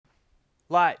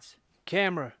Lights,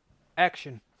 camera,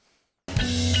 action.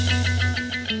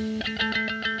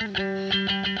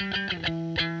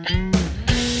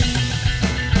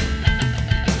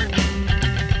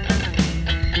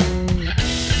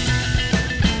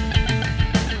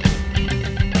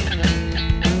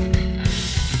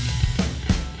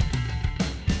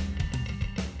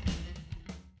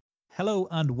 Hello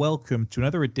and welcome to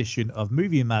another edition of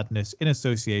Movie Madness in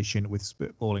association with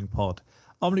Spitballing Pod.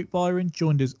 I'm Luke Byron,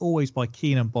 joined as always by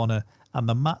Keenan Bonner, and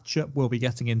the matchup we'll be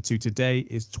getting into today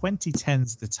is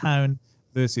 2010's The Town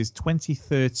versus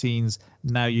 2013's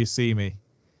Now You See Me.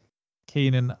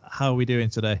 Keenan, how are we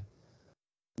doing today?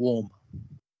 Warm.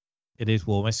 It is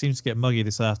warm. It seems to get muggy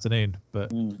this afternoon,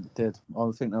 but It did.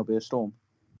 I think there'll be a storm.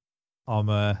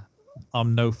 I'm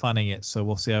no fanning it, so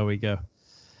we'll see how we go.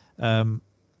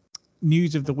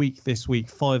 News of the week this week,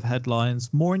 5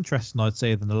 headlines. More interesting, I'd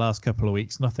say, than the last couple of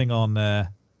weeks. Nothing on the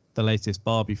latest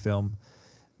Barbie film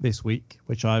this week,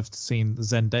 which I've seen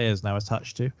Zendaya's now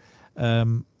attached to.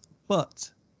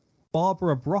 But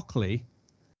Barbara Broccoli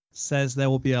says there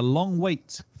will be a long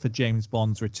wait for James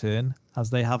Bond's return,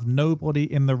 as they have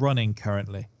nobody in the running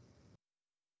currently.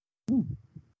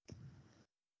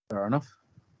 Fair enough.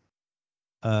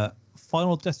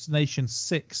 Final Destination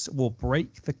 6 will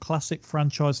break the classic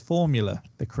franchise formula,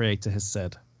 the creator has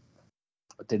said.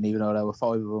 I didn't even know there were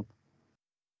 5 of them.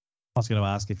 I was going to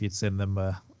ask if you'd seen them.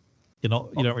 You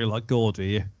don't really like gore, do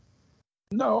you?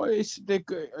 No, it's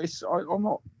I'm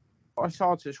not. It's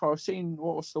hard to describe. I've seen.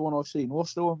 What's the one I've seen?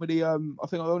 What's the one with the? I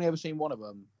think I've only ever seen one of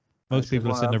them. Most people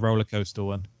have seen the roller coaster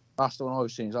one. That's the one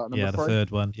I've seen. Is that number 3? Yeah, the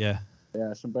third one. Yeah.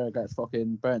 Yeah, some bear gets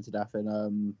fucking burnt to death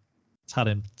in Tan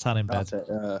in bed. That's it.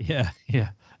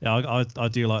 Yeah. I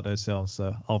do like those films,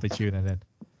 so I'll be tuning in.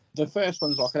 The first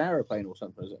one's like an aeroplane or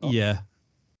something, is it not? Yeah.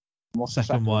 What's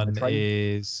Second the one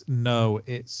is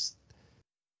it's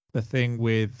the thing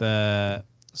with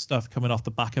stuff coming off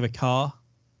the back of a car.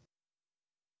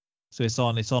 So it's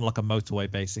on like a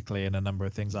motorway basically, and a number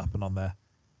of things happen on there,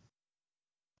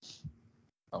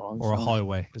 or a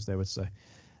highway, as they would say.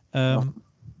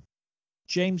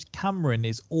 James Cameron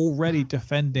is already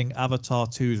defending Avatar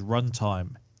 2's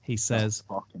runtime. He says,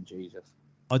 "Fucking Jesus!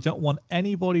 I don't want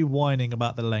anybody whining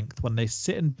about the length when they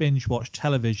sit and binge watch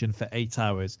television for 8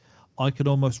 hours. I could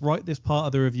almost write this part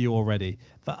of the review already.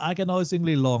 The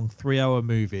agonizingly long 3-hour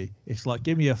movie. It's like,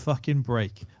 give me a fucking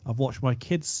break. I've watched my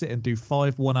kids sit and do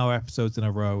 5 one-hour episodes in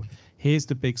a row. Here's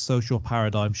the big social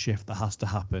paradigm shift that has to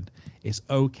happen. It's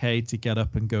okay to get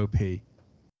up and go pee."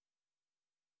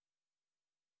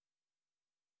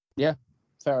 Yeah,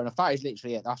 fair enough. That is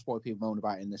literally it. That's what people moan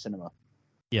about in the cinema.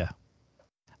 Yeah.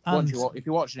 If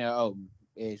you're watching it at home,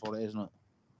 it is what it is, isn't it?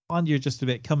 And you're just a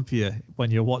bit comfier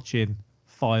when you're watching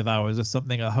 5 hours of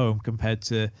something at home compared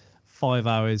to 5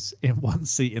 hours in one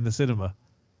seat in the cinema.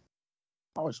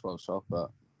 I suppose so,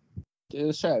 but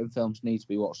certain films need to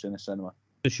be watched in the cinema.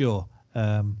 For sure.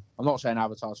 I'm not saying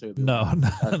Avatar 2. No.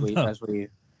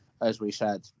 As we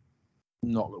said,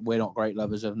 we're not great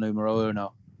lovers of numero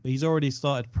uno. He's already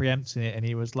started preempting it, and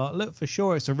he was like, look, for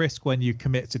sure it's a risk when you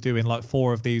commit to doing like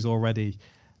 4 of these already.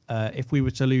 If we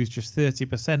were to lose just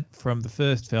 30% from the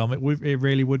first film, it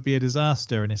really would be a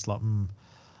disaster. And it's like,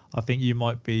 I think you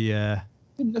might be...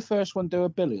 Didn't the first one do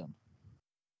 $1 billion?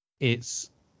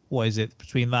 It's, what is it,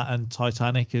 between that and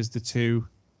Titanic is the 2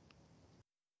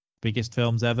 biggest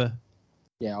films ever?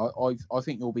 Yeah, I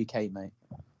think you'll be Kate, mate.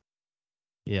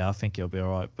 Yeah, I think he'll be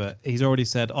all right. But he's already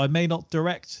said, I may not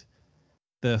direct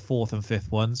the 4th and 5th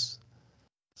ones.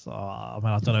 So, I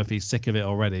mean, I don't know if he's sick of it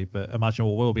already, but imagine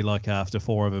what we'll be like after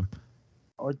 4 of them.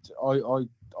 I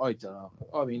don't know.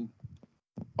 I mean,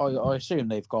 I assume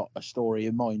they've got a story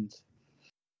in mind.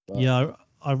 But... Yeah,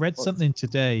 I read something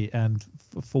today, and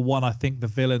for one, I think the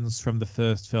villains from the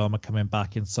first film are coming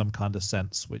back in some kind of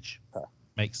sense, which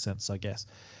makes sense, I guess.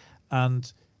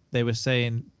 And they were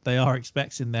saying they are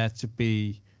expecting there to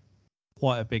be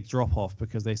quite a big drop off,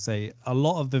 because they say a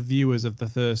lot of the viewers of the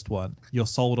first one, you're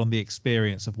sold on the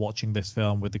experience of watching this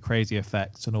film with the crazy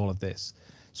effects and all of this.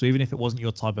 So even if it wasn't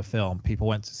your type of film, people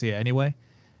went to see it anyway.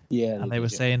 Yeah. And they were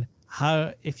saying,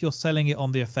 how, if you're selling it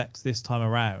on the effects this time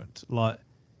around, like,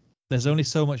 there's only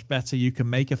so much better you can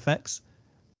make effects.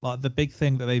 Like, the big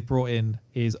thing that they've brought in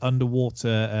is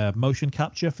underwater motion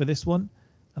capture for this one.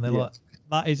 And they're like,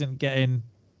 that isn't getting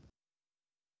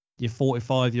your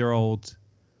 45-year-old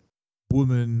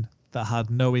woman that had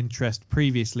no interest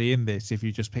previously in this. If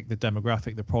you just pick the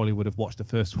demographic that probably would have watched the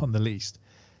first one the least,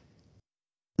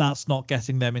 that's not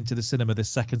getting them into the cinema this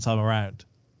second time around.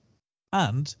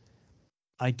 And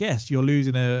I guess you're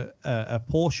losing a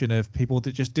portion of people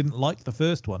that just didn't like the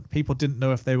first one. People didn't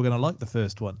know if they were going to like the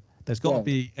first one, There's got to Yeah.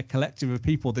 be a collective of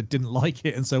people that didn't like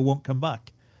it and so won't come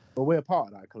back. But we're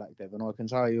part of that collective, and I can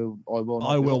tell you, I will. Not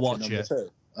I be will watching watch number it.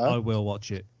 2. I will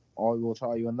watch it. I will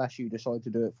tell you, unless you decide to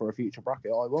do it for a future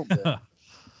bracket, I won't do it.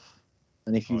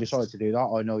 And if you Right. decide to do that,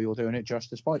 I know you're doing it just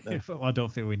to spite me. I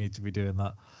don't think we need to be doing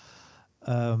that.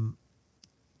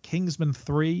 Kingsman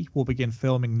 3 will begin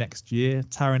filming next year,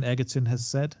 Taron Egerton has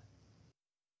said.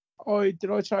 Did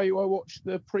I tell you I watched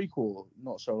the prequel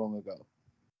not so long ago?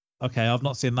 Okay, I've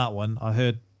not seen that one. I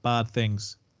heard bad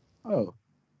things. Oh.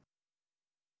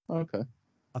 Okay.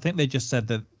 I think they just said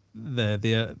that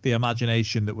the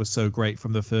imagination that was so great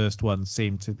from the first one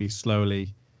seemed to be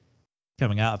slowly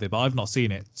coming out of it, but I've not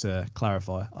seen it, to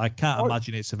clarify. I can't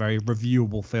imagine it's a very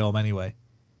reviewable film anyway.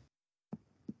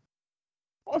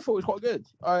 I thought it was quite good.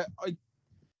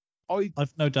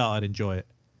 I've no doubt I'd enjoy it.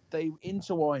 They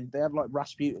intertwined. They had like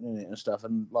Rasputin in it and stuff,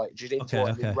 and like just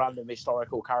intertwined with random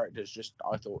historical characters.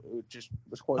 I thought it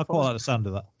was quite. I quite like the sound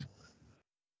of that.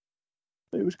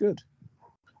 It was good.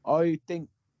 I think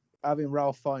having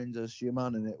Ralph Fiennes as your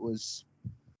man in it was.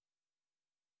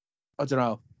 I don't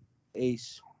know.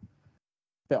 He's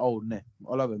a bit old, isn't he?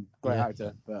 I love him. Great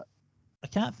actor, but I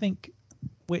can't think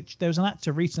which. There was an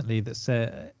actor recently that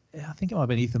said, I think it might have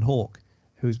been Ethan Hawke,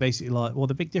 who was basically like, well,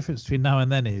 the big difference between now and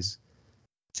then is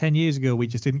 10 years ago, we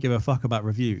just didn't give a fuck about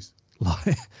reviews.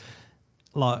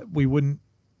 Like we wouldn't,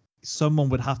 someone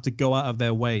would have to go out of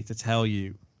their way to tell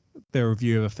you their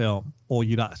review of a film, or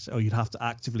you'd have to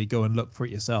actively go and look for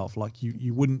it yourself. Like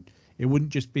it wouldn't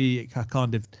just be a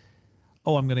kind of,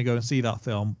 oh, I'm going to go and see that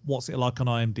film. What's it like on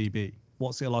IMDb?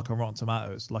 What's it like on Rotten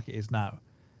Tomatoes? Like it is now.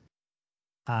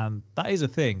 And that is a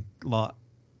thing. Like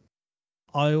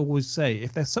I always say,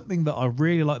 if there's something that I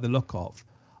really like the look of,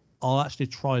 I'll actually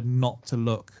try not to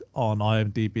look on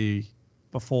IMDb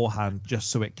beforehand, just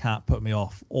so it can't put me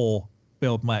off or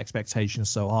build my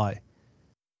expectations so high.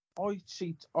 I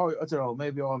don't know.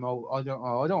 Maybe I'm old. I don't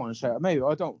know. I don't want to say it. Maybe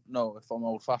I don't know if I'm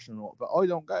old-fashioned or not, but I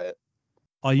don't get it.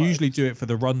 I usually do it for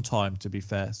the runtime, to be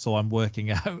fair. So I'm working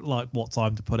out like what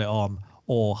time to put it on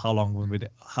or how long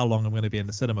I'm going to be in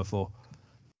the cinema for.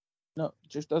 No, it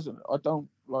just doesn't. I don't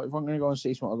like. If I'm going to go and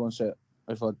see something, I'll go and see it.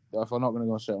 If I'm not going to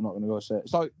go and see it, I'm not going to go and see it.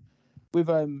 It's like with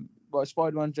like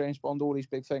Spider-Man, James Bond, all these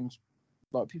big things.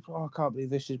 Like people, I can't believe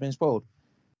this has been spoiled.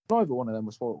 Neither one of them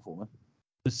was spoiled for me.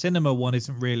 The cinema one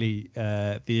isn't really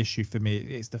the issue for me.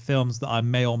 It's the films that I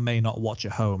may or may not watch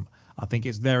at home. I think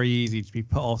it's very easy to be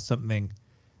put off something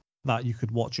that you could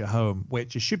watch at home,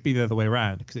 which it should be the other way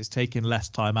around because it's taking less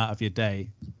time out of your day.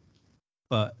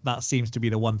 But that seems to be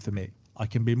the one for me. I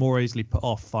can be more easily put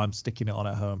off if I'm sticking it on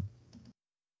at home.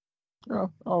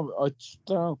 No, I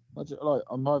don't know.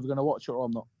 I'm either going to watch it or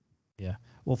I'm not. Yeah.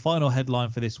 Well, final headline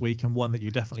for this week, and one that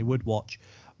you definitely would watch.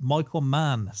 Michael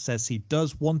Mann says he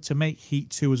does want to make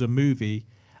Heat 2 as a movie,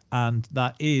 and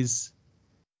that is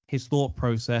his thought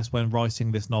process when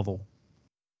writing this novel.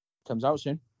 Comes out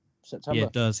soon, September. Yeah,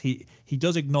 it does. He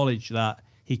does acknowledge that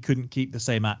he couldn't keep the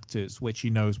same actors, which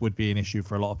he knows would be an issue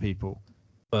for a lot of people.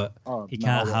 But he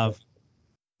can't have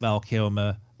Val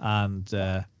Kilmer and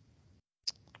De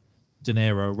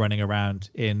Niro running around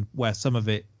in where some of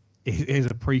it is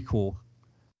a prequel.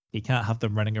 He can't have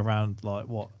them running around like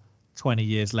 20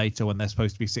 years later when they're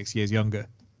supposed to be 6 years younger.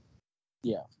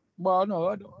 Yeah. Well, no,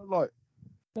 I don't like.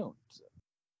 No.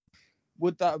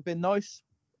 Would that have been nice?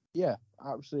 Yeah,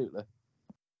 absolutely.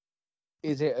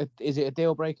 Is it a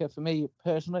deal breaker for me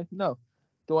personally? No.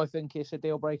 Do I think it's a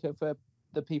deal breaker for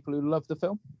the people who love the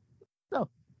film? No.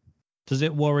 Does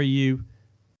it worry you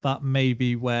that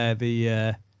maybe where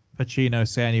the Pacino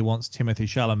saying he wants Timothée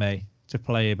Chalamet to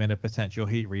play him in a potential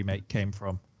Heat remake came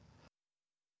from?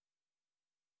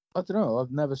 I don't know.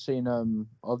 I've never seen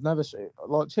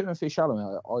like Timothée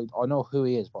Chalamet. I know who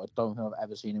he is, but I don't think I've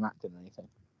ever seen him act in anything.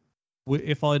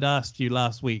 If I'd asked you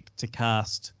last week to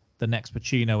cast the next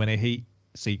Pacino in a Heat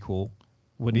sequel,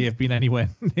 would he have been anywhere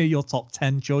near your top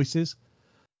 10 choices?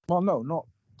 Well, no, not.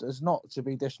 There's not to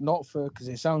be this. Not for because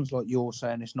it sounds like you're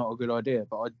saying it's not a good idea,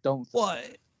 but I don't. What?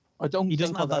 I don't. He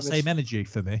doesn't have that same energy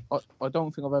for me. I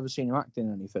don't think I've ever seen him act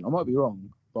in anything. I might be wrong,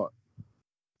 but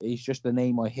he's just the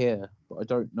name I hear. But I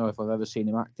don't know if I've ever seen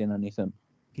him act in anything.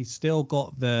 He's still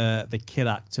got the kid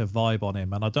actor vibe on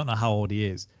him, and I don't know how old he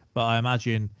is, but I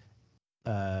imagine.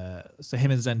 So him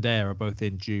and Zendaya are both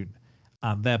in June,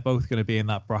 and they're both going to be in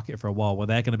that bracket for a while where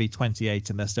they're going to be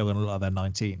 28 and they're still going to look like they're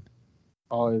 19.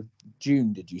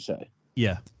 June, did you say?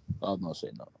 Yeah. I've not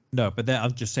seen that. No, but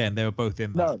I'm just saying they were both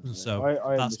in that, so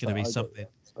that's going to be something.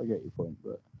 I get your point,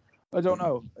 but I don't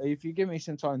know. If you give me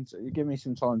some time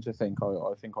to think,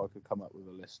 I think I could come up with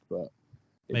a list, but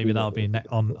maybe that'll be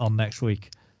on next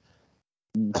week.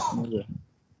 Maybe.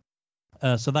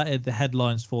 So that is the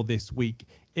headlines for this week.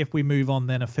 If we move on,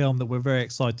 then a film that we're very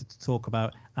excited to talk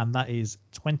about, and that is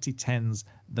 2010's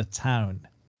The Town.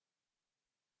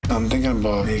 I'm thinking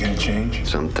about making a change.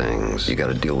 Some things you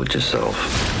gotta deal with yourself.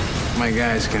 My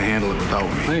guys can handle it without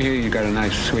me. I hear you got a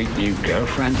nice, sweet new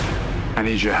girlfriend. I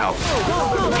need your help.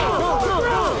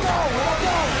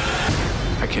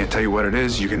 I can't tell you what it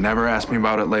is. You can never ask me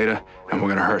about it later, and we're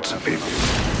gonna hurt some people.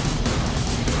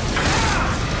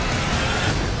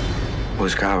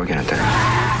 Whose car are we gonna take?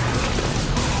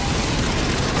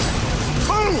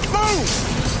 Move! Move!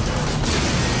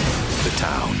 The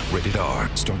Town, rated R,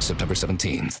 starts September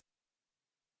 17th.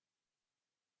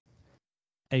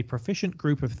 A proficient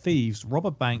group of thieves rob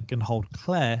a bank and hold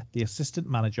Claire, the assistant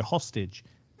manager, hostage.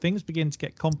 Things begin to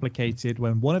get complicated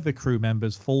when one of the crew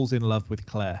members falls in love with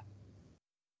Claire.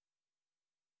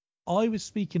 I was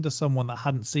speaking to someone that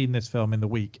hadn't seen this film in the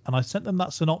week, and I sent them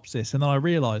that synopsis, and then I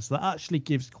realised that actually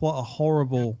gives quite a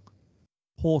horrible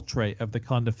portrait of the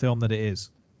kind of film that it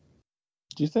is.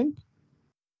 Do you think?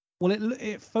 Well,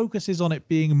 it focuses on it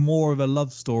being more of a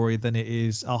love story than it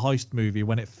is a heist movie,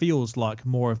 when it feels like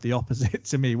more of the opposite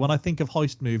to me. When I think of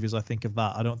heist movies, I think of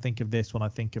that. I don't think of this when I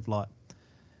think of, like,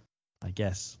 I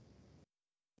guess,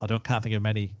 can't think of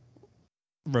many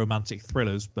romantic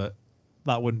thrillers, but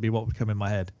that wouldn't be what would come in my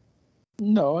head.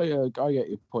 No, I get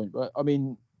your point, but I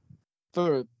mean,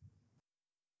 for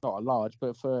not a large,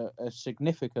 but for a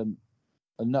significant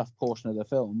enough portion of the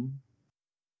film,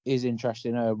 is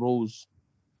interesting. Rules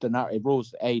the narrative,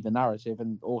 the narrative,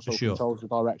 and also controls the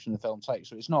direction the film takes.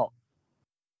 So it's not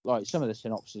like some of the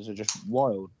synopses are just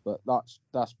wild, but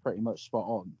that's pretty much spot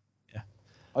on. Yeah,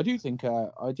 I do think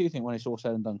when it's all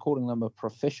said and done, calling them a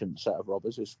proficient set of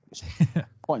robbers is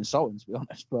quite insulting, to be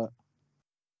honest. But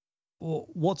well,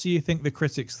 what do you think the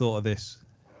critics thought of this?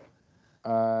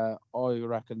 I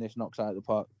reckon this knocks it out of the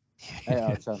park. 8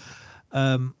 out of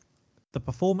 10. The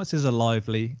performances are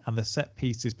lively, and the set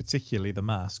pieces, particularly the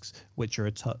masks, which are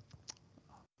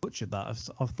butchered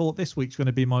that. I thought this week's going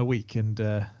to be my week, and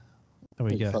there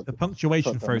we go. The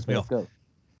punctuation throws me off.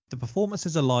 The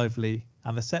performances are lively,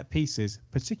 and the set pieces,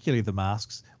 particularly the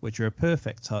masks, which are a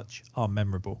perfect touch, are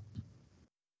memorable.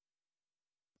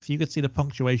 If you could see the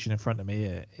punctuation in front of me,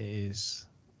 it is...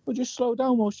 Well, just slow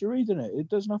down whilst you're reading it. It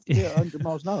doesn't have to be at 100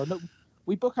 miles an hour. No,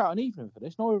 we book out an evening for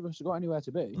this. Neither of us have got anywhere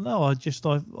to be. No,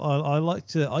 I like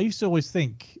to... I used to always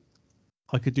think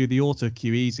I could do the auto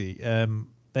cue easy.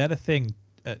 They had a thing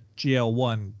at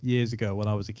GL1 years ago when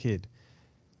I was a kid.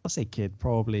 I say kid,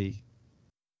 probably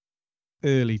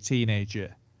early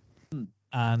teenager.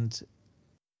 And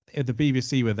the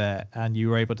BBC were there, and you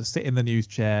were able to sit in the news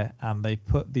chair, and they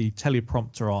put the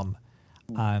teleprompter on,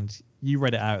 and you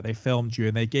read it out. They filmed you,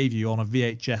 and they gave you on a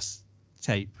VHS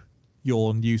tape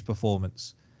your news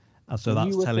performance, and so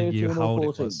that's telling you how old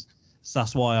it was. So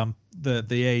that's why I'm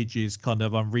the age is kind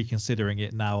of, I'm reconsidering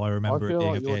it now. I remember it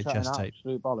being a VHS tape.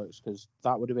 Absolute bollocks, because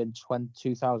that would have been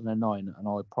 2009, and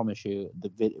I promise you the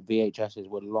VHSs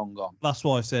were long gone. That's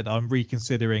why I said I'm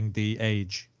reconsidering the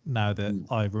age now that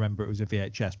I remember it was a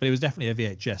VHS, but it was definitely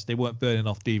a VHS. They weren't burning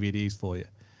off DVDs for you.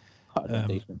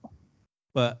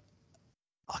 But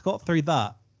I got through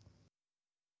that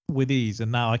with ease,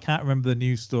 and now I can't remember the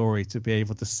news story to be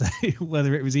able to say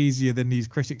whether it was easier than these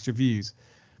critics' reviews.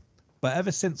 But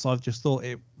ever since, I've just thought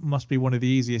it must be one of the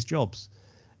easiest jobs.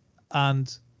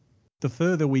 And the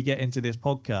further we get into this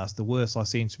podcast, the worse I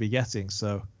seem to be getting.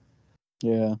 So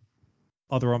yeah,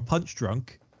 either I'm punch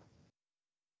drunk,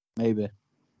 maybe,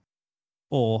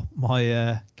 or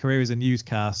my career as a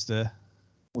newscaster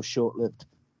was short-lived.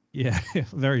 Yeah,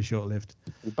 very short-lived.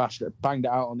 We banged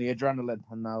it out on the adrenaline,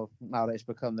 and now that it's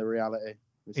become the reality,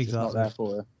 it's just not there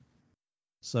for you.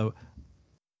 So,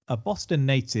 a Boston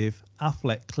native,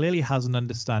 Affleck clearly has an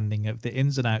understanding of the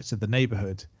ins and outs of the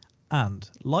neighborhood, and,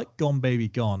 like Gone Baby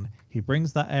Gone, he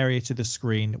brings that area to the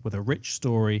screen with a rich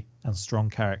story and strong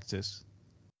characters.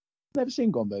 Never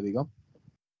seen Gone Baby Gone.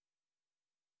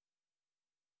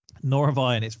 Nor have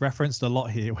I, and it's referenced a lot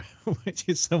here, which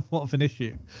is somewhat of an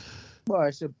issue. Well,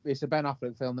 it's a Ben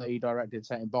Affleck film that he directed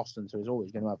set in Boston, so it's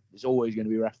always going to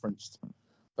be referenced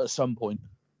at some point.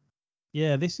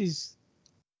 Yeah, this is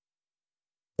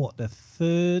the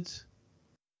third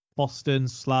Boston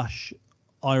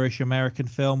 / Irish American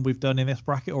film we've done in this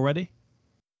bracket already.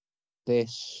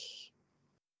 This,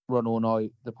 Run All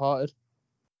Night, Departed.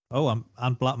 Oh,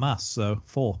 and Black Mass, so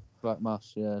 4. Black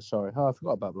Mass, yeah, sorry. Oh, I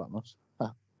forgot about Black Mass.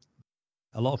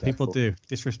 A lot of people do.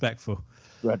 Disrespectful.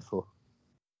 Dreadful.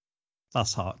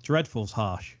 That's hard. Dreadful's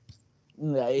harsh.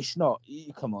 Yeah, it's not.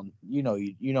 Come on, you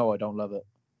know I don't love it.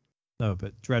 No,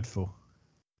 but Dreadful.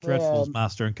 Dreadful's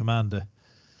Master and Commander.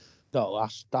 No,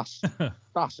 that's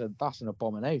an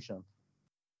abomination.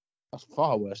 That's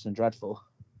far worse than dreadful.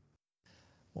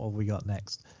 What have we got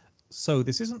next? So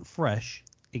this isn't fresh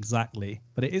exactly,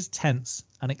 but it is tense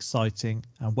and exciting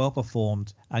and well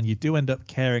performed, and you do end up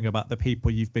caring about the people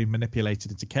you've been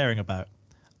manipulated into caring about.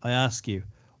 I ask you,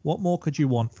 what more could you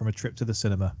want from a trip to the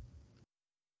cinema?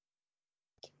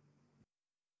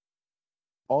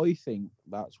 I think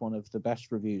that's one of the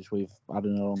best reviews we've had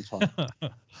in a long time.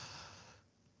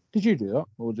 Did you do that,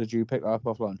 or did you pick that up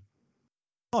offline?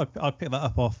 I picked that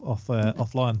up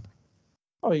offline.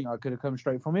 I think I could have come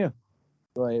straight from you,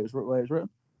 the way it was written.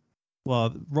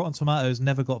 Well, Rotten Tomatoes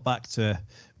never got back to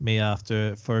me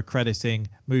for accrediting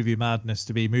Movie Madness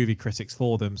to be movie critics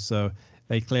for them, so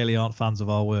they clearly aren't fans of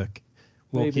our work.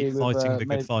 We'll keep fighting the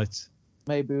good fight.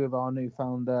 Maybe with our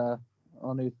newfound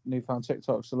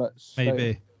TikTok, so let's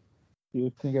maybe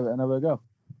you can give it another go.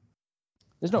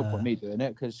 There's no point me doing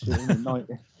it because 70%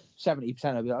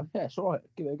 will be like, yeah, it's all right,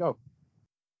 give it a go.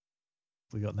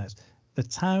 We got next. The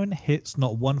town hits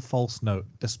not one false note,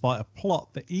 despite a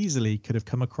plot that easily could have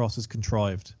come across as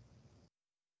contrived.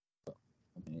 I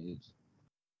mean, it is.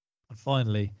 And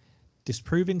finally,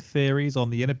 disproving theories on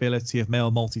the inability of male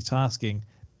multitasking,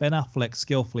 Ben Affleck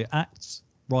skillfully acts,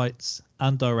 writes,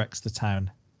 and directs the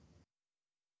town.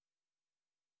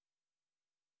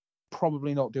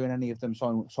 Probably not doing any of them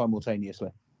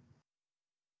simultaneously.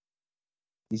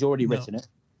 He's already written it.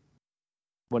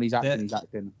 When he's acting, he's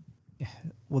acting.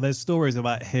 Well, there's stories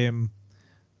about him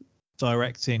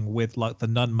directing with like the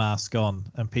nun mask on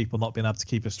and people not being able to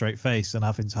keep a straight face and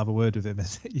having to have a word with him.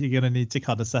 You're going to need to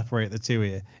kind of separate the two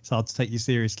here. It's hard to take you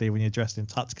seriously when you're dressed in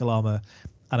tactical armor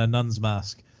and a nun's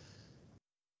mask.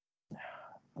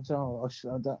 I don't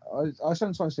know. I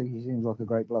sometimes think he seems like a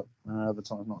great bloke, and other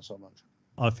times not so much.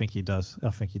 I think he does.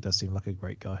 I think he does seem like a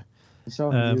great guy.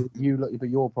 So but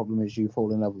your problem is you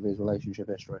fall in love with his relationship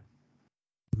history.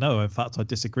 No, in fact, I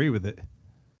disagree with it.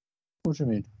 What do you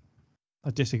mean?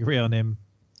 I disagree on him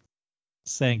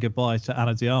saying goodbye to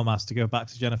Ana de Armas to go back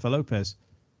to Jennifer Lopez.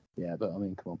 Yeah, but I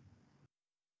mean, come on.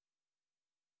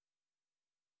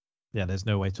 Yeah, there's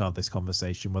no way to have this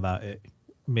conversation without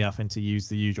me having to use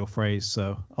the usual phrase,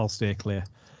 so I'll steer clear.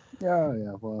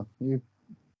 Yeah, well,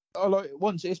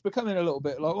 once it's becoming a little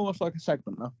bit like almost like a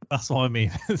segment now. That's what I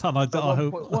mean. And I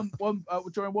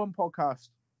hope during one podcast,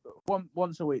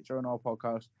 once a week during our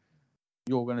podcast,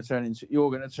 you're going to turn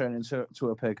into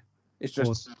a pig. It's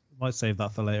just might save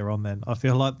that for later on. Then I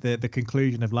feel like the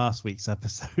conclusion of last week's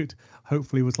episode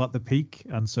hopefully was like the peak,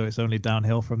 and so it's only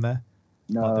downhill from there.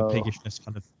 No, like the piggishness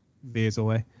kind of veers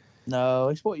away. No,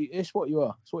 it's what you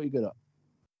are. It's what you're good at.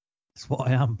 It's what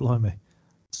I am, blimey.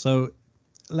 So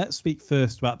let's speak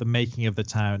first about the making of the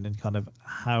town and kind of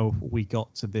how we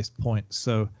got to this point.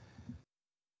 So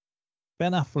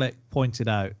Ben Affleck pointed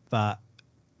out that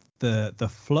the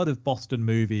flood of Boston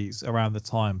movies around the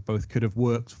time both could have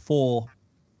worked for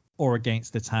or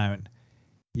against the town.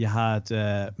 You had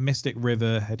Mystic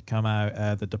River had come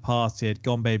out, The Departed,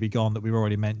 Gone Baby Gone that we've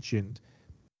already mentioned.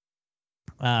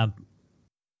 And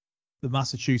the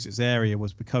Massachusetts area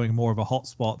was becoming more of a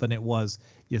hotspot than it was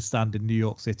your standard New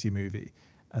York City movie.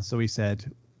 And so he said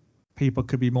people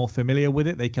could be more familiar with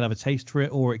it. They can have a taste for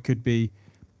it, or it could be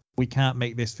we can't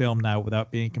make this film now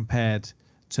without being compared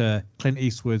to Clint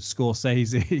Eastwood,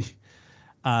 Scorsese,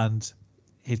 and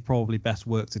his probably best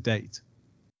work to date.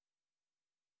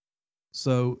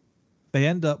 So they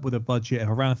end up with a budget of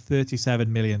around $37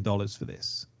 million for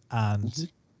this. And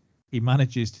he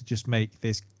manages to just make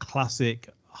this classic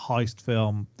heist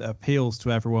film that appeals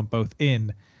to everyone both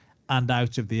in and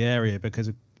out of the area because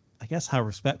of, I guess, how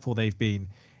respectful they've been.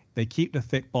 They keep the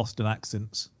thick Boston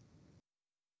accents.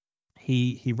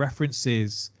 He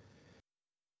references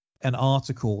an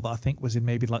article that I think was in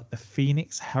maybe like the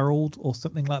Phoenix Herald or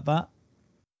something like that.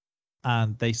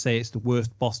 And they say it's the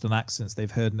worst Boston accents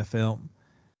they've heard in a film.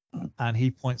 And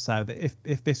he points out that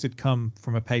if this had come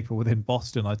from a paper within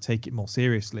Boston, I'd take it more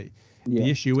seriously. Yeah. The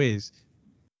issue is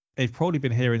they've probably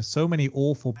been hearing so many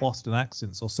awful Boston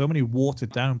accents or so many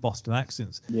watered down Boston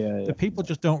accents that people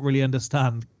just don't really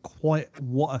understand quite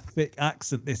what a thick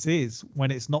accent this is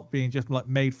when it's not being just like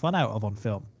made fun out of on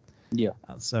film. Yeah.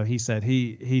 And so he said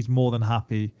he's more than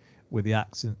happy with the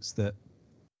accents that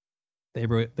they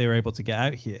were able to get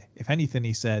out here. If anything,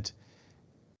 he said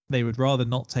they would rather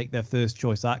not take their first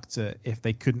choice actor if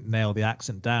they couldn't nail the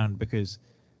accent down, because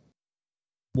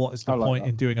what is the point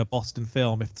in doing a Boston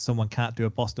film if someone can't do a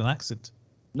Boston accent?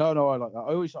 No, I like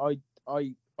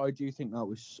that. I do think that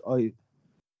was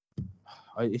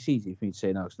it's easy for me to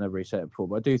say now because I never really said it before,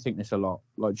 but I do think this a lot.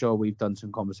 Like Joel, we've done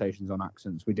some conversations on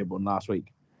accents. We did one last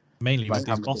week. Mainly with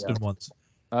these Boston ones.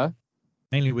 Huh?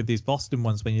 Mainly with these Boston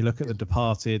ones, when you look at The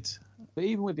Departed. But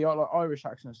even with the like, Irish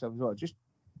accent and stuff as well, just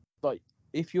like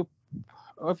if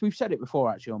we've said it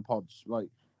before actually on pods, like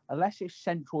unless it's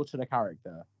central to the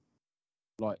character,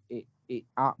 like it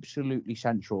absolutely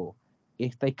central.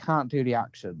 If they can't do the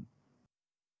accent,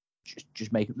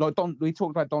 just make it like Don. We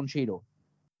talked about Don Cheadle,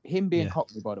 him being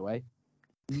Cockney, by the way.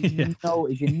 No,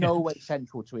 is in no way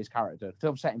central to his character.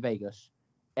 Film set in Vegas,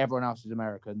 everyone else is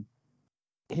American.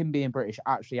 Him being British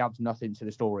actually adds nothing to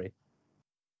the story.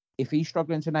 If he's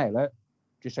struggling to nail it,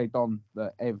 just say, Don,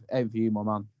 over you, my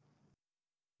man.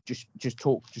 Just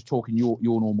talk in your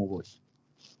normal voice.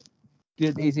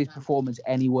 Is his performance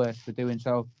any worse for doing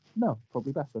so? No,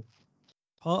 probably better.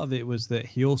 Part of it was that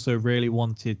he also really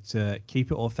wanted to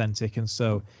keep it authentic, and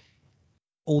so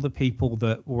all the people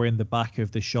that were in the back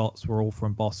of the shots were all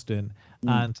from Boston,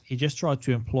 and he just tried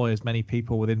to employ as many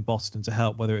people within Boston to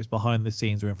help, whether it's behind the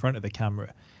scenes or in front of the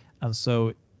camera. And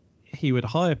so he would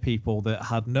hire people that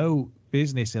had no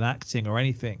business in acting or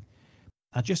anything,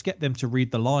 and just get them to read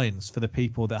the lines for the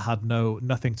people that had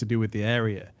nothing to do with the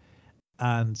area.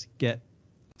 And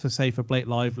for Blake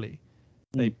Lively,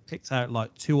 they picked out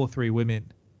like 2 or 3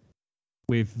 women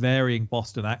with varying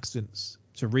Boston accents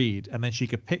to read, and then she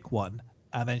could pick one,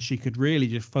 and then she could really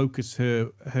just focus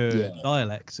her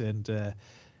dialects and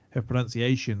her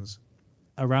pronunciations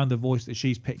around the voice that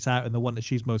she's picked out and the one that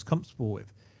she's most comfortable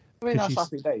with. I mean, that's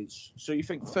happy days. So you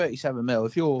think 37 mil,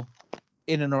 if you're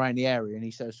in and around the area, and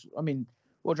he says, I mean,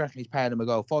 what do you reckon he's paying him a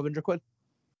go? 500 quid?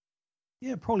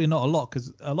 Yeah, probably not a lot,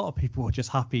 because a lot of people are just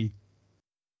happy.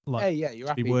 Like, you're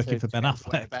happy to be working for Ben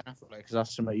Affleck. Because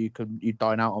that's something you'd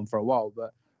dine out on for a while.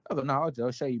 But other than that,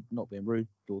 I'd say you're not being rude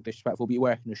or disrespectful, but you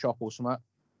work in a shop or something.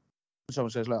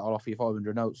 Someone says, look, I'll offer you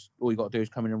 500 notes. All you got to do is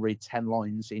come in and read 10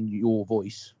 lines in your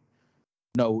voice.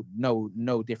 No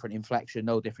different inflection,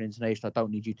 no different intonation. I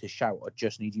don't need you to shout. I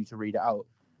just need you to read it out.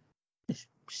 It's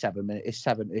 7 minutes.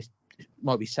 It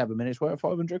might be 7 minutes worth of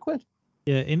 500 quid.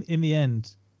 Yeah, in the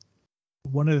end,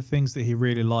 one of the things that he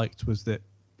really liked was that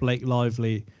Blake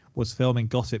Lively was filming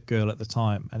Gossip Girl at the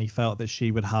time, and he felt that she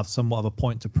would have somewhat of a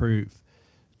point to prove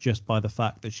just by the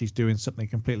fact that she's doing something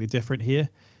completely different here.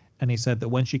 And he said that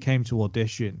when she came to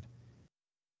audition,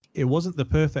 it wasn't the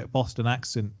perfect Boston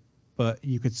accent, but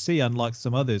you could see, unlike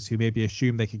some others who maybe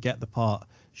assumed they could get the part,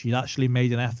 she'd actually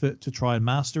made an effort to try and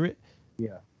master it.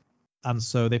 Yeah. And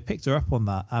so they picked her up on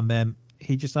that, and then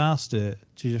he just asked her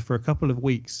to just for a couple of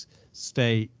weeks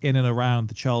stay in and around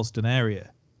the Charleston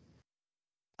area.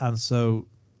 And so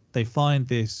they find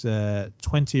this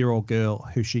 20-year-old girl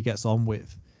who she gets on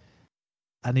with,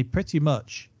 and he pretty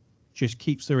much just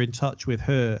keeps her in touch with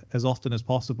her as often as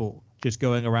possible, just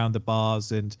going around the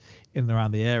bars and in and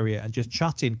around the area and just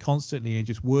chatting constantly and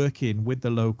just working with the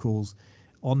locals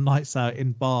on nights out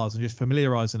in bars and just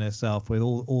familiarizing herself with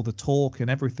all the talk and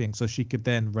everything, so she could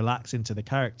then relax into the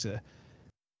character.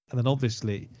 And then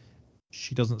obviously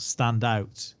she doesn't stand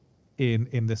out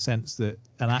in the sense that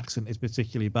an accent is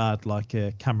particularly bad, like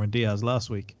Cameron Diaz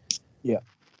last week. Yeah.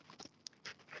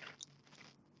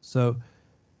 So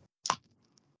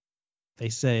they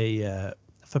say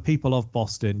for people of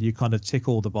Boston, you kind of tick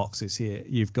all the boxes here.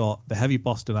 You've got the heavy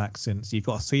Boston accents. You've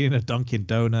got a scene at Dunkin'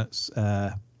 Donuts.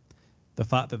 The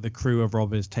fact that the crew of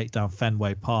robbers take down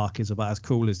Fenway Park is about as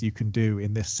cool as you can do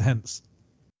in this sense.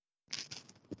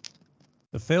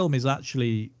 The film is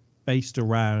actually based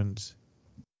around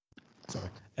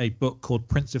a book called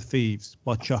Prince of Thieves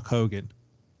by Chuck Hogan.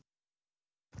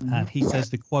 And he says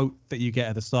the quote that you get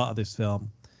at the start of this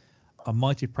film, "I'm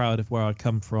mighty proud of where I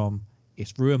come from.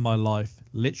 It's ruined my life,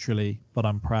 literally, but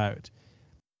I'm proud."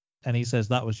 And he says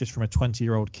that was just from a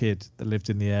 20-year-old kid that lived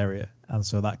in the area. And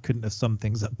so that couldn't have summed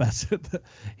things up better.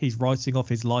 He's writing off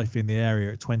his life in the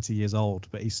area at 20 years old,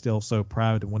 but he's still so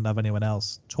proud and wouldn't have anyone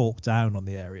else talk down on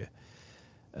the area.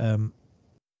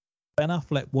 Ben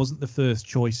Affleck wasn't the first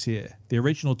choice here. The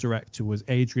original director was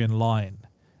Adrian Lyne.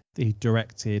 He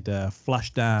directed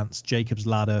Flashdance, Jacob's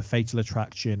Ladder, Fatal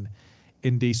Attraction,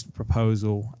 Indecent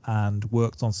Proposal, and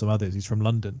worked on some others. He's from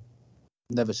London.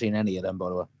 Never seen any of them, by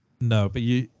the way. No, but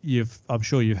I'm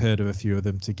sure you've heard of a few of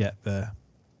them to get the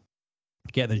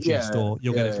gist, or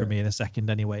you'll get it from me in a second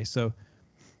anyway. So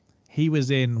he was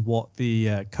in what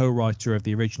the co-writer of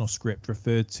the original script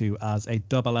referred to as a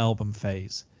double album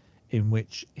phase, in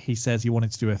which he says he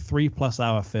wanted to do a 3+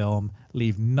 hour film,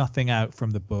 leave nothing out from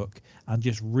the book, and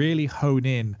just really hone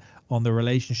in on the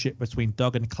relationship between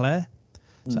Doug and Claire.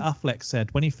 So Affleck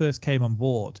said when he first came on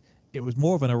board, it was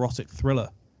more of an erotic thriller.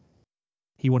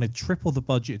 He wanted triple the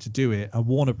budget to do it, and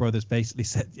Warner Brothers basically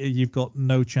said, you've got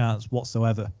no chance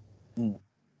whatsoever.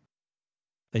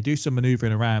 They do some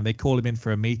maneuvering around. They call him in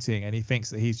for a meeting, and he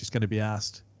thinks that he's just going to be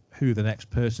asked, who the next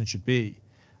person should be.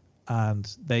 And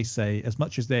they say, as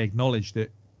much as they acknowledge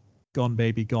that Gone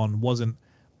Baby Gone wasn't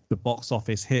the box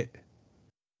office hit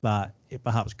that it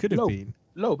perhaps could have been.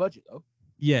 Low budget though.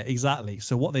 Yeah, exactly.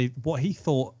 So what he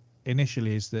thought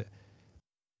initially is that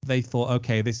they thought,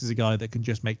 okay, this is a guy that can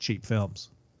just make cheap films.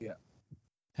 Yeah.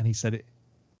 And he said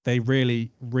they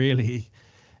really, really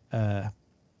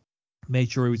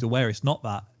made sure he was aware it's not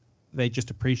that. They just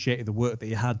appreciated the work that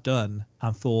he had done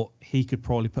and thought he could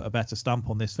probably put a better stamp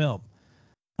on this film.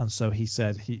 And so he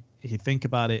said he'd think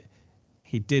about it.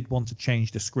 He did want to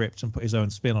change the script and put his own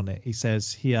spin on it. He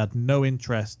says he had no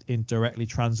interest in directly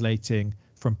translating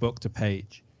from book to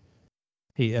page.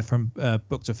 From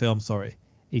book to film, sorry.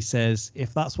 He says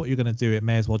if that's what you're going to do, it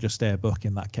may as well just stay a book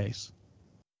in that case.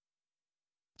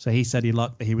 So he said he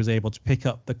liked that he was able to pick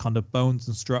up the kind of bones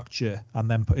and structure and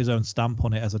then put his own stamp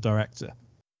on it as a director,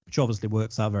 which obviously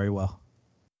works out very well.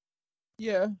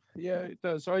 Yeah, it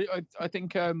does. I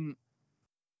think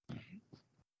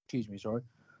excuse me, sorry.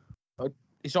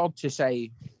 It's odd to say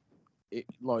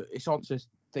it's odd to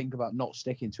think about not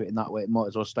sticking to it in that way. It might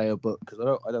as well stay a book, because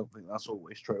I don't think that's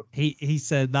always true. He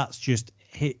said that's just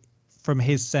from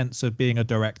his sense of being a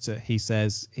director. He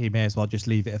says he may as well just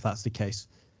leave it if that's the case.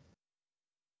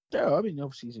 Yeah, I mean,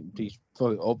 obviously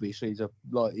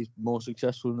he's more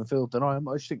successful in the field than I am.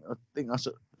 I think that's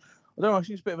I don't know. I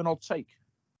think it's a bit of an odd take.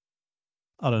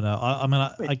 I don't know.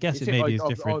 I guess it maybe is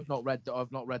different. I've not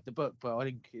read the book, but I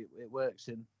think it works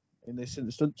in this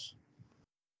instance.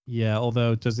 Yeah,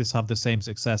 although does this have the same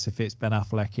success if it's Ben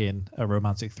Affleck in a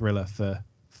romantic thriller for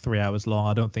 3 hours long?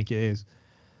 I don't think it is.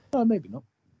 No, maybe not.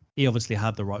 He obviously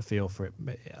had the right feel for it.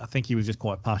 I think he was just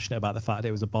quite passionate about the fact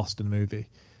it was a Boston movie.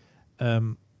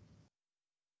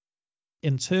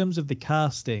 In terms of the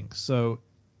casting, so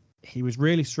he was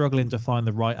really struggling to find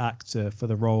the right actor for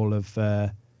the role of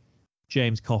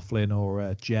James Coughlin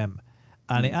or Jem.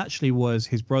 And it actually was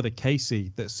his brother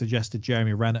Casey that suggested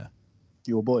Jeremy Renner.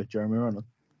 Your boy, Jeremy Renner.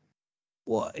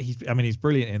 Well, he's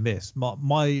brilliant in this.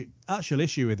 My actual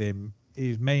issue with him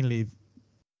is mainly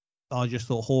I just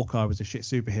thought Hawkeye was a shit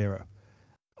superhero.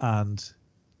 And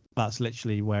that's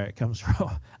literally where it comes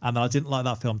from. And I didn't like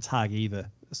that film Tag either.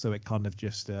 So it kind of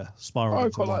just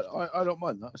spiraled. I don't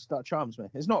mind that. That charms me.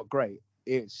 It's not great.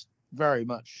 It's very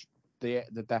much the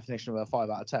definition of a 5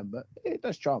 out of 10, but it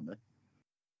does charm me.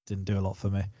 Didn't do a lot for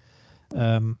me.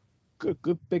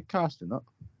 Good big cast in that.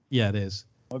 Yeah, it is.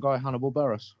 My guy Hannibal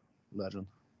Buress, legend.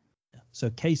 So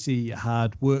Casey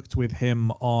had worked with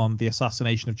him on the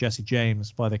assassination of Jesse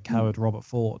James by the coward Robert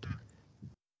Ford.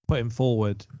 Put him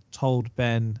forward, told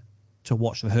Ben to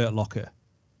watch The Hurt Locker.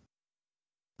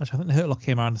 Actually, I think The Hurt Locker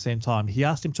came around at the same time. He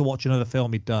asked him to watch another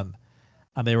film he'd done,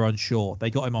 and they were unsure. They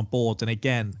got him on board, and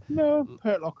again... No,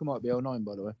 Hurt Locker might be 09,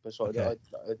 by the way. But sorry, okay.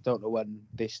 I don't know when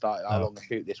this started, how long the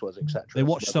shoot this was, etc. They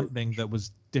watched something that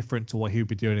was different to what he'd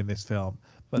be doing in this film,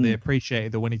 but they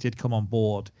appreciated that when he did come on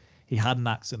board, he had an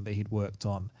accent that he'd worked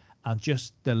on, and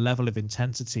just the level of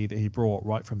intensity that he brought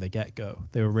right from the get-go,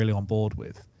 they were really on board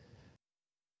with.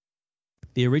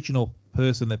 The original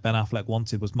person that Ben Affleck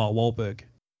wanted was Mark Wahlberg.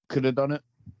 Could have done it.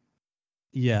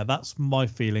 Yeah, that's my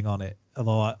feeling on it.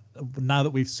 Although now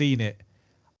that we've seen it,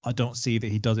 I don't see that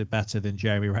he does it better than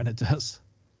Jeremy Renner does.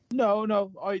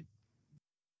 No, I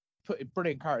put a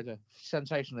brilliant character,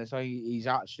 sensationalist. He's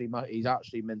actually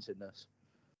minting this.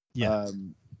 Yeah,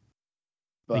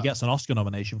 but he gets an Oscar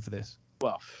nomination for this.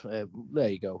 Well, there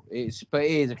you go. But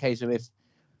it is a case of if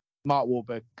Mark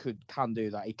Wahlberg can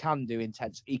do that, he can do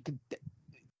intense. He could.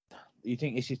 You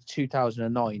think this is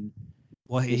 2009?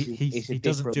 Well, he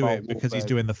doesn't do it because he's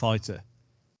doing The Fighter.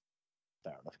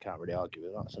 Fair enough. Can't really argue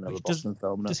with that. It's another Boston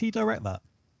film. Does he direct that?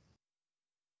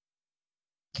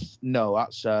 No,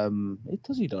 that's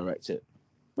does he direct it?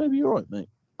 Maybe you're right, mate.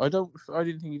 I didn't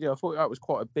think he did. I thought that was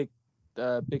quite a big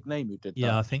name who did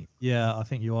that. I think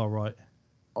you are right.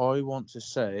 I want to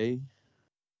say.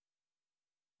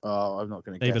 Oh, I'm not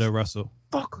going to guess. David O. Russell.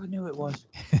 Fuck, I knew it was.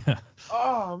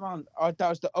 Oh man, that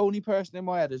was the only person in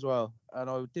my head as well, and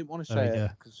I didn't want to say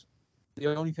it because the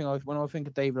only thing when I think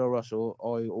of David O. Russell,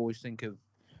 I always think of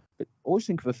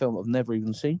a film I've never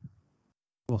even seen.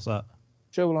 What's that?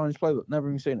 Silver Linings Playbook. Never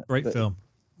even seen it. Great film.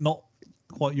 Not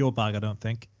quite your bag, I don't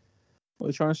think. What are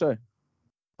you trying to say?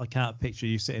 I can't picture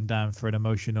you sitting down for an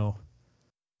emotional.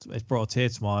 It's brought a tear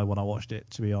to my eye when I watched it,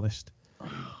 to be honest.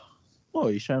 What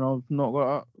are you saying? I've not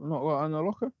got that in the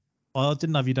locker. I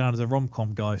didn't have you down as a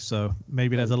rom-com guy, so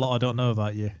maybe there's a lot I don't know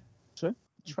about you. So,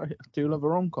 I do love a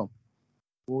rom-com.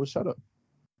 Always said it.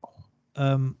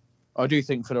 I do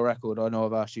think, for the record, I know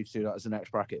I've asked you to do that as the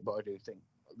next bracket, but I do think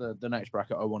the next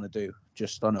bracket I want to do,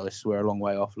 I know this we're a long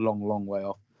way off, long way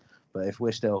off, But if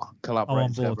we're still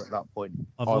collaborating together at that point,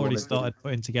 I've already started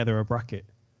putting together a bracket.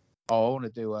 Oh, I want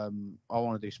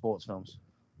to do sports films.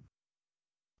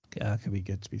 Yeah, that could be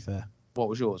good, to be fair. What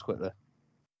was yours, quickly?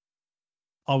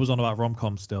 I was on about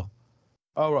rom-com still.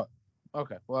 Oh, right.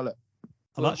 Okay, well, look.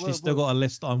 I've actually still got a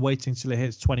list. I'm waiting till it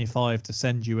hits 25 to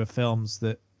send you a films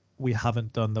that we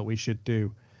haven't done that we should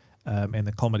do in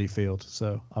the comedy field.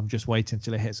 So I'm just waiting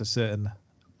till it hits a certain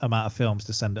amount of films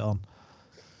to send it on.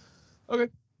 Okay.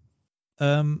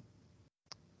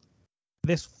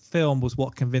 This film was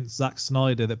what convinced Zack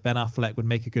Snyder that Ben Affleck would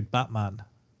make a good Batman.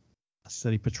 I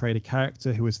said he portrayed a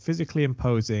character who was physically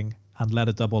imposing and led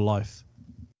a double life.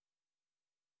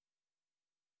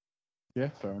 Yeah,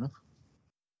 fair enough.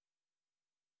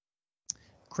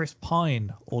 Chris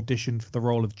Pine auditioned for the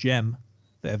role of Jem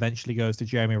that eventually goes to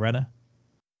Jeremy Renner.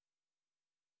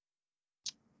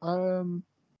 I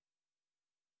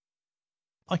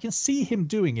can see him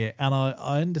doing it, and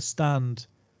I understand.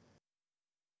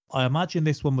 I imagine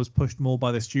this one was pushed more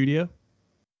by the studio.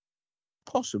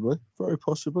 Possibly, very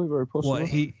possibly. Well,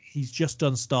 he's just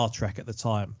done Star Trek at the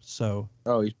time, so.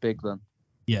 Oh, he's big then.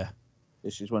 Yeah.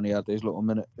 This is when he had his little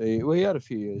minute. Well, he had a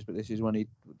few years, but this is when he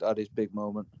had his big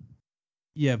moment.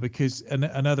 Yeah, because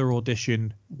another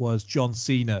audition was John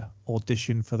Cena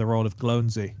auditioned for the role of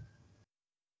Glonesy.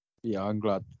 Yeah, I'm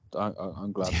glad.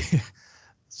 I'm glad.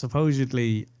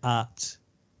 Supposedly at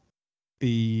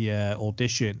the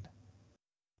audition,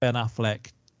 Ben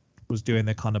Affleck was doing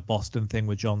the kind of Boston thing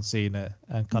with John Cena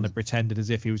and kind of pretended as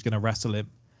if he was going to wrestle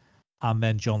him, and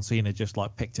then John Cena just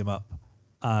like picked him up,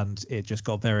 and it just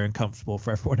got very uncomfortable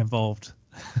for everyone involved.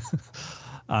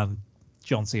 And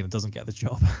John Cena doesn't get the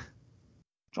job.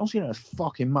 John Cena is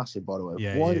fucking massive, by the way.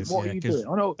 Yeah, what are you doing?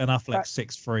 I know Ben Affleck's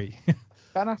 6'3".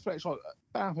 Ben Affleck's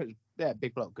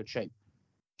big bloke, good shape.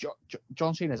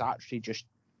 John Cena's actually just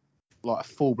like a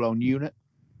full-blown unit.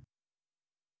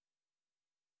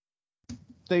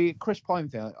 The Chris Pine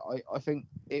thing, I think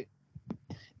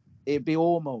it'd be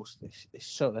almost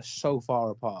they're so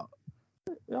far apart.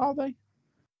 Are they?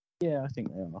 Yeah, I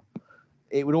think they are.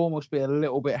 It would almost be a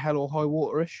little bit Hell or High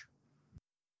Water-ish.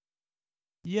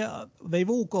 Yeah, they've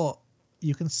all got.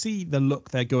 You can see the look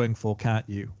they're going for, can't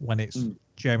you? When it's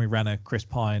Jeremy Renner, Chris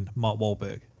Pine, Mark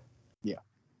Wahlberg. Yeah.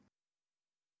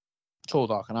 Tall,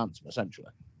 dark, and handsome, essentially.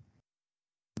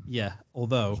 Yeah,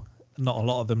 although not a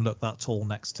lot of them look that tall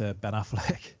next to Ben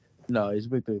Affleck. No, he's a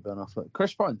big dude, Ben Affleck.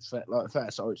 Chris Pine's fair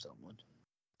size, someone.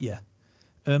 Yeah.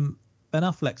 Ben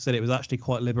Affleck said it was actually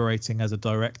quite liberating as a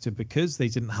director because they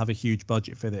didn't have a huge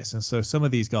budget for this, and so some of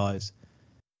these guys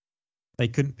they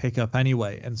couldn't pick up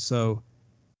anyway, and so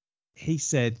he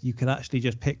said you can actually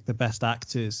just pick the best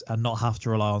actors and not have to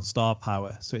rely on star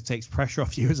power, so it takes pressure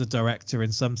off you as a director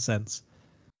in some sense.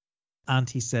 And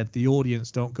he said the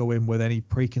audience don't go in with any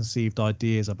preconceived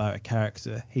ideas about a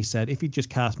character. He said if you just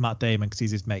cast Matt Damon because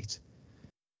he's his mate,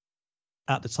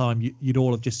 at the time you'd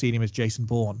all have just seen him as Jason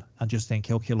Bourne and just think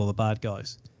he'll kill all the bad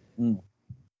guys.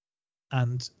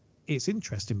 And it's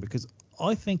interesting because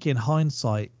I think in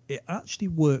hindsight it actually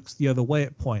works the other way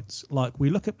at points. Like we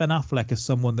look at Ben Affleck as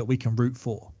someone that we can root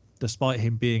for despite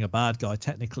him being a bad guy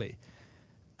technically.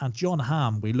 And John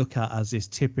Hamm we look at as this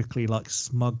typically like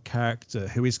smug character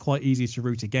who is quite easy to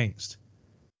root against.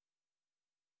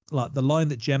 Like the line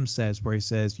that Jem says where he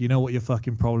says, you know what your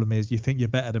fucking problem is? You think you're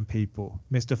better than people.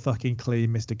 Mr. fucking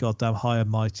clean, Mr. goddamn high and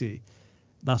mighty.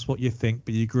 That's what you think,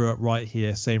 but you grew up right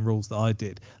here, same rules that I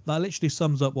did. That literally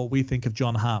sums up what we think of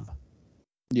John Hamm.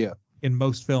 Yeah. In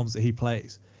most films that he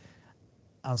plays.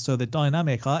 And so the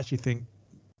dynamic, I actually think,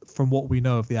 from what we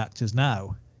know of the actors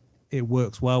now, it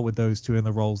works well with those two in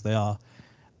the roles they are.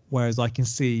 Whereas I can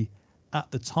see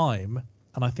at the time,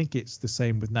 and I think it's the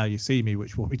same with Now You See Me,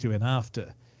 which we'll be doing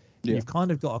after, you've kind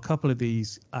of got a couple of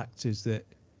these actors that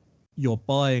you're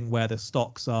buying where the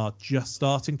stocks are just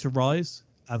starting to rise.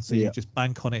 And so you just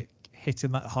bank on it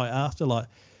hitting that height after. Like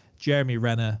Jeremy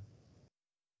Renner,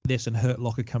 this and Hurt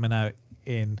Locker coming out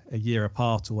in a year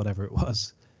apart or whatever it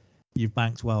was. You've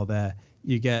banked well there.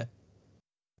 You get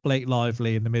Blake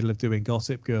Lively in the middle of doing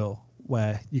Gossip Girl,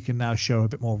 where you can now show a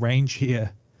bit more range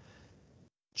here.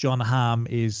 John Hamm,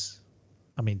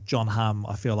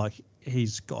 I feel like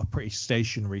he's got a pretty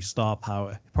stationary star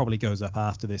power. It probably goes up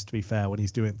after this, to be fair, when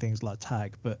he's doing things like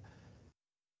Tag. But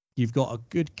you've got a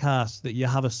good cast that you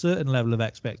have a certain level of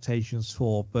expectations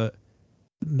for, but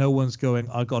no one's going,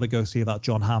 I got to go see that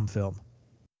John Hamm film.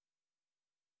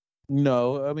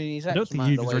 No, I mean, he's I don't think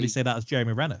you can really say that as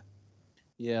Jeremy Renner.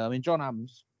 Yeah, I mean, John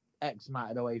Hamm's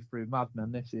X-matted away through Mad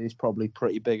Men. This is probably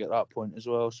pretty big at that point as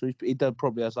well. So he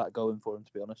probably has that going for him,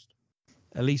 to be honest.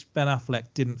 at least Ben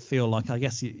Affleck didn't feel like, I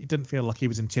guess he didn't feel like he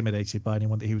was intimidated by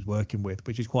anyone that he was working with,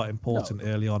 which is quite important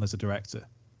early on as a director.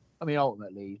 I mean,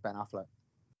 ultimately, he's Ben Affleck.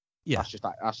 Yeah. That's just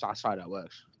that's how that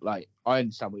works. Like, I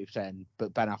understand what you're saying,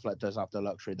 but Ben Affleck does have the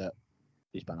luxury that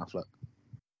he's Ben Affleck.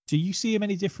 Do you see him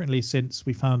any differently since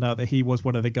we found out that he was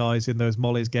one of the guys in those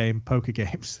Molly's Game poker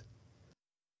games?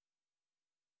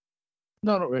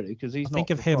 No, not really, because he's I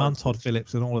think of him and Todd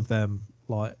Phillips and all of them,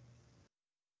 like,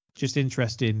 just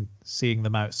interesting seeing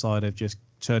them outside of just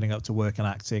turning up to work and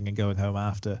acting and going home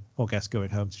after, or I guess going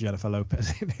home to Jennifer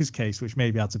Lopez in his case, which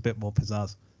maybe adds a bit more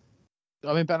pizzazz.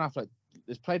 I mean, Ben Affleck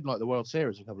has played in like the World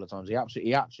Series a couple of times.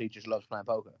 He actually just loves playing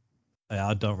poker. Yeah,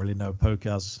 I don't really know poker,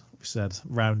 as we said,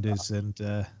 rounders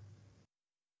and.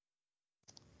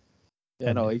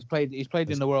 No, he's played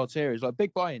in the World Series, like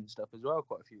big buy-in stuff as well,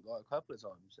 quite a couple of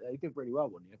times. He did really well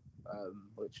one year,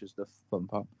 which is the fun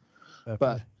part.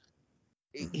 But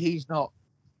he's not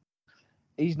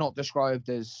described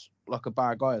as like a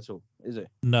bad guy at all, is he?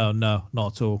 No, not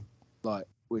at all. Like,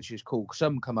 which is cool.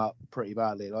 Some come up pretty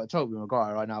badly. Like Tobey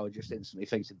Maguire, right now, just instantly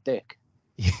thinks of dick.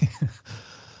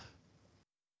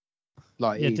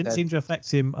 Like, it didn't seem to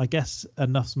affect him. I guess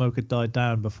enough smoke had died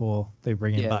down before they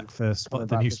bring him back for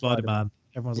the new Spider-Man.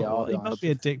 Everyone's like, well, he might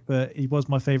be a dick, but he was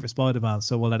my favourite Spider-Man,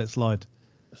 so we'll let it slide.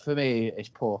 For me, it's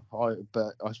poor.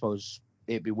 But I suppose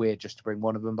it'd be weird just to bring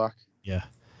one of them back. Yeah.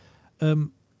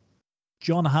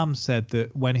 John Hamm said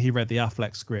that when he read the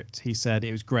Affleck script, he said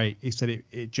it was great. He said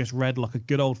it just read like a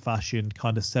good old-fashioned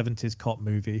kind of 70s cop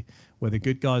movie where the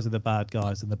good guys are the bad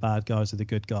guys and the bad guys are the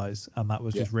good guys, and that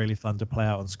was just really fun to play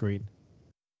out on screen.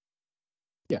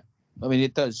 I mean,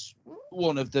 it does.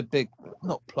 One of the big,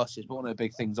 not pluses, but one of the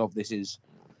big things of this is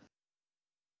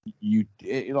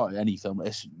like any film,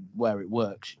 it's where it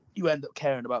works. You end up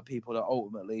caring about people that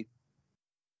ultimately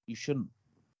you shouldn't.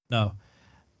 No,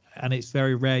 and it's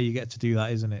very rare you get to do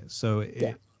that, isn't it? So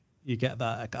you get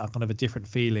that kind of a different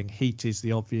feeling. Heat is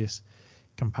the obvious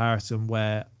comparison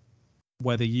where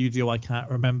whether you do, I can't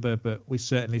remember, but we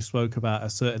certainly spoke about a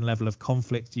certain level of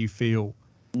conflict you feel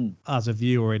as a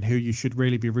viewer in who you should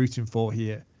really be rooting for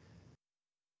here.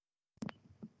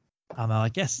 And I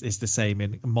guess it's the same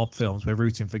in mob films. We're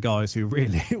rooting for guys who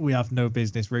really we have no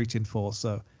business rooting for.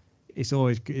 So it's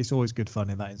always good fun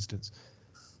in that instance.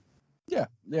 Yeah,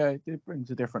 it brings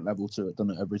a different level to it,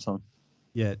 doesn't it, every time?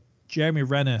 Yeah. Jeremy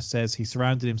Renner says he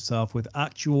surrounded himself with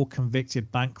actual convicted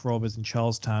bank robbers in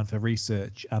Charlestown for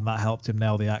research, and that helped him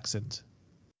nail the accent.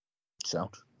 Sound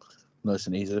nice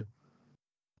and easy.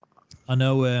 I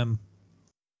know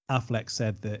Affleck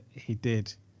said that he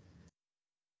did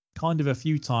kind of a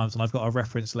few times, and I've got a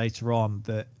reference later on,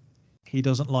 that he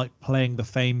doesn't like playing the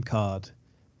fame card,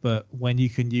 but when you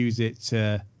can use it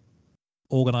to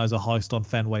organise a heist on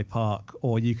Fenway Park,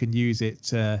 or you can use it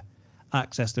to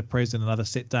access the prison and have a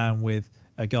sit down with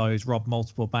a guy who's robbed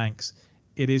multiple banks,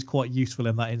 it is quite useful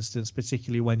in that instance,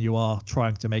 particularly when you are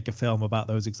trying to make a film about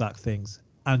those exact things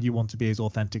and you want to be as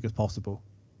authentic as possible.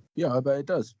 Yeah, I bet it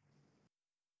does.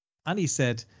 And he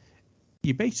said,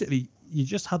 you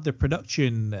just had the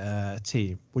production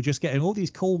team. We're just getting all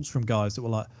these calls from guys that were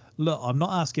like, look, I'm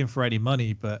not asking for any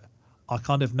money, but I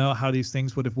kind of know how these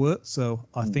things would have worked. So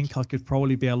I think I could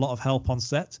probably be a lot of help on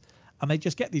set. And they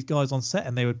just get these guys on set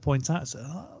and they would point out, say,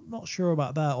 I'm not sure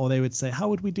about that. Or they would say, how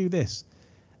would we do this?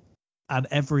 And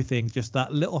everything, just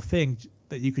that little thing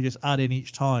that you could just add in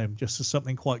each time, just as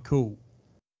something quite cool,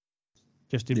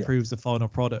 just improves the final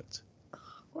product.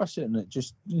 Well, that's it,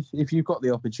 just if you've got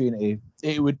the opportunity,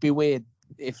 it would be weird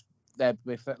if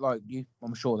like you.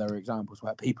 I'm sure there are examples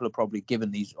where people are probably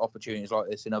given these opportunities like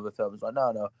this in other films. Like,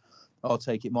 no, I'll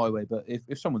take it my way. But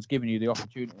if someone's giving you the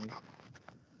opportunity,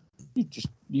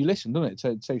 you listen, doesn't it?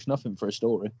 It takes nothing for a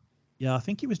story. Yeah, I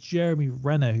think it was Jeremy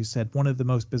Renner who said one of the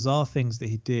most bizarre things that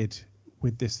he did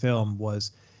with this film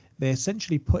was they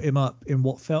essentially put him up in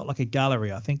what felt like a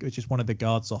gallery. I think it was just one of the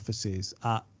guards' offices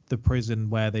at the prison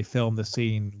where they filmed the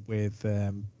scene with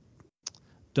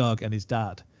Doug and his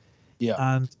dad. Yeah.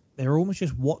 And they were almost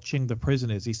just watching the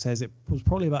prisoners. He says it was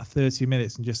probably about 30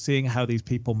 minutes and just seeing how these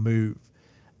people move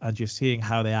and just seeing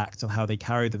how they act and how they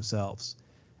carry themselves.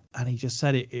 And he just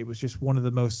said it was just one of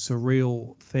the most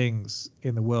surreal things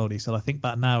in the world. He said, I think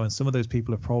back now and some of those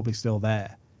people are probably still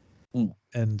there.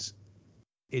 And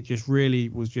it just really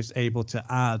was just able to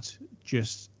add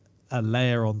just a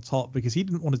layer on top, because he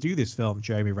didn't want to do this film,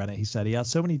 Jeremy Renner. He said he had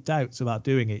so many doubts about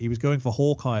doing it. He was going for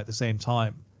Hawkeye at the same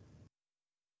time.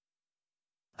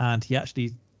 And he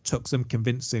actually took some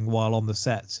convincing while on the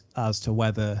set as to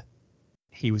whether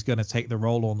he was going to take the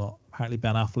role or not. Apparently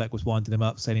Ben Affleck was winding him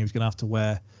up, saying he was going to have to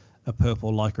wear a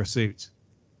purple lycra suit.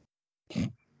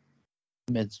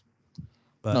 Mids.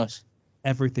 But nice.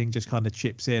 everything just kind of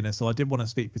chips in. And so I did want to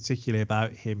speak particularly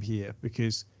about him here,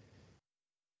 because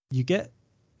you get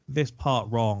this part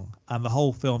wrong and the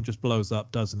whole film just blows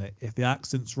up, doesn't it? If the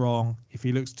accent's wrong, if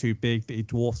he looks too big that he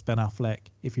dwarfs Ben Affleck,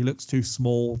 if he looks too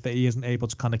small that he isn't able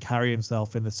to kind of carry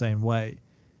himself in the same way,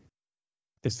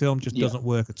 this film just doesn't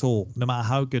work at all. No matter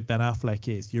how good Ben Affleck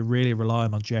is, you're really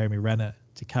relying on Jeremy Renner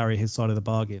to carry his side of the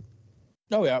bargain.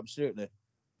 Oh yeah, absolutely.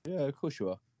 Yeah, of course you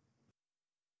are.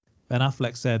 Ben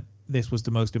Affleck said this was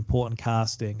the most important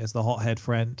casting as the hothead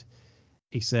friend.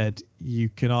 He said you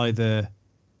can either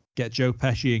get Joe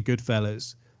Pesci in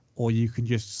Goodfellas, or you can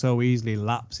just so easily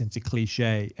lapse into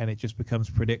cliche and it just becomes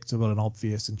predictable and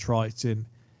obvious and trite. And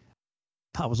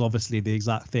that was obviously the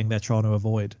exact thing they're trying to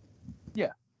avoid.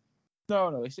 Yeah.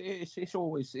 No, it's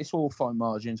all fine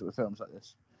margins with films like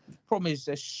this. Problem is,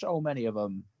 there's so many of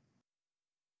them.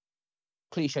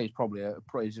 Cliche is probably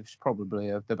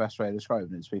the best way of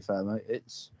describing it. To be fair, mate,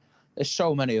 there's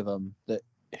so many of them that.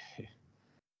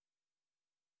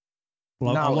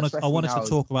 Well, now, I wanted to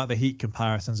talk about the Heat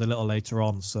comparisons a little later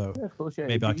on, so of course,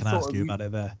 maybe I can ask you about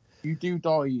it there. You do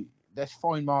die. There's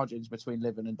fine margins between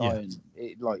living and dying. Yeah.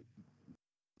 It, like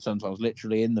sometimes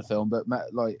literally in the film, but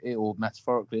or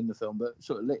metaphorically in the film, but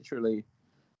sort of literally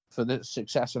for the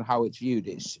success and how it's viewed.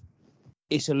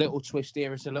 It's a little twist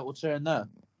here, it's a little turn there.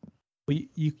 Well,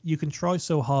 you can try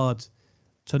so hard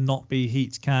to not be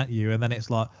Heat, can't you? And then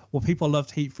it's like, well, people loved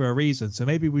Heat for a reason, so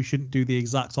maybe we shouldn't do the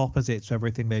exact opposite to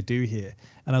everything they do here.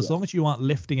 And as long as you aren't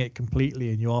lifting it completely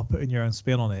and you are putting your own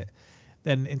spin on it,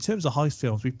 then in terms of heist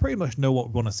films, we pretty much know what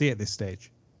we want to see at this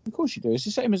stage. Of course you do. It's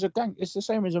the same as it's the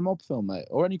same as a mob film, mate,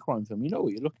 or any crime film. You know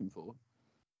what you're looking for,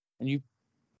 and you.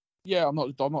 Yeah, I'm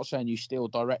not saying you steal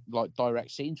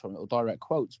direct scenes from it or direct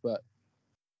quotes, but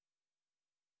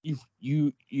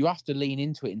you have to lean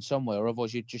into it in some way, or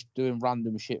otherwise you're just doing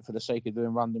random shit for the sake of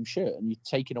doing random shit, and you're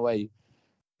taking away.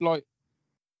 Like,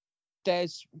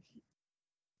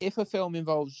 if a film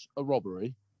involves a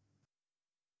robbery,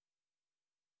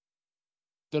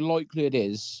 the likelihood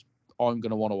is I'm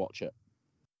going to want to watch it.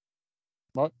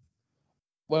 Right?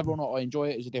 Whether or not I enjoy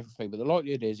it is a different thing, but the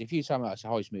likelihood is if you tell me it's a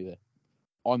heist movie,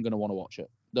 I'm going to want to watch it.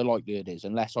 The likelihood is,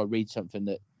 unless I read something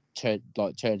that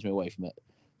turns me away from it.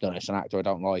 Don't know, it's an actor I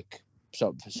don't like,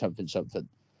 something.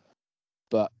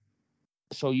 But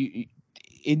so you,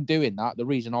 in doing that, the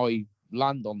reason I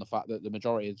land on the fact that the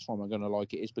majority of the time I'm going to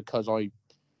like it is because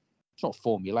it's not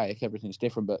formulaic, everything's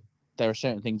different, but there are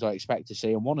certain things I expect to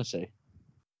see and want to see.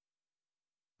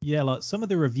 Yeah, like some of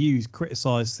the reviews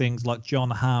criticize things like John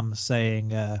Hamm saying,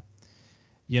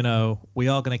 we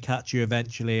are going to catch you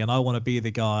eventually, and I want to be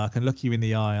the guy. I can look you in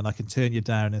the eye and I can turn you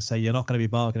down and say you're not going to be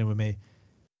bargaining with me.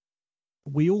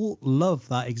 We all love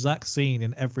that exact scene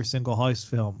in every single heist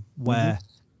film where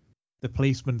the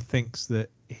policeman thinks that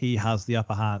he has the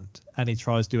upper hand and he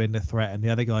tries to end the threat and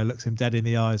the other guy looks him dead in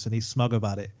the eyes and he's smug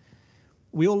about it.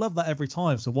 We all love that every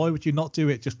time. So why would you not do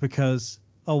it just because,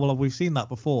 oh, well, we've seen that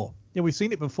before? Yeah, we've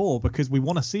seen it before because we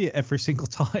want to see it every single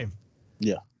time.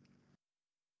 Yeah.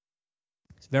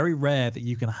 It's very rare that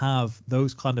you can have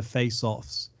those kind of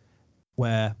face-offs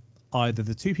where either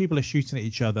the two people are shooting at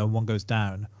each other and one goes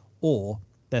down, or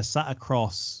they're sat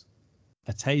across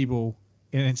a table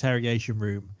in an interrogation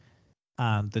room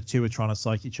and the two are trying to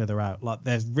psych each other out. Like,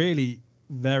 there's really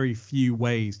very few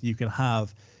ways you can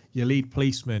have your lead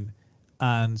policeman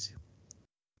and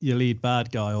your lead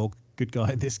bad guy, or good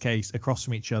guy in this case, across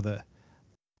from each other,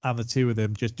 and the two of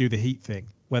them just do the Heat thing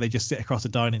where they just sit across a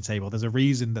dining table. There's a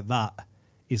reason that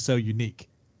is so unique.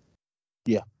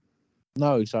 Yeah.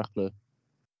 No, exactly.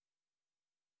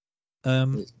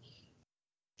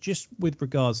 Just with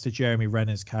regards to Jeremy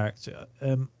Renner's character,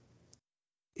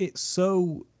 it's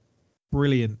so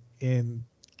brilliant in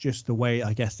just the way,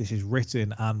 I guess, this is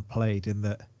written and played, in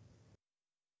that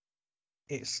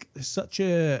it's such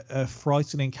a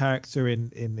frightening character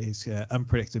in his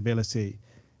unpredictability.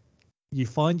 You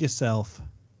find yourself,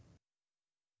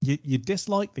 you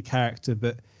dislike the character,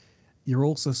 but you're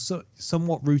also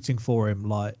somewhat rooting for him.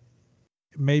 Like,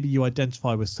 maybe you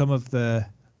identify with some of the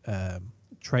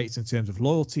traits in terms of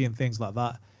loyalty and things like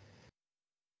that.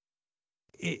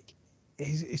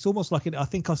 It's almost like I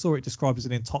think I saw it described as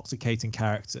an intoxicating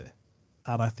character,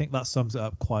 and I think that sums it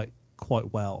up quite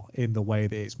well in the way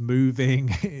that it's moving,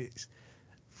 it's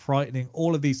frightening,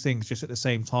 all of these things just at the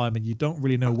same time, and you don't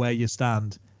really know where you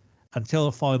stand until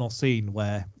the final scene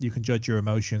where you can judge your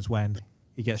emotions when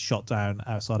he gets shot down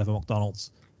outside of a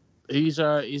McDonald's. He's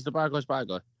the bad guy's bad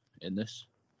guy in this.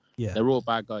 Yeah, they're all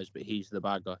bad guys, but he's the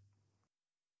bad guy.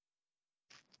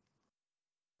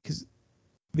 Because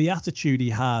the attitude he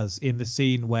has in the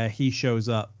scene where he shows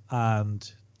up and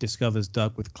discovers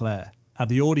Doug with Claire, And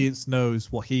the audience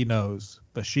knows what he knows,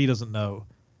 but she doesn't know.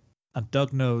 And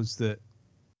Doug knows that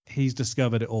he's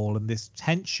discovered it all. And this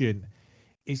tension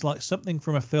is like something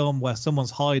from a film where someone's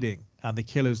hiding and the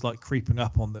killer's like creeping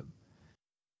up on them.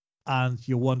 And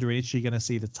you're wondering, is she going to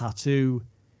see the tattoo?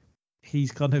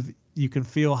 He's kind of, you can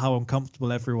feel how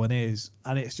uncomfortable everyone is.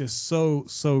 And it's just so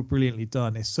brilliantly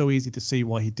done. It's so easy to see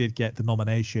why he did get the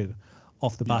nomination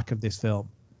off the back of this film.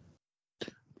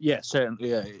 Yeah, certainly.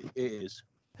 Yeah, it is.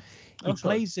 He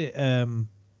plays it, that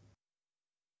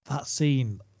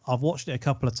scene, I've watched it a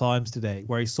couple of times today,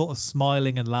 where he's sort of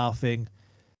smiling and laughing,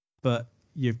 but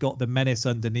you've got the menace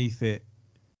underneath it,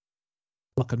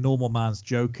 like a normal man's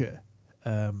Joker.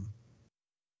 And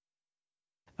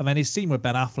then his scene with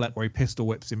Ben Affleck where he pistol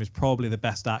whips him is probably the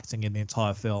best acting in the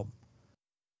entire film.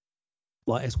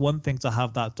 Like, it's one thing to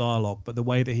have that dialogue, but the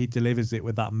way that he delivers it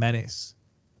with that menace,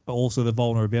 but also the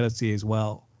vulnerability as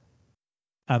well.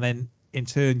 And then in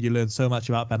turn, you learn so much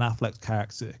about Ben Affleck's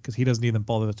character, because he doesn't even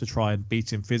bother to try and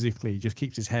beat him physically. He just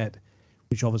keeps his head,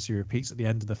 which obviously repeats at the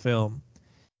end of the film.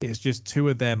 It's just two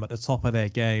of them at the top of their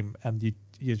game, and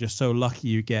you're just so lucky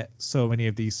you get so many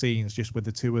of these scenes just with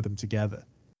the two of them together.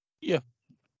 Yeah.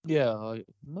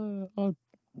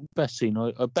 Best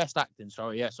scene, best acting.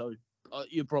 Sorry, yeah. So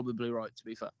you're probably right. To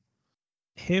be fair,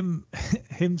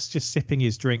 him's just sipping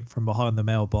his drink from behind the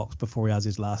mailbox before he has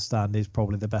his last stand is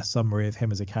probably the best summary of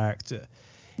him as a character.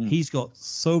 He's got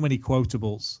so many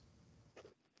quotables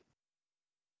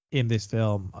in this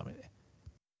film. I mean,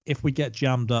 if we get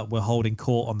jammed up, we're holding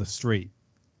court on the street.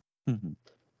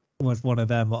 Was one of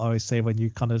them that I always say when you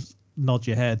kind of nod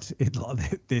your head,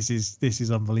 like, this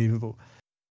is unbelievable.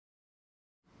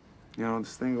 You know,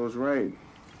 this thing goes right.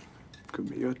 Could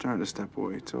be your turn to step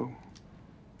away, too.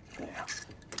 Yeah,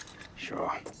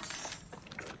 sure.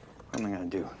 What am I gonna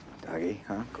do, Dougie,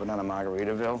 huh? Go down to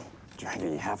Margaritaville, drink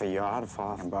a half a yard,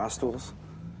 fall from bar stools?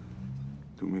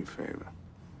 Do me a favor.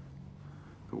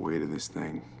 The weight of this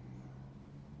thing.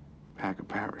 Pack a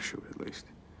parachute, at least.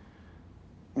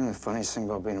 You know the funniest thing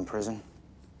about being in prison?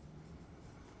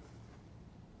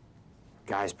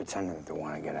 Guys pretending that they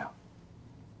want to get out.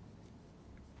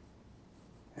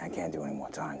 I can't do any more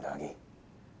time, Dougie.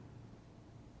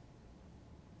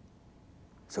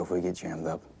 So if we get jammed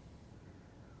up,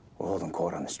 we're holding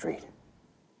court on the street.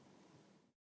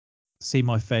 See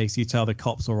my face, you tell the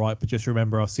cops all right, but just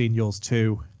remember I've seen yours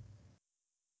too.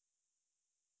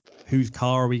 Whose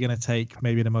car are we going to take?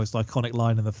 Maybe the most iconic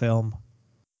line in the film.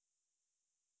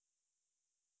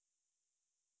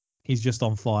 He's just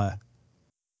on fire.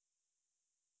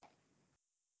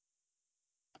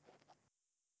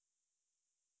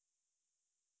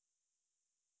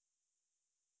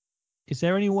 Is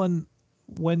there anyone,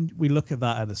 when we look at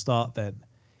that at the start then,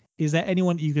 is there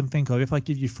anyone you can think of, if I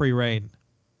give you free reign,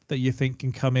 that you think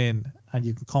can come in and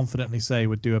you can confidently say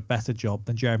would do a better job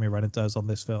than Jeremy Renner does on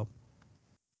this film?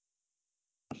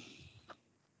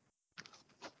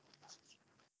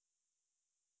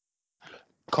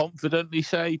 Confidently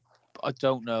say, I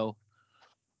don't know.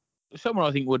 Someone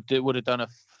I think would have done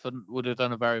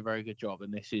a very, very good job,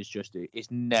 and this is just it's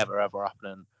never ever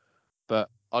happening. But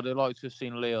I'd have liked to have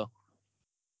seen Leo.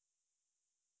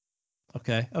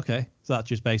 Okay. Is that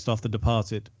just based off The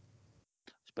Departed?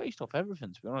 It's based off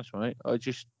everything, to be honest, mate. I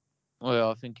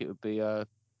think it would be. Do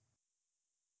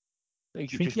you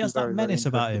think he has that menace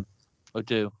about him? I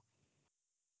do.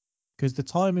 Because the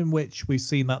time in which we've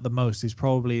seen that the most is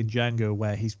probably in Django,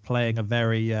 where he's playing a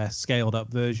very scaled up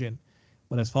version,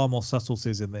 where there's far more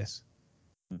subtleties in this.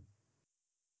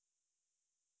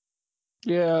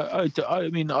 Yeah, I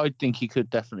mean, I think he could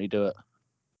definitely do it.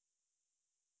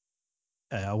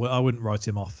 I wouldn't write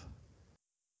him off.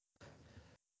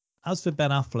 As for Ben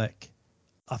Affleck,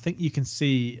 I think you can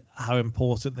see how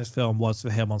important this film was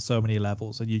for him on so many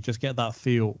levels, and you just get that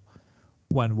feel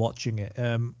when watching it.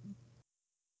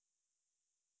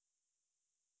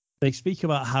 They speak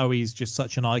about how he's just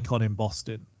such an icon in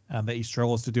Boston and that he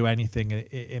struggles to do anything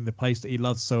in the place that he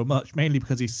loves so much, mainly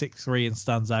because he's 6'3" and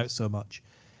stands out so much.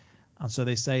 And so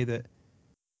they say that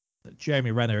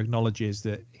Jeremy Renner acknowledges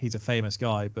that he's a famous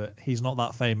guy, but he's not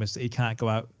that famous that he can't go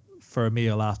out for a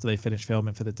meal after they finish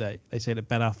filming for the day. They say that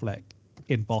Ben Affleck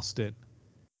in Boston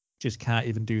just can't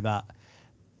even do that.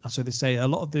 And so they say a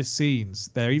lot of these scenes,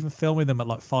 they're even filming them at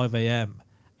like 5 a.m.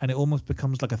 and it almost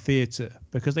becomes like a theatre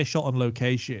because they shot on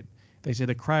location. They say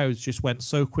the crowds just went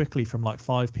so quickly from like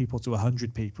 5 people to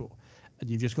 100 people. And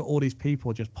you've just got all these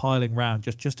people just piling around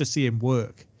just to see him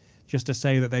work, just to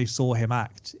say that they saw him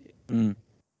act. And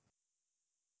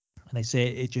they say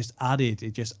it just added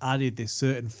this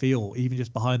certain feel, even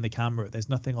just behind the camera. There's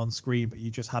nothing on screen, but you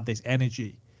just had this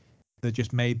energy that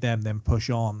just made them then push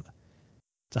on.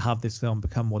 to have this film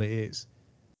become what it is.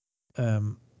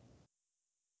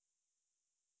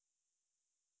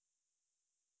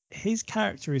 His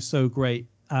character is so great,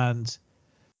 and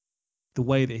the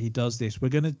way that he does this. We're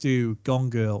going to do Gone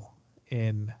Girl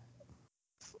in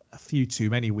a few too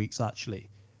many weeks, actually.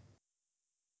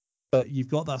 But you've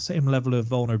got that same level of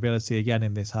vulnerability again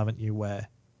in this, haven't you? Where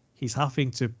he's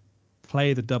having to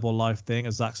play the double life thing,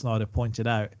 as Zack Snyder pointed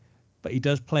out, but he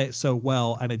does play it so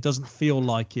well, and it doesn't feel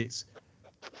like it's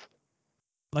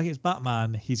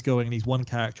Batman. He's going and he's one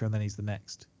character and then he's the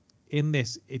next. In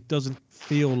this, it doesn't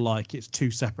feel like it's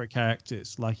two separate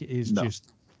characters. Like it is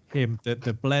just him.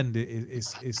 The blend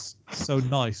is so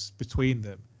nice between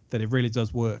them that it really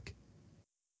does work.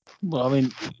 Well,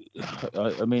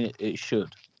 I mean, it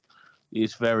should.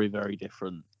 It's very, very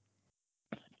different.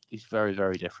 It's very,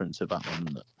 very different to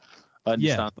Batman. I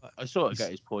understand. Yeah, I sort of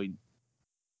get his point.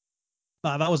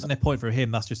 No, that wasn't a point for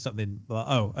him. That's just something like,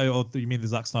 oh, you mean the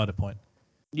Zack Snyder point?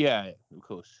 Yeah, of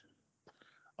course.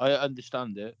 I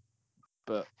understand it,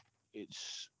 but it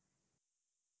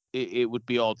would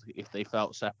be odd if they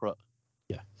felt separate.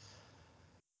 Yeah.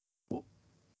 Well,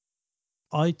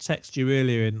 I texted you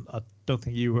earlier, and I don't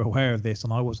think you were aware of this,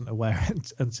 and I wasn't aware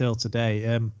until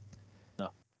today. No.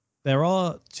 There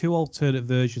are two alternate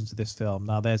versions of this film.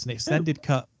 Now, there's an extended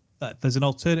cut. There's an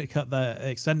alternate cut, the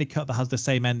extended cut that has the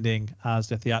same ending as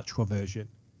the theatrical version.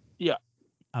 Yeah.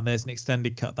 And there's an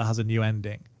extended cut that has a new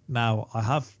ending. Now, I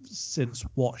have since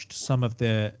watched some of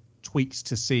the tweaks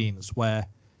to scenes where,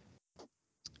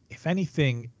 if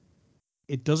anything,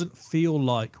 it doesn't feel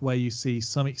like where you see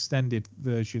some extended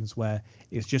versions where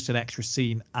it's just an extra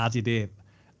scene added in.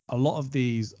 A lot of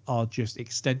these are just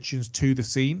extensions to the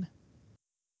scene.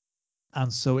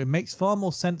 And so it makes far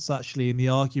more sense, actually, in the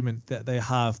argument that they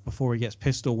have before he gets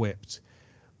pistol whipped,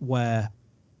 where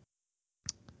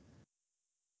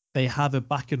they have a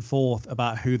back and forth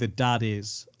about who the dad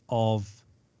is of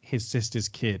his sister's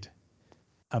kid.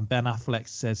 And Ben Affleck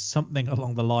says something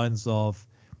along the lines of,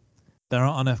 there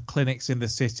aren't enough clinics in the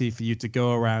city for you to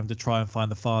go around to try and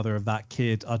find the father of that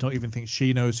kid. I don't even think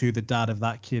she knows who the dad of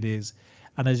that kid is.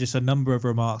 And there's just a number of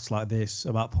remarks like this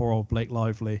about poor old Blake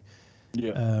Lively.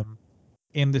 Yeah.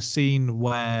 In the scene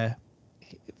where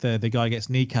the guy gets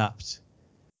kneecapped,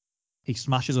 he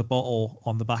smashes a bottle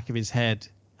on the back of his head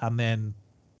and then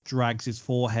drags his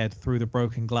forehead through the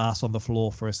broken glass on the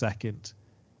floor for a second.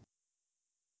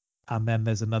 And then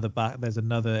there's another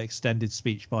extended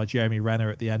speech by Jeremy Renner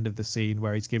at the end of the scene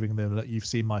where he's giving them, look, you've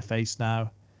seen my face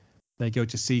now. They go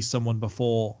to see someone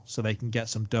before so they can get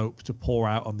some dope to pour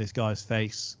out on this guy's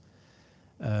face.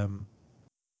 There's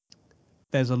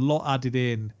a lot added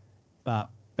in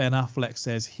that Ben Affleck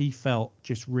says he felt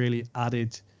just really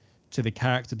added to the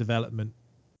character development,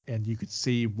 and you could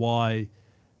see why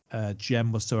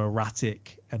Jem was so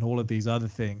erratic and all of these other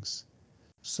things.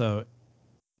 So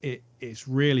it's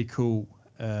really cool.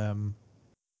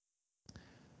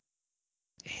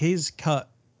 His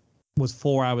cut was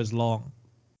 4 hours long,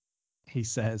 he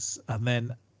says, and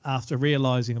then after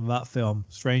realizing that film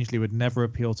strangely would never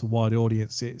appeal to wide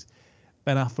audiences,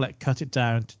 Ben Affleck cut it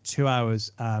down to 2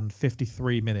 hours and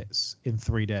 53 minutes in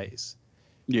 3 days.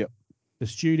 Yeah. The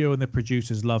studio and the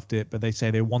producers loved it, but they say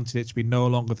they wanted it to be no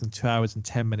longer than 2 hours and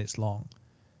 10 minutes long.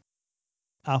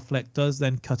 Affleck does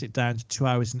then cut it down to 2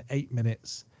 hours and 8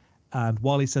 minutes. And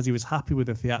while he says he was happy with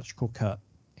the theatrical cut,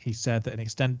 he said that an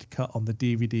extended cut on the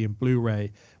DVD and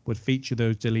Blu-ray would feature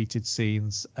those deleted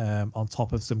scenes on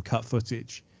top of some cut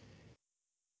footage.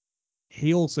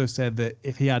 He also said that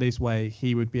if he had his way,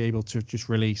 he would be able to just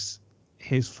release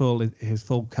his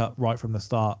full cut right from the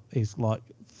start. It's like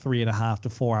 3.5 to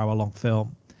 4 hour long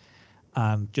film.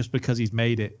 And just because he's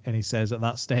made it, and he says at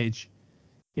that stage,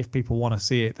 if people want to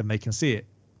see it, then they can see it.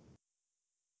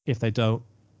 If they don't,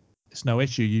 it's no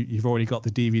issue. You've already got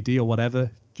the DVD or whatever.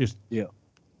 Just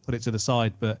put it to the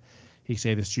side. But he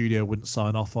said the studio wouldn't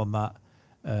sign off on that.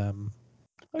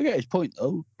 I get his point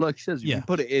though. Like he says, if you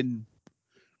put it in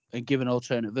and give an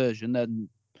alternate version, then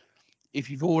if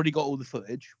you've already got all the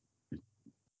footage,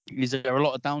 is there a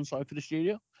lot of downside for the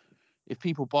studio? If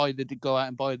people go out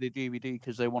and buy the DVD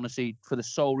because they want to see, for the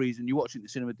sole reason you watch it in the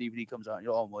cinema, DVD comes out and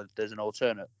you're well, there's an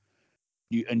alternate,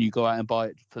 you go out and buy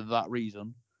it for that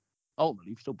reason,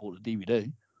 ultimately you've still bought the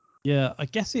DVD. Yeah, I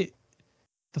guess the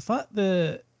fact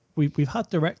that we've had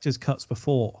director's cuts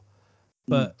before,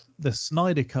 but the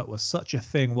Snyder cut was such a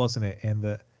thing, wasn't it? In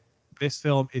that this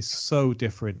film is so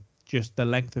different. Just the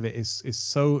length of it is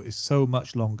so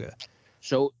much longer.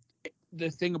 So the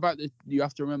thing about you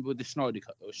have to remember with the Snyder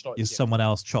cut, though, is someone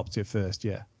else chopped it first,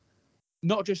 yeah.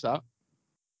 Not just that,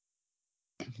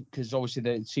 because obviously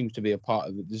there seems to be a part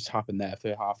of it. This happened there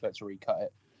for Affleck to recut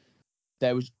it.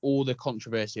 there was all the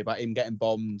controversy about him getting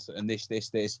bombed and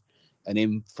this, and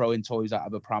him throwing toys out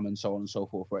of a pram and so on and so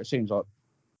forth. Where it seems like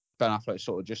Ben Affleck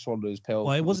sort of just swallowed his pill.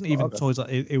 Well, it wasn't Like, even okay. toys.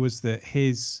 It was that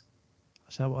his.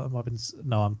 No,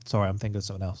 I'm sorry. I'm thinking of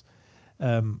something else.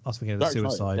 I was thinking of the Dark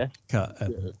Knight, Suicide yeah. cut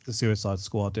and the Suicide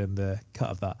Squad and the cut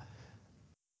of that.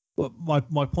 But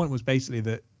my point was basically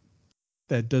that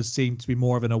there does seem to be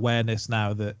more of an awareness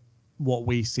now that what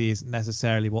we see isn't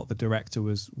necessarily what the director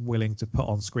was willing to put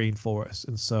on screen for us.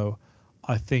 And so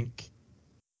I think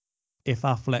if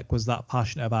Affleck was that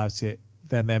passionate about it,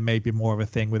 then there may be more of a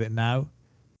thing with it now.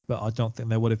 But I don't think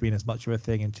there would have been as much of a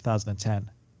thing in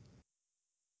 2010.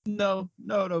 No,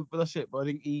 but that's it. But I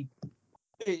think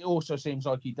it also seems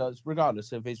like he does,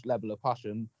 regardless of his level of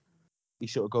passion, he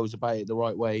sort of goes about it the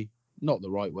right way. Not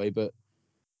the right way, but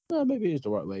maybe it is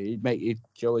the right way.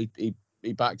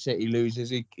 He backs it, he loses,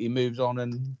 he moves on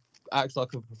and acts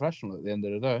like a professional at the end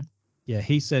of the day. Yeah,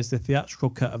 he says the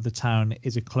theatrical cut of The Town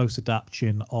is a close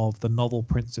adaptation of the novel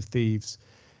Prince of Thieves.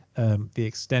 The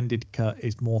extended cut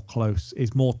is more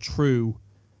true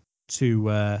to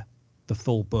the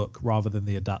full book rather than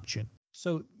the adaptation.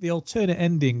 So the alternate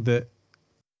ending that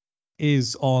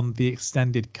is on the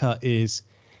extended cut is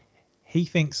he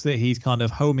thinks that he's kind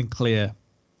of home and clear.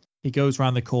 He goes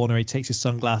around the corner, he takes his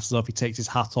sunglasses off, he takes his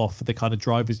hat off for the kind of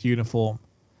driver's uniform.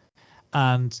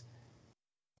 And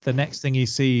the next thing he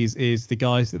sees is the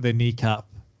guys at the kneecap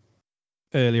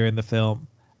earlier in the film,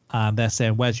 and they're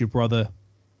saying, "Where's your brother?"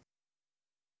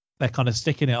 They're kind of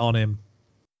sticking it on him.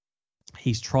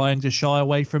 He's trying to shy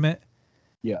away from it.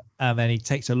 Yeah. And then he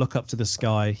takes a look up to the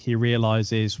sky. He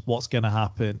realizes what's going to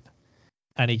happen.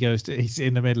 And he's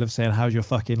in the middle of saying, "How's your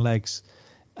fucking legs?"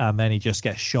 And then he just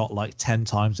gets shot like 10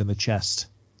 times in the chest.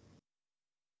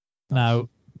 Now,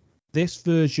 this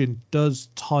version does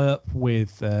tie up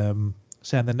with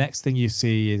saying the next thing you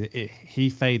see is he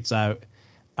fades out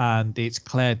and it's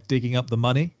Claire digging up the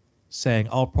money, saying,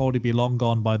 "I'll probably be long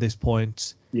gone by this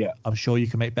point. Yeah. I'm sure you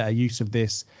can make better use of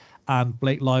this." And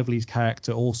Blake Lively's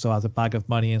character also has a bag of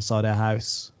money inside her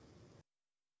house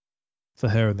for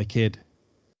her and the kid.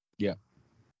 Yeah.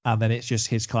 And then it's just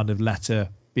his kind of letter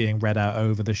being read out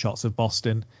over the shots of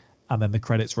Boston, and then the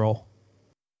credits roll.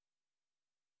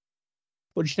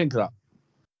 What do you think of that?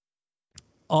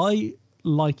 I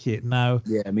like it. Now,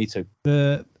 Yeah, me too.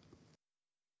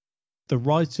 the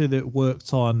writer that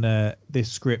worked on this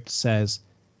script says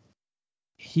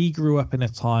he grew up in a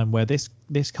time where this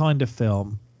kind of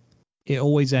film, it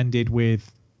always ended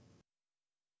with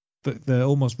the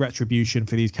almost retribution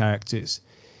for these characters.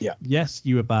 Yeah. Yes,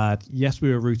 you were bad. Yes, we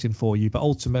were rooting for you, but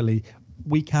ultimately,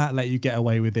 we can't let you get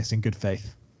away with this in good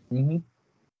faith. Mm-hmm.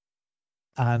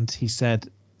 And he said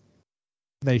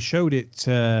they showed it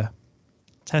to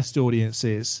test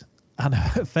audiences, and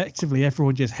effectively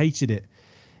everyone just hated it.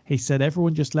 He said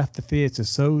everyone just left the theater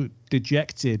so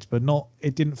dejected, but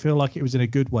it didn't feel like it was in a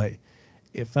good way.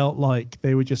 It felt like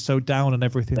they were just so down on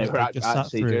everything They that were they just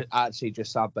sat through. actually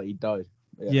just sad that he died.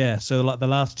 Yeah, so like the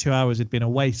last 2 hours had been a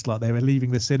waste. Like they were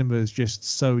leaving the cinemas just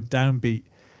so downbeat,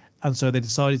 and so they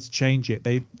decided to change it.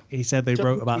 He said they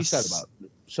wrote about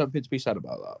something to be said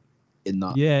about that. In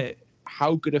that, yeah,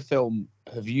 how good a film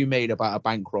have you made about a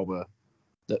bank robber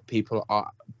that people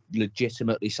are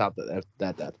legitimately sad that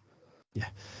they're dead? Yeah.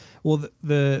 Well,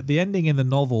 the ending in the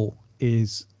novel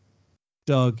is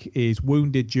Doug is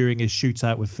wounded during his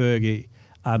shootout with Fergie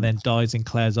and then dies in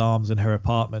Claire's arms in her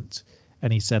apartment.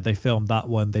 And he said they filmed that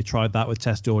one. They tried that with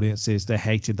test audiences. They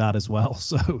hated that as well.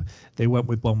 So they went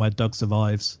with one where Doug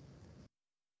survives.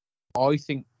 I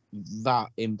think that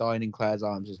him dying in Claire's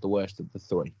arms is the worst of the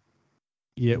three.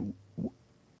 Yeah.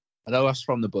 I know that's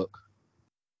from the book.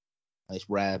 It's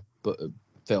rare, but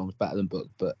film's better than book.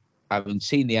 But having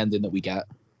seen the ending that we get,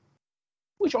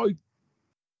 which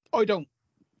I don't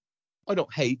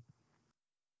hate.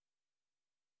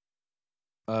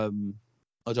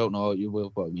 I don't know what you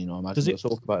will, but I imagine we'll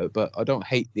talk about it. But I don't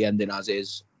hate the ending as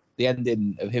is. The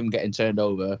ending of him getting turned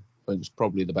over is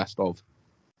probably the best of.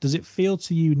 Does it feel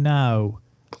to you now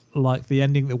like the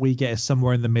ending that we get is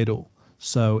somewhere in the middle?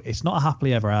 So it's not a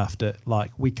happily ever after.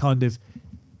 Like we kind of,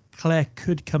 Claire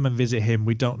could come and visit him.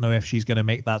 We don't know if she's going to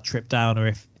make that trip down or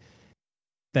if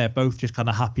they're both just kind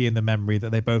of happy in the memory that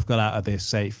they both got out of this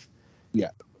safe.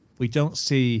 Yeah. We don't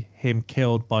see him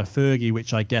killed by Fergie,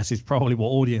 which I guess is probably what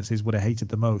audiences would have hated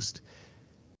the most.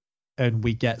 And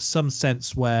we get some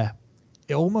sense where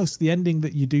it almost, the ending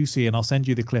that you do see, and I'll send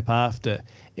you the clip after,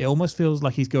 it almost feels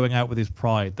like he's going out with his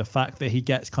pride. The fact that he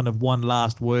gets kind of one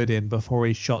last word in before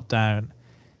he's shot down.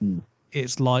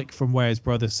 It's like from where his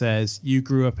brother says, you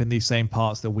grew up in these same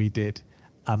parts that we did.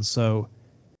 And so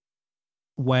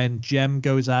when Jem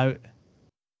goes out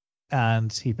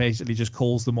and he basically just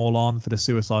calls them all on for the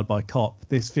suicide by cop.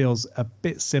 This feels a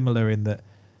bit similar in that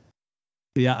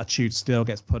the attitude still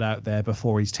gets put out there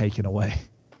before he's taken away.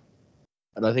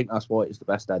 And I think that's why it's the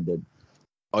best ending.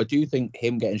 I do think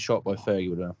him getting shot by Fergie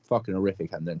would have been a fucking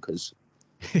horrific ending, because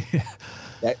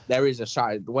there is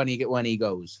when he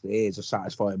goes, there is a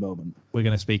satisfying moment. We're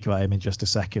going to speak about him in just a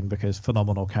second, because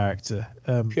phenomenal character.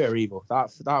 Pure evil.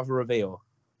 That reveal.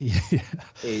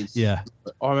 Yeah.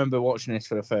 I remember watching this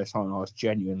for the first time and I was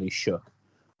genuinely shook.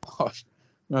 I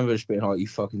remember just being like, you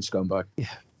fucking scumbag. Yeah.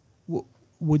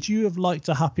 Would you have liked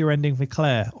a happier ending for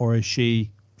Claire, or is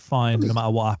she fine no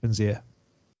matter what happens here?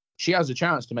 She has a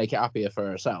chance to make it happier for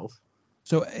herself.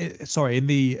 So, sorry, in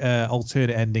the alternate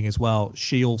ending as well,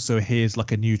 she also hears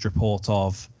like a news report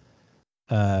of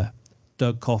Doug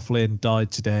Coughlin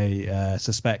died today,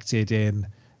 suspected in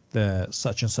the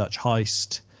such and such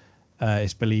heist.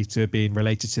 It's believed to have been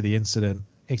related to the incident,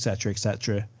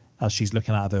 etc., as she's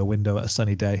looking out of her window at a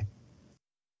sunny day.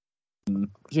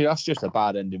 See, that's just a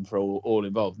bad ending for all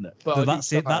involved, isn't it? But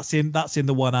so that's in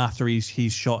the one after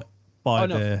he's shot by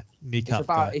the kneecap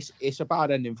guy. It's a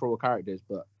bad ending for all characters,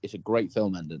 but it's a great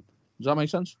film ending. Does that make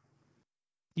sense?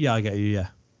 Yeah, I get you. Yeah,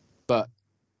 but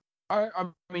I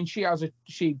mean, she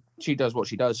does what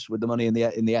she does with the money in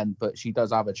the end, but she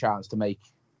does have a chance to make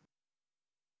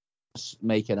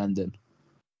an ending.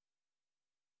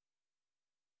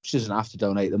 She doesn't have to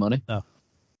donate the money.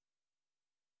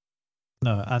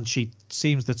 No, and she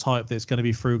seems the type that's going to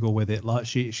be frugal with it. Like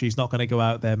she's not going to go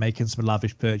out there making some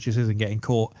lavish purchases and getting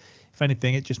caught. If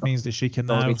anything, it just means that she can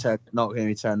not going to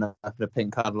be turned up in a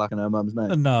pink Cadillac in her mum's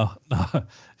name. No,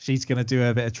 she's going to do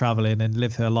a bit of travelling and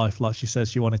live her life like she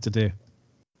says she wanted to do.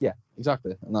 Yeah,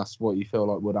 exactly, and that's what you feel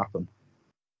like would happen.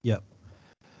 Yep.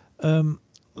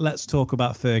 Let's talk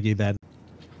about Fergie then.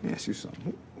 Let me ask you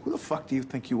something. Who the fuck do you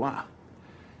think you are?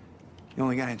 The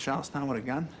only guy in Charlestown with a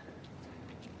gun?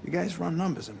 You guys run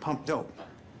numbers and pump dope.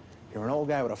 You're an old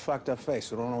guy with a fucked up face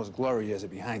who don't know his glory years are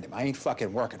behind him. I ain't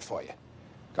fucking working for you.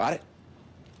 Got it?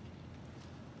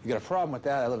 You got a problem with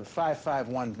that? I live at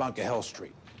 551 Bunker Hill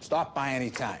Street. Stop by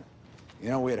any time. You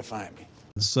know where to find me.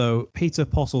 So Peter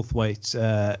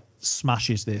Postlethwaite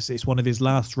smashes this. It's one of his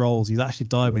last roles. He's actually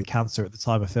died with cancer at the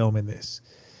time of filming this.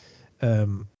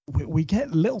 We get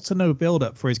little to no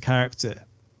build-up for his character.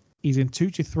 He's in 2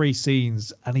 to 3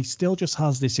 scenes, and he still just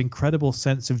has this incredible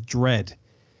sense of dread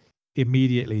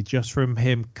immediately just from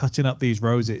him cutting up these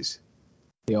roses.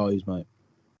 The eyes, mate.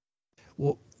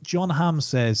 Well, John Hamm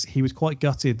says he was quite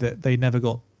gutted that they never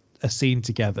got a scene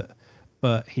together,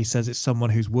 but he says it's someone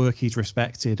whose work he's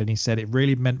respected, and he said it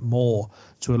really meant more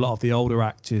to a lot of the older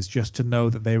actors just to know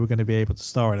that they were going to be able to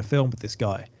star in a film with this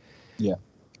guy. Yeah.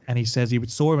 And he says he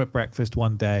saw him at breakfast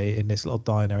one day in this little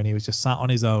diner, and he was just sat on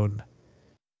his own.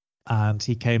 And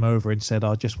he came over and said,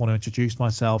 I just want to introduce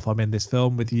myself. I'm in this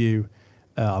film with you.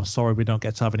 I'm sorry we don't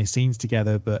get to have any scenes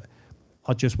together, but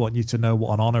I just want you to know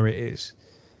what an honor it is.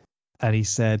 And he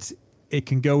said, it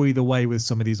can go either way with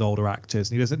some of these older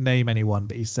actors. And he doesn't name anyone,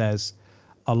 but he says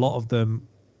a lot of them,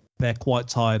 they're quite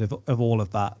tired of all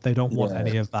of that. They don't want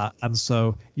any of that. And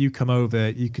so you come over,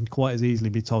 you can quite as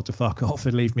easily be told to fuck off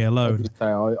and leave me alone.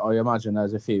 I imagine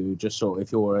there's a few who just sort of,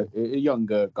 if you're a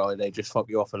younger guy, they just fuck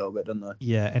you off a little bit, don't they?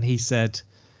 Yeah, and he said,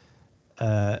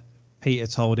 Peter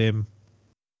told him,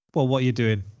 well, what are you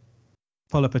doing?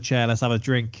 Pull up a chair, let's have a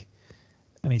drink.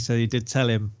 And he said he did tell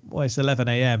him, well, it's 11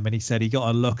 a.m. And he said he got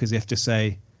a look as if to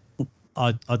say,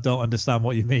 I don't understand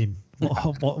what you mean.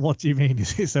 What do you mean?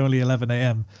 It's only 11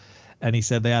 a.m. And he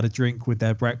said they had a drink with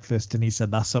their breakfast, and he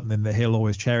said that's something that he'll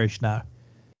always cherish now.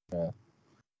 Yeah.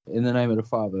 In the Name of the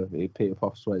Father, Peter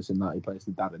Postlethwaite's in that. He plays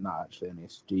the dad in that, actually, and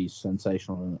he's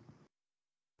sensational in it.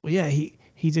 Well, yeah,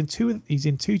 he's in 2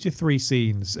 to 3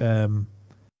 scenes.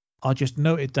 I just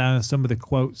noted down some of the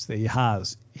quotes that he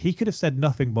has. He could have said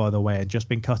nothing, by the way, and just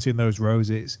been cutting those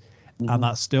roses, and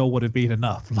that still would have been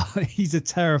enough. Like, he's a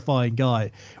terrifying guy.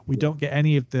 We don't get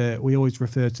any of we always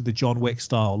refer to the John Wick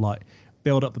style, like,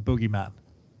 build up the boogeyman.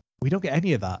 We don't get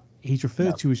any of that. He's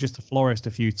referred to as just a florist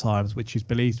a few times, which is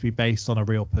believed to be based on a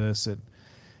real person.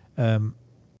 Yeah,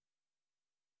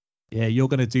 you're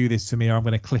going to do this to me, or I'm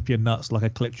going to clip your nuts like I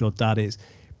clipped your dad.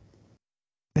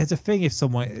 There's a thing if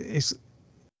someone...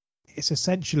 It's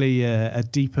essentially a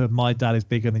deeper my dad is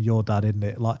bigger than your dad, isn't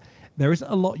it? Like, there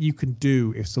isn't a lot you can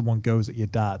do if someone goes at your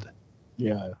dad.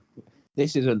 Yeah.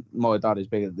 This isn't my dad is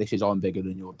bigger. This is I'm bigger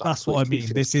than your dad. That's what I mean.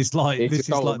 This is like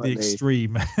the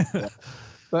extreme. Yeah.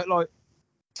 But like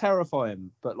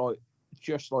terrifying, but like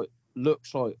just like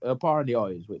looks like a bar in the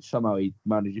eyes, which somehow he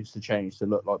manages to change to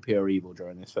look like pure evil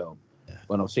during this film. Yeah.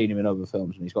 When I've seen him in other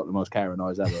films and he's got the most caring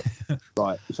eyes ever.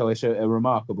 Right. So it's a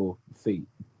remarkable feat.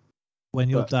 When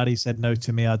your But- daddy said no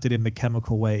to me, I did him the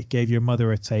chemical way. Gave your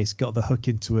mother a taste, got the hook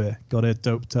into her, got her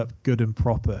doped up good and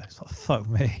proper. It's like, fuck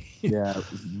me. Yeah,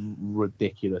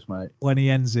 ridiculous, mate. When he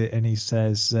ends it and he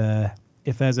says,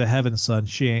 if there's a heaven, son,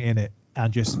 she ain't in it,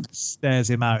 and just stares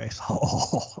him out. It's like,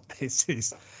 oh, this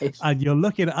is... And you're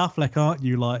looking at Affleck, aren't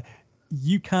you? Like,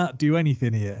 you can't do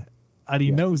anything here. And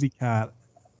he knows he can't.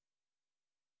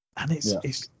 And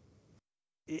it's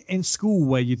in school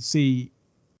where you'd see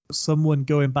someone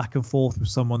going back and forth with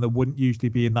someone that wouldn't usually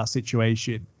be in that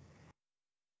situation.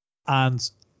 And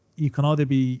you can either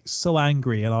be so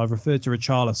angry, and I've referred to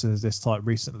Richarlison as this type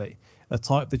recently, a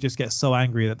type that just gets so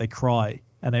angry that they cry.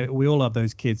 And we all have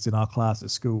those kids in our class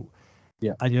at school.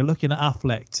 Yeah. And you're looking at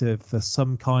Affleck for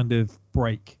some kind of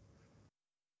break.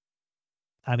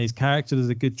 And his character does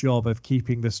a good job of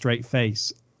keeping the straight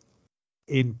face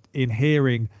in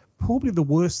hearing probably the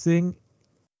worst thing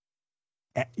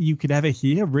you could ever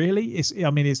hear, really.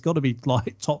 It's got to be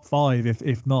like top 5,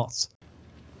 if not.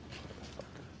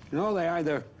 You know, they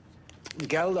either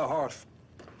geld a horse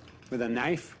with a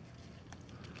knife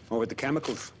or with the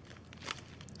chemicals.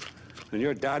 And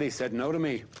your daddy said no to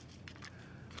me.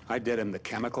 I did him the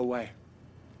chemical way.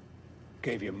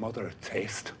 Gave your mother a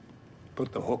taste.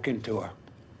 Put the hook into her.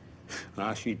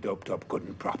 She doped up good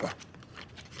and proper.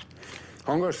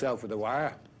 Hung herself with a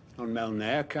wire on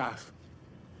Melnair Cass.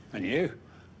 And you,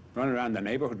 running around the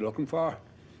neighborhood looking for her.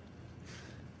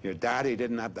 Your daddy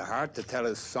didn't have the heart to tell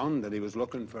his son that he was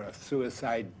looking for a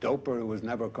suicide doper who was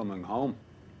never coming home.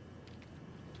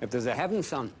 If there's a heaven,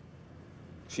 son,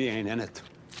 she ain't in it.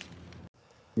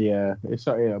 Yeah, it's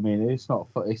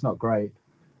not great.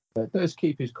 But it does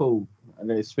keep his cool,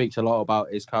 and it speaks a lot about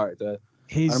his character.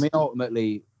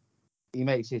 Ultimately, he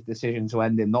makes his decision to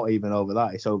end him not even over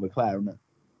that; it's over Claire, isn't it?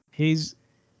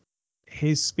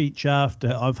 His speech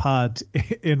after I've had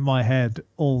in my head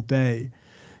all day.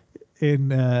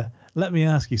 Let me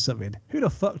ask you something. Who the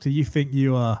fuck do you think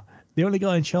you are? The only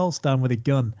guy in Charlestown with a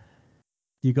gun.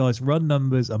 You guys run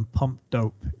numbers and pump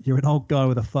dope. You're an old guy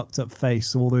with a fucked up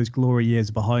face, all those glory years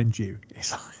behind you.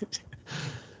 It's like,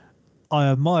 I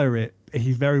admire it.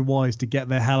 He's very wise to get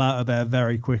the hell out of there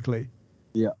very quickly.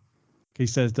 Yeah. He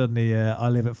says, doesn't he, I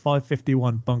live at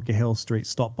 551 Bunker Hill Street,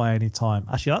 stop by any time.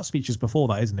 Actually, that speech is before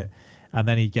that, isn't it? And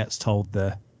then he gets told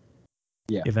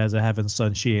if there's a heaven,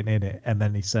 son, she ain't in it. And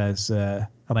then he says, I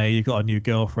know you've got a new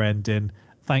girlfriend, and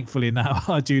thankfully now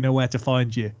I do know where to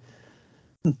find you.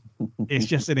 It's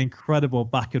just an incredible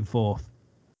back and forth.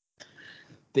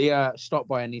 The stop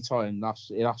by any time,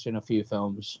 that's in a few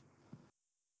films.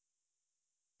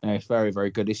 And it's very,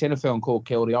 very good. It's in a film called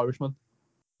Kill the Irishman.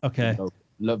 Okay.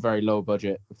 Very low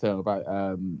budget film about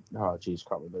can't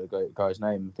remember the guy's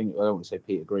name. I don't want to say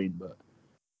Peter Green, but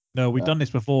no, we've done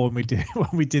this before when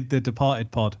we did the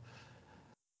Departed pod,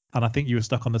 and I think you were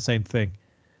stuck on the same thing.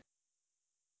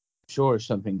 Sure, it's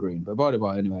something green, but by the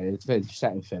way, anyway, it's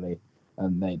set in Philly,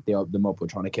 and the mob were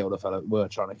trying to kill the fella. Were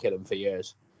trying to kill him for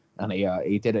years, and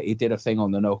he did a thing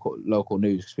on the local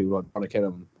news because people were trying to kill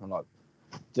him. And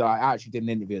I actually did an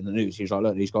interview in the news. He was like,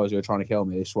 "Look, these guys who are trying to kill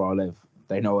me. This is where I live.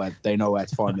 They know where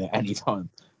to find me at any time."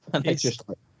 And it's just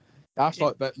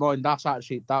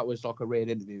that was like a real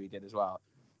interview he did as well.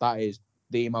 That is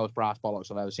the most brass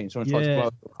bollocks I've ever seen. Someone tries to blow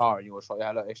up a car and you're just like,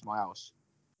 "Yeah, look, it's my house.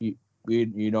 You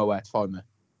know where to find me."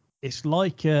 It's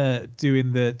like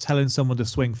telling someone to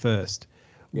swing first.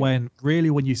 Yeah.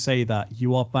 When you say that,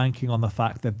 you are banking on the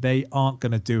fact that they aren't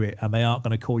going to do it and they aren't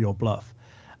going to call your bluff.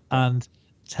 And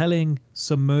telling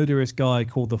some murderous guy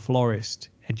called the florist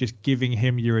and just giving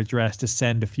him your address to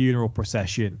send a funeral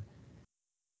procession,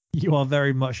 you are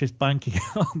very much just banking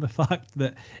on the fact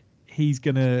that he's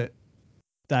going to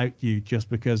doubt you just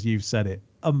because you've said it.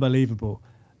 Unbelievable.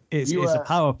 It's a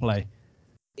power play.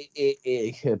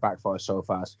 It backfires so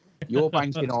fast. You're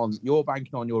banking on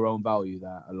your own value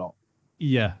there a lot.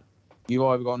 Yeah. You've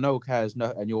either got no cares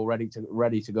and you're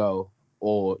ready to go,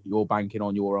 or you're banking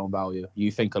on your own value.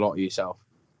 You think a lot of yourself.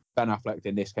 Ben Affleck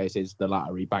in this case is the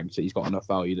latter. He banks that he's got enough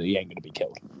value that he ain't going to be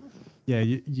killed. Yeah,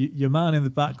 your man in the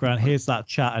background hears that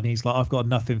chat and he's like, "I've got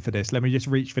nothing for this. Let me just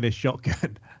reach for this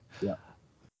shotgun." Yeah.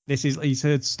 He's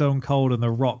heard Stone Cold and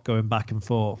The Rock going back and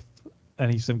forth,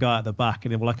 and he's some guy at the back,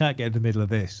 and I can't get in the middle of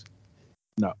this.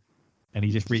 No. And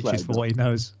he just reaches for what he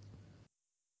knows.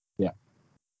 Yeah.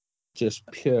 Just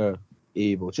pure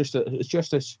evil. It's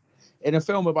just in a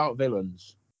film about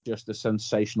villains, just a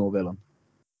sensational villain.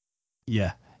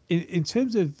 Yeah. In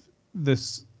terms of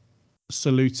this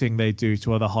saluting they do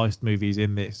to other heist movies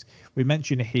in this, we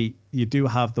mentioned Heat. You do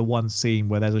have the one scene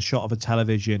where there's a shot of a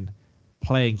television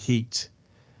playing Heat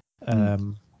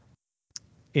in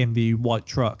the white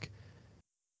truck.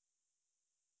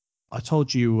 I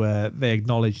told you they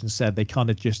acknowledged and said they kind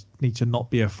of just need to not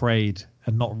be afraid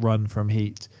and not run from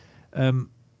heat. The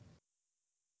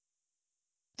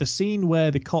scene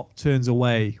where the cop turns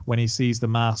away when he sees the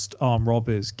masked armed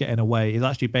robbers getting away is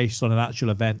actually based on an actual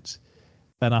event.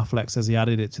 Ben Affleck says he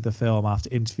added it to the film after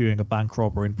interviewing a bank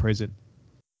robber in prison.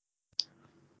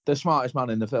 The smartest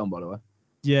man in the film, by the way.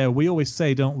 Yeah, we always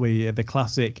say, don't we, the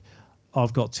classic,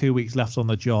 I've got 2 weeks left on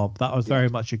the job. That was very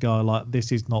much a guy like,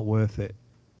 this is not worth it.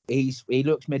 He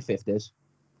looks mid-50s.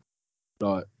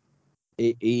 Like,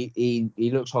 he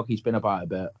looks like he's been about a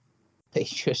bit.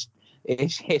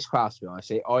 It's class, to be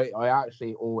honest. I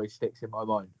actually always sticks in my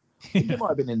mind. It might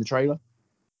have been in the trailer.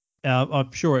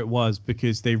 I'm sure it was,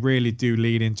 because they really do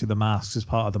lean into the masks as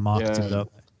part of the marketing.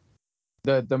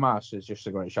 Yeah. The mask is just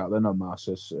a great shot. The nun mask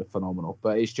is phenomenal.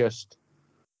 But it's just,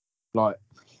 like,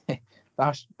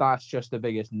 that's just the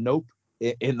biggest nope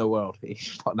in the world. He's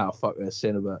just like, now fuck this,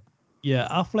 sin a bit. Yeah,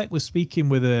 Affleck was speaking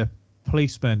with a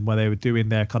policeman where they were doing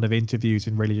their kind of interviews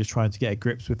and really just trying to get a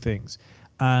grips with things.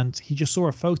 And he just saw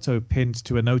a photo pinned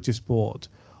to a notice board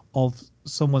of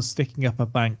someone sticking up a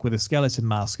bank with a skeleton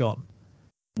mask on.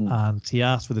 And he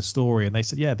asked for the story, and they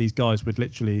said, yeah, these guys would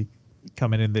literally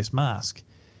come in this mask.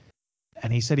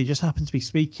 And he said he just happened to be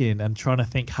speaking and trying to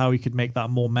think how he could make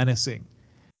that more menacing.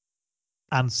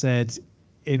 And said,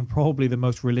 in probably the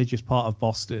most religious part of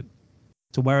Boston,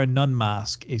 to wear a nun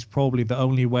mask is probably the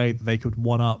only way that they could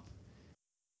one-up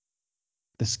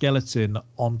the skeleton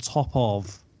on top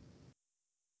of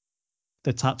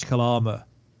the tactical armor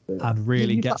and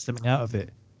really get something out of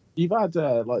it. You've had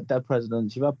like Dead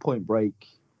Presidents, you've had Point Break.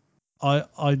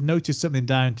 I noticed something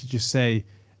down to just say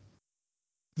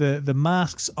the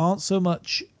masks aren't so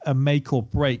much a make or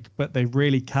break, but they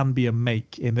really can be a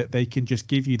make, in that they can just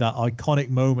give you that iconic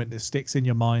moment that sticks in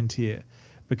your mind here,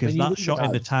 because that shot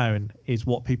in the town is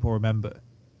what people remember.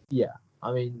 Yeah,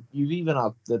 I mean, you've even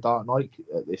had the Dark Knight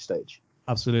at this stage.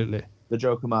 Absolutely. The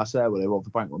Joker mask there, where they robbed the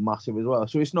bank, were massive as well.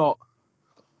 So it's not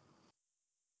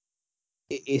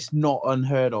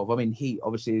unheard of. I mean, he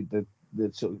obviously the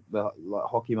sort of the like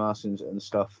hockey masks and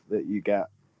stuff that you get.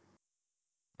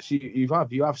 So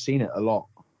you have seen it a lot.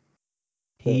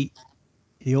 He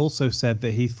also said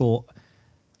that he thought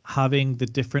having the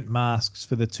different masks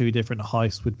for the two different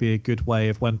heists would be a good way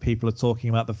of, when people are talking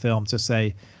about the film, to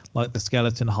say like the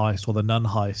skeleton heist or the nun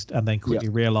heist, and then quickly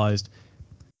realized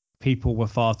people were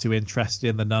far too interested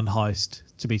in the nun heist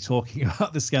to be talking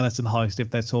about the skeleton heist if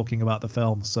they're talking about the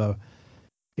film. So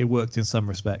it worked in some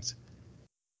respect.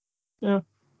 Yeah.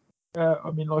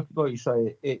 I mean, like you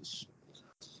say,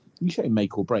 you say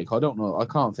make or break. I don't know. I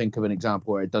can't think of an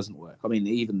example where it doesn't work. I mean,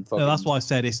 even no, that's why I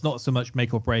said it's not so much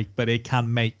make or break, but it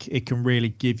can really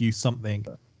give you something.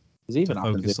 There's even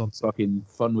happens in fucking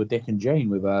Fun with Dick and Jane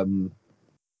with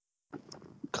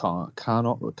can't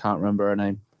remember her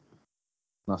name.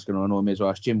 That's going to annoy me as well.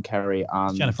 It's Jim Carrey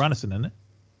and... It's Jennifer Aniston, isn't it?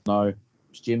 No.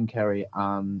 It's Jim Carrey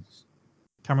and...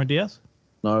 Cameron Diaz?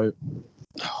 No.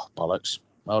 Oh, bollocks.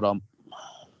 Hold on.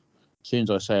 As soon as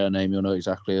I say her name, you'll know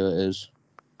exactly who it is.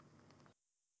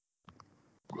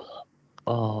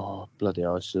 Oh, bloody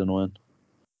hell, it's annoying.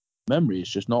 Memory is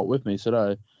just not with me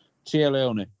today. Tia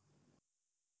Leone.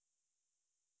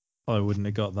 I wouldn't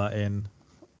have got that in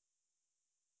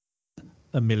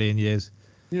a million years.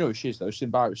 You know who she is, though.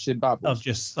 Zimbabwe. I've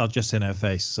just seen her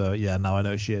face, so yeah, now I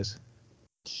know who she is.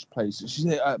 She's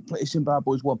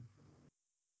Zimbabwe's one.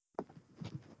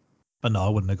 But no, I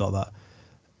wouldn't have got that.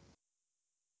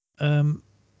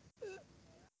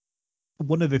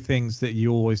 One of the things that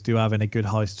you always do have in a good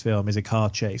heist film is a car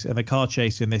chase, and the car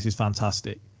chase in this is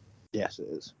fantastic. Yes, it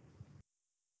is.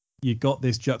 You got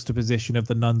this juxtaposition of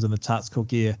the nuns and the tactical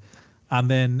gear, and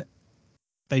then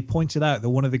they pointed out that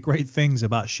one of the great things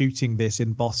about shooting this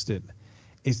in Boston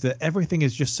is that everything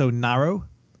is just so narrow,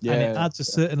 and it adds a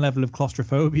certain level of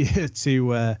claustrophobia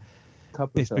to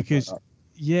this, because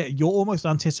you're almost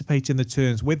anticipating the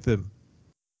turns with them.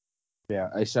 Yeah,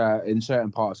 it's in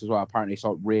certain parts as well. Apparently, it's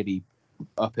like really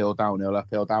uphill, downhill.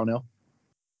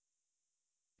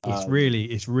 It's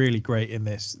really great in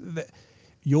this.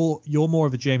 You're more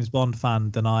of a James Bond fan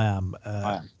than I am.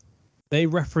 I am. They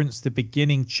reference the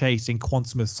beginning chase in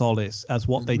Quantum of Solace as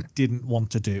what they didn't want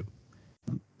to do.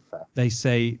 Fair. They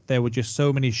say there were just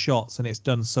so many shots and it's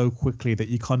done so quickly that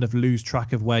you kind of lose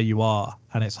track of where you are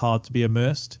and it's hard to be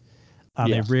immersed.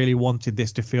 And they really wanted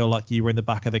this to feel like you were in the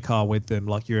back of the car with them,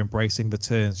 like you're embracing the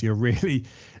turns. You're really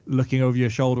looking over your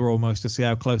shoulder almost to see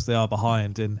how close they are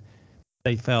behind. And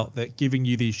they felt that giving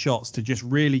you these shots to just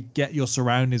really get your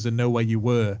surroundings and know where you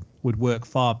were would work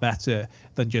far better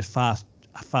than just fast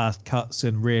cuts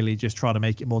and really just trying to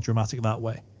make it more dramatic that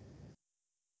way.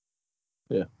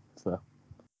 Yeah, fair.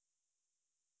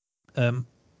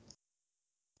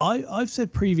 I've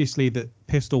said previously that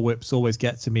pistol whips always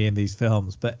get to me in these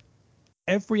films, but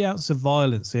every ounce of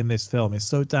violence in this film is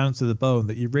so down to the bone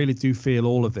that you really do feel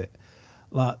all of it.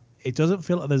 Like, it doesn't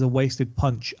feel like there's a wasted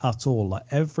punch at all. Like,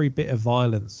 every bit of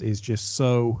violence is just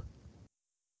so...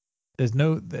 There's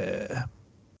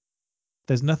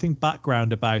nothing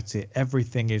background about it.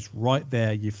 Everything is right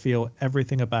there. You feel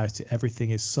everything about it.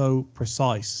 Everything is so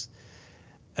precise.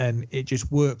 And it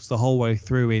just works the whole way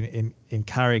through in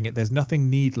carrying it. There's nothing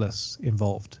needless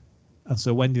involved. And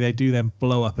so when they do then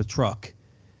blow up a truck,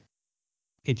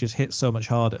 it just hits so much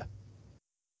harder.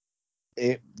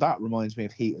 That reminds me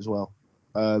of Heat as well.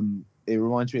 It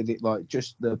reminds me of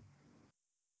just the,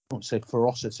 I won't say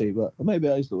ferocity, but maybe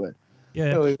that is the word.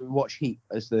 Yeah. We watch Heat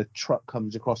as the truck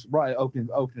comes across, right, opening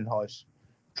heist,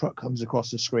 truck comes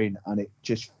across the screen, and it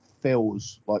just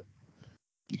feels like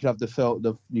you could have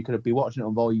you could be watching it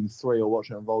on volume 3 or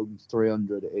watching it on volume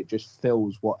 300. It just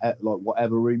fills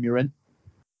whatever room you're in,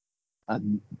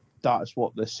 and that's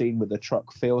what the scene with the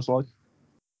truck feels like.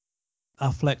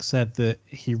 Affleck said that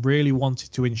he really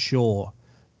wanted to ensure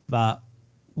that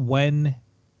when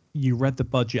you read the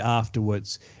budget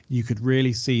afterwards, you could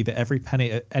really see that every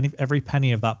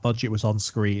penny of that budget was on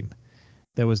screen.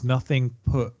 There was nothing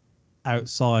put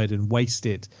outside and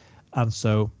wasted. And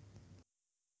so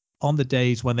on the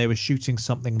days when they were shooting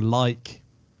something like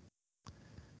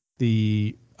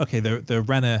the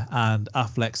Renner and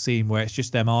Affleck scene where it's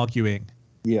just them arguing.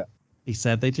 Yeah. He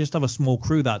said they just have a small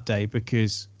crew that day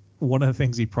because one of the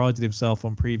things he prided himself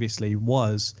on previously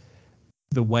was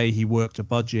the way he worked a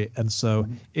budget. And so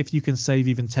if you can save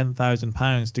even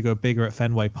 £10,000 to go bigger at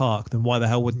Fenway Park, then why the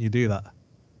hell wouldn't you do that?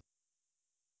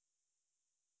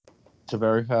 It's a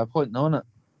very fair point, isn't it?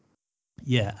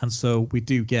 Yeah, and so we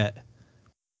do get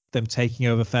them taking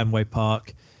over Fenway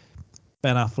Park.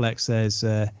 Ben Affleck says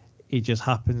he just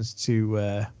happens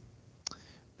to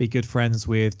be good friends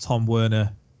with Tom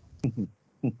Werner.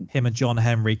 Him and John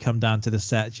Henry come down to the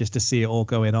set just to see it all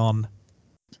going on.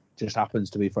 Just happens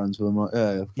to be friends with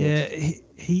him. Yeah,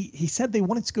 he said they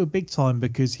wanted to go big time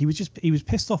because he was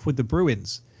pissed off with the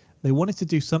Bruins. They wanted to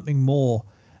do something more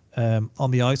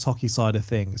on the ice hockey side of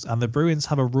things, and the Bruins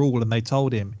have a rule, and they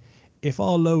told him, if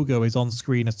our logo is on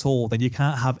screen at all, then you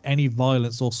can't have any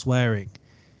violence or swearing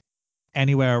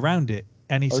anywhere around it.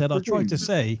 And he said, I tried to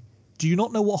say, do you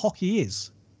not know what hockey is?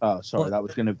 Oh, sorry, that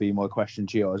was going to be my question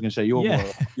to you. I was going to say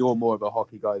you're more of a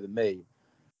hockey guy than me,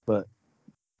 but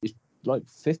it's like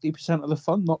 50% of the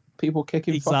fun, not people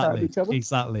kicking fuck out of each other.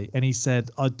 Exactly. And he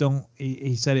said,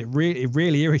 he said it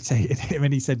really irritated him.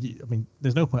 And he said, I mean,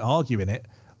 there's no point arguing it,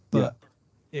 but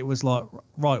it was like,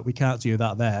 right, we can't do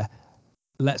that there.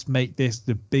 Let's make this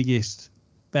the biggest,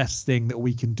 best thing that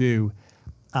we can do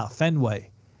at Fenway.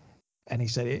 And he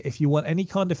said, if you want any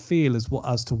kind of feel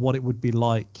as to what it would be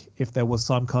like if there was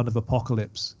some kind of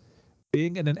apocalypse,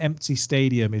 being in an empty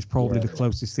stadium is probably the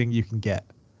closest thing you can get.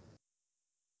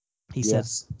 He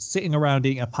says, sitting around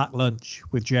eating a packed lunch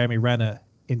with Jeremy Renner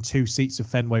in 2 seats of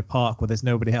Fenway Park where there's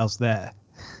nobody else there.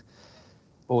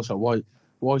 Also, why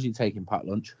was he taking packed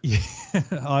lunch? Yeah,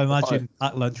 I imagine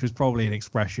packed lunch was probably an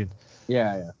expression.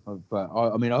 Yeah. But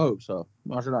I mean, I hope so.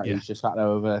 Imagine that. He's just sat there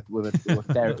with a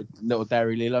little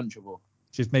Dairy Lee Lunchable.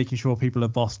 Just making sure people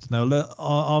at Boston know, look,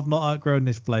 I've not outgrown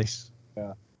this place.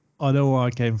 Yeah. I know where I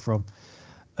came from.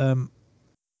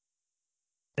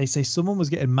 They say someone was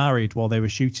getting married while they were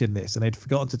shooting this, and they'd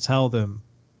forgotten to tell them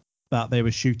that they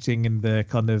were shooting in the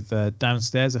kind of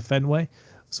downstairs of Fenway.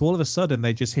 So all of a sudden,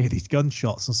 they just hear these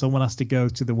gunshots, and someone has to go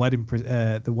to the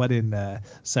wedding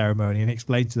ceremony and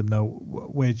explain to them, no,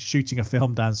 we're shooting a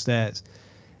film downstairs.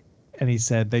 And he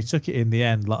said they took it in the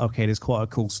end, like, okay, there's quite a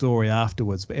cool story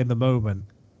afterwards, but in the moment...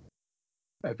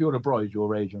 If you're the bride, you're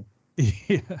raging.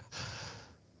 Yeah.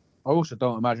 I also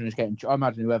don't imagine it's getting... I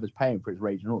imagine whoever's paying for it's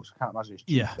raging also. I can't imagine it's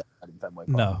cheap in Fenway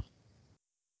Park.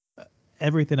 No.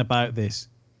 Everything about this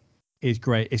is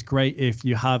great. It's great if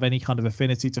you have any kind of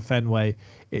affinity to Fenway.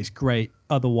 It's great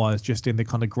otherwise, just in the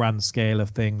kind of grand scale of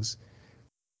things.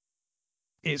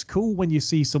 It's cool when you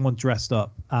see someone dressed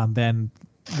up and then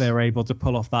they're able to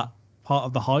pull off that part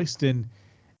of the heist, and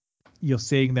you're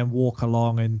seeing them walk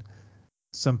along and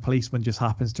some policeman just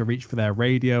happens to reach for their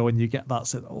radio, and you get that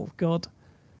sense, oh God,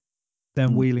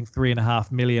 them wheeling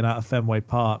 $3.5 million out of Fenway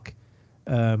Park.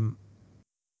 And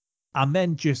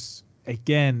then just,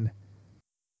 again,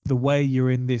 the way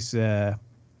you're in this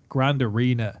grand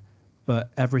arena,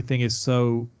 but everything is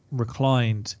so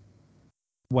reclined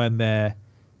when they're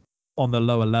on the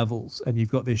lower levels, and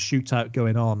you've got this shootout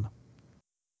going on.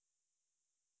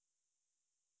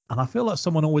 And I feel like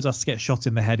someone always has to get shot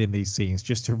in the head in these scenes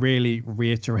just to really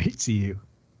reiterate to you.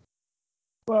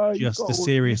 Well, just the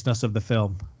seriousness of the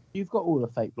film. You've got all the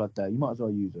fake blood there. You might as well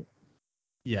use it.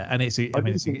 Yeah, and it's a good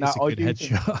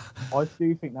headshot. I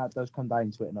do think that does come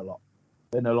down to it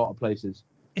in a lot of places.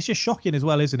 It's just shocking as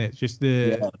well, isn't it? Just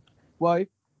the Well,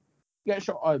 get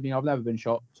shot. I mean, I've never been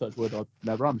shot. Touch wood, I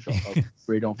never am shot. I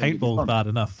really don't think paintball's bad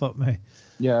enough. Fuck me.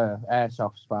 Yeah,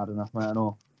 airsoft's bad enough, mate. And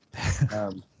all.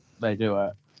 They do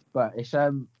it, but it's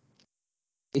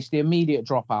the immediate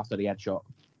drop after the headshot.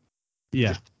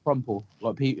 Yeah. Just crumple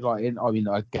like people like in. I mean,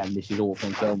 again, this is all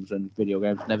from films and video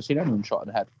games. Never seen anyone shot in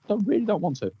the head. Don't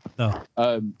want to. No.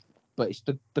 But it's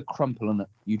the crumple on it.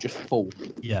 You just fall.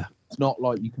 Yeah. It's not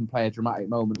like you can play a dramatic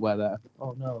moment where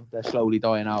they're slowly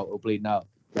dying out or bleeding out.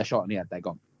 They're shot in the head. They're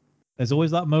gone. There's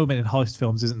always that moment in heist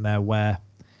films, isn't there, where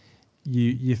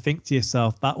you think to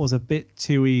yourself that was a bit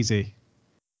too easy,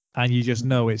 and you just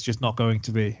know it's just not going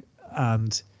to be,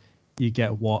 and you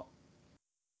get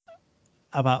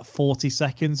about 40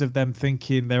 seconds of them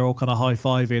thinking they're all kind of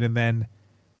high-fiving, and then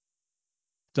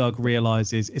Doug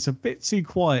realizes it's a bit too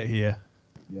quiet here.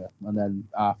 Yeah, and then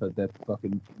after the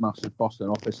fucking massive Boston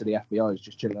office of the FBI is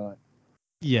just chilling out.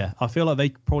 Yeah, I feel like they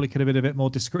probably could have been a bit more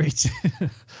discreet.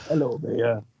 A little bit,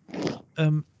 yeah.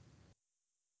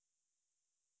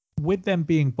 With them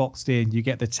being boxed in, you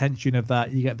get the tension of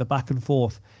that, you get the back and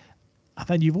forth, and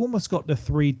then you've almost got the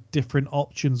three different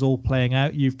options all playing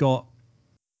out. You've got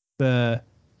the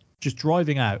just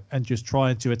driving out and just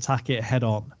trying to attack it head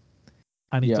on,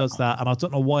 and he does that, and I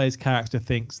don't know why his character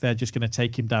thinks they're just going to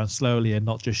take him down slowly and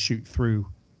not just shoot through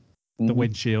the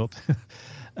windshield.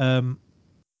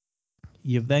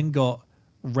 You've then got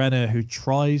Renner, who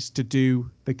tries to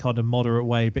do the kind of moderate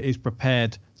way but is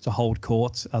prepared to hold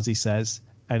court, as he says,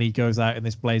 and he goes out in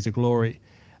this blaze of glory.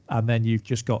 And then you've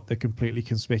just got the completely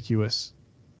conspicuous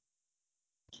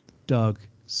Doug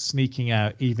sneaking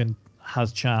out, even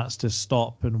has chance to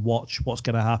stop and watch what's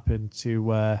going to happen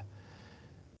to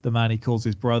the man he calls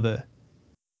his brother.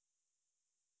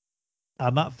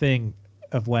 And that thing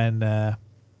of when the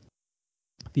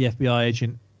FBI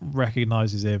agent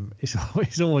recognizes him,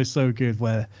 it's always so good,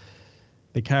 where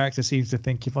the character seems to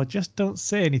think, if I just don't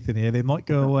say anything here, they might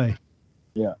go away.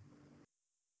 Yeah.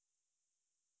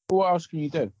 What else can you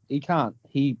do? He can't.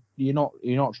 You're not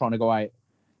trying to go out.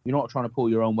 You're not trying to pull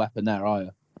your own weapon there, are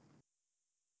you?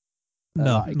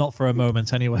 No, not for a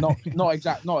moment anyway. Not at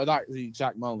that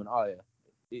exact moment, are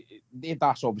you?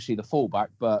 That's obviously the fallback,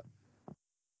 but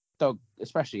Doug,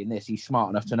 especially in this, he's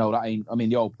smart enough to know that ain't. I mean,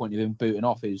 the whole point of him booting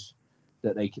off is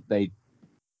that they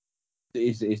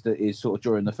is sort of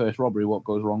during the first robbery what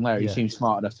goes wrong there. He seems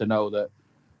smart enough to know that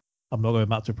I'm not going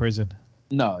back to prison.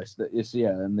 No, it's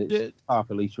half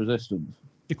of least resistance.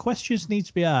 The questions need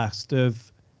to be asked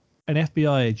of an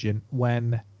FBI agent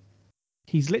when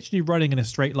he's literally running in a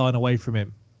straight line away from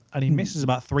him and he misses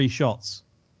about 3 shots.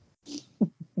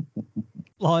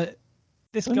 Like,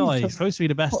 this guy is supposed to be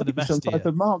the best of the best some here. type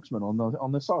of marksman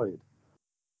on the side.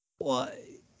 Well,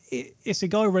 it's a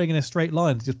guy running in a straight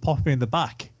line just popping in the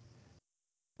back.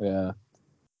 Yeah,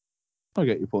 I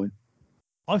get your point.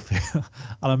 I feel,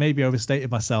 and I may be overstating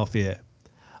myself here,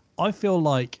 I feel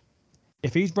like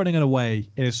if he's running away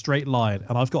in a straight line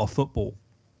and I've got a football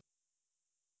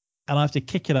and I have to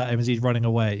kick it at him as he's running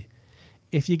away,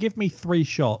 if you give me 3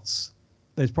 shots,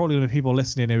 there's probably going to be people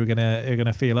listening who are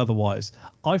gonna feel otherwise.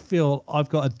 I feel I've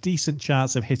got a decent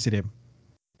chance of hitting him.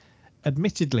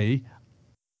 Admittedly,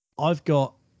 I've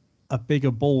got a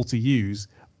bigger ball to use,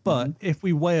 but if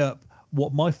we weigh up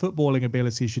what my footballing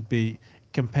ability should be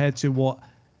compared to what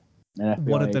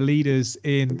one of the leaders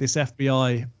in this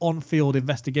FBI on-field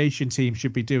investigation team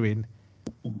should be doing,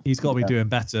 he's got to be doing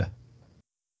better.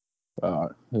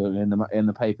 In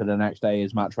the paper the next day,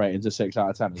 his match rating's a 6 out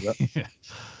of 10, is it? Yeah.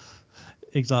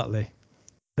 Exactly.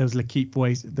 Those L'Equipe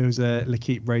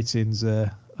ratings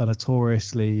are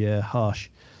notoriously harsh.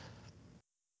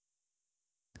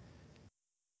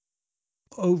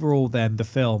 Overall, then, the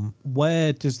film,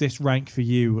 where does this rank for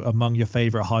you among your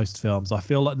favourite heist films? I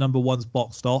feel like number 1's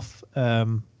boxed off.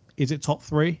 Is it top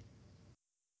 3?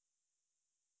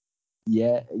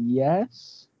 Yeah.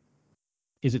 Yes.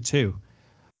 Is it 2?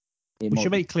 We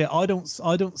should make clear, I don't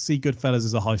see Goodfellas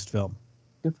as a heist film.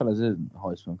 Goodfellas isn't a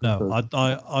heist film. No,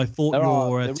 I thought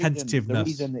your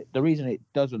tentativeness. The reason it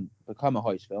doesn't become a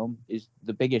heist film is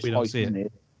the biggest heist in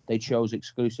it. They chose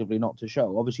exclusively not to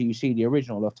show. Obviously, you see the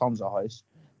original Lufthansa heist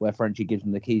where Frenchie gives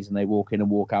them the keys and they walk in and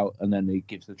walk out, and then he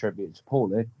gives the tribute to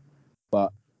Paulie.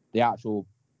 But the actual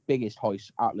biggest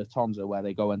heist at Lufthansa, where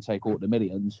they go and take all the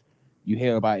millions, you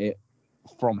hear about it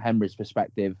from Henry's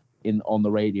perspective on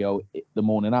the radio the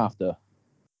morning after,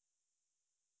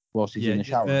 whilst he's in the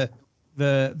shower.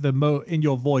 in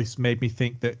your voice made me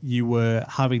think that you were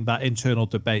having that internal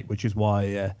debate, which is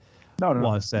why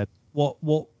why I said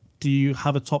what do you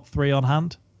have a top 3 on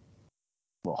hand?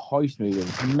 What heist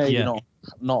movies? Maybe not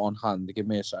on hand. Give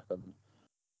me a second.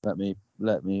 Let me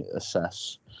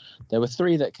assess. There were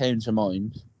 3 that came to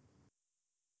mind,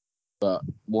 but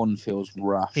one feels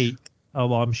rash. Heat. Oh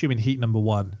well, I'm assuming Heat number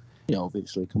 1. Yeah,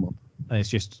 obviously. Come on. And it's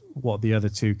just what the other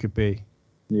 2 could be.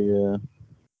 Yeah.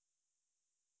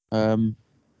 Den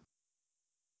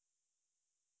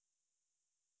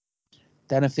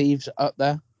of Thieves up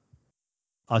there.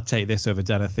 I'd take this over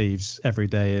Den of Thieves every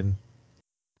day. And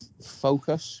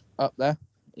Focus up there.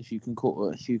 If you can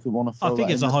want to. I think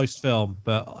it's a heist film,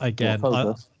 but again,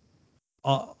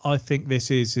 I think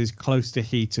this is as close to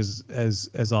Heat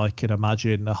as I can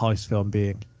imagine a heist film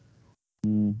being.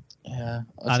 Yeah,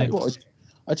 I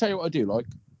tell you what I do like.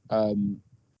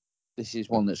 This is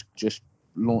one that's just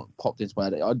popped into my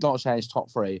head. I'm not saying it's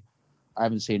top 3. I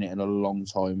haven't seen it in a long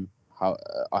time.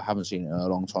 I haven't seen it in a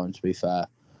long time, to be fair.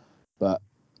 But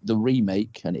the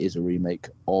remake, and it is a remake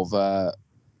of The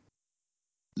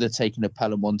Taking of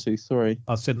Pelham 1, 2, 3.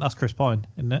 That's Chris Pine,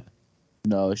 isn't it?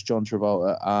 No, it's John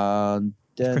Travolta and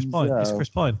Chris Pine. It's Chris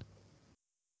Pine.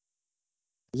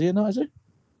 Is he in that? Is he?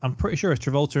 I'm pretty sure it's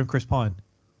Travolta and Chris Pine.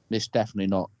 It's definitely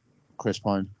not Chris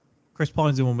Pine. Chris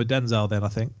Pine's the one with Denzel. Then I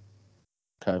think.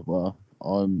 Okay, well,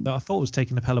 I thought it was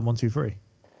Taking the Pelham 1, 2, 3.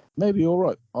 Maybe you're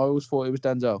right. I always thought it was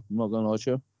Denzel. I'm not gonna lie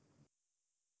to you.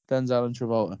 Denzel and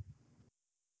Travolta.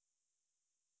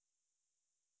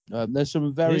 There's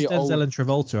some very Denzel and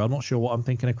Travolta. I'm not sure what I'm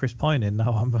thinking of Chris Pine in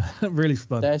now. I'm really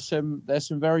fun. There's some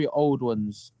very old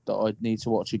ones that I'd need to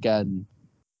watch again.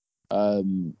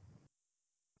 To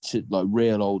like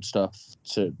real old stuff.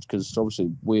 Because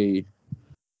obviously we're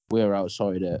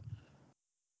outside it.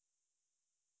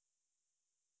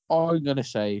 I'm gonna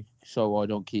say so I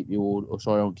don't keep you all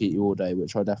day,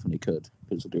 which I definitely could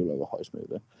because I do love a heist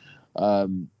movie.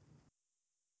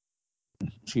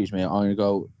 Excuse me. I'm gonna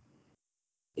go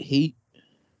Heat.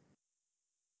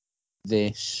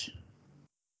 This.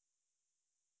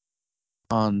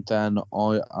 And then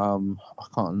I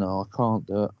can't do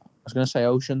it. I was gonna say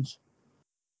Oceans,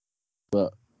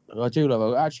 but I do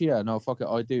love it. Actually, yeah, no, fuck it,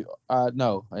 I do.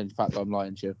 No, in fact, I'm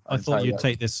lying to you. I thought you'd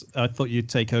take this. I thought you'd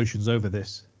take Oceans over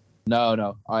this.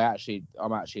 No, I'm actually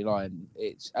lying.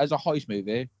 It's as a heist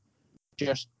movie,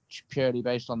 just purely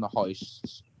based on the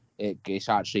heists. It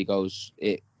actually goes.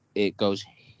 It goes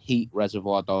Heat,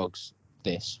 Reservoir Dogs.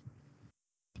 This.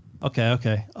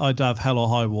 Okay. I'd have Hell or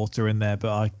High Water in there, but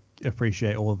I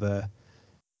appreciate all the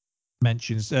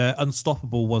mentions.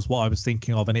 Unstoppable was what I was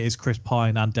thinking of, and it is Chris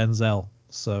Pine and Denzel.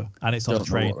 So, and it's on a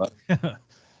train.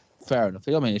 Fair enough.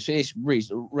 I mean, it's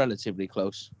relatively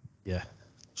close. Yeah,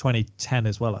 2010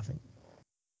 as well, I think.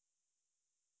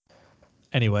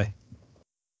 Anyway,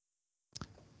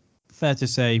 fair to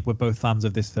say we're both fans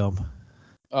of this film.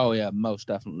 Oh yeah, most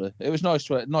definitely. It was nice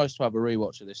to have a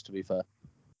rewatch of this. To be fair.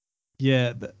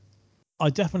 Yeah, I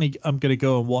definitely am going to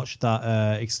go and watch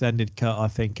that extended cut. I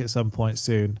think at some point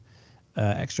soon,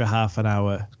 extra half an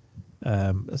hour.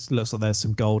 It looks like there's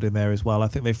some gold in there as well. I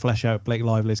think they flesh out Blake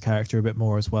Lively's character a bit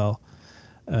more as well.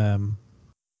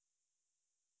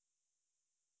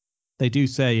 They do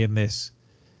say in this,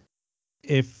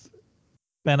 if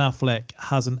Ben Affleck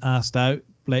hasn't asked out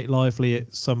Blake Lively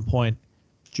at some point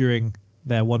during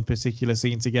their one particular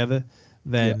scene together,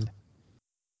 then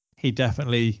he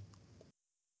definitely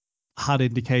had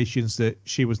indications that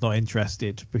she was not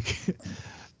interested.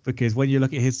 Because when you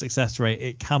look at his success rate,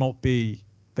 it cannot be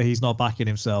that he's not backing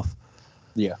himself.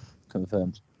 Yeah,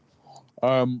 confirmed.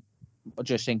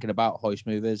 Just thinking about heist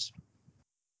movies,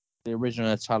 the original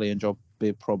Italian Job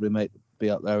would probably be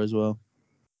up there as well.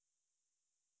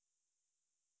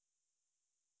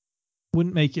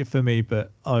 Wouldn't make it for me,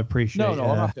 but I appreciate I'm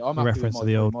happy the reference to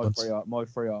the old ones. My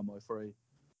three.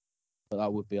 But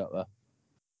that would be up there.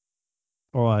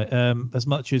 All right. As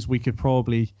much as we could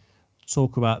probably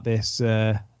talk about this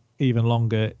even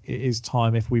longer, it is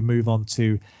time if we move on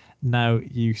to Now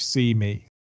You See Me.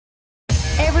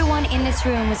 Everyone in this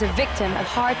room was a victim of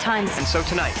hard times. And so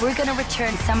tonight, we're going to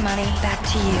return some money back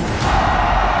to you.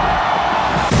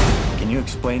 Can you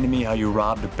explain to me how you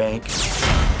robbed a bank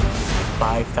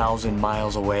 5,000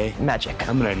 miles away? Magic.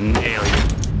 I'm gonna nail you.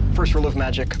 First rule of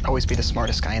magic, always be the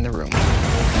smartest guy in the room.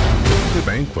 The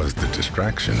bank was the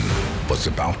distraction. What's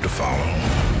about to follow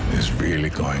is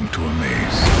really going to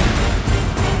amaze.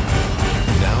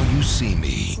 Now You See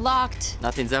Me. Locked.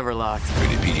 Nothing's ever locked.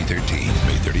 Rated PG-13,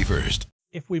 May 31st.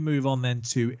 If we move on then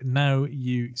to Now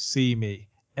You See Me.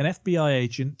 An FBI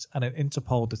agent and an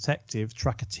Interpol detective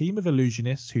track a team of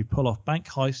illusionists who pull off bank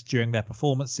heists during their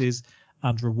performances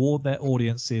and reward their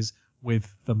audiences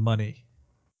with the money.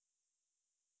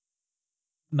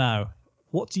 Now,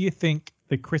 what do you think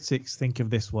the critics think of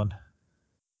this one?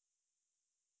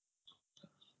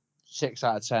 6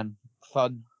 out of 10.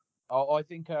 Fun. I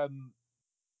think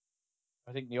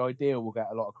the idea will get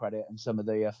a lot of credit, and some of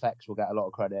the effects will get a lot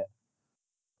of credit,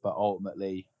 but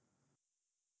ultimately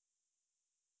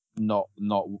not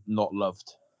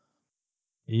loved.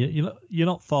 You're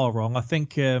not far wrong. I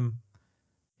think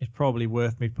it's probably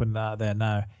worth me putting that out there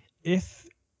now. If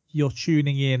you're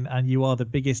tuning in and you are the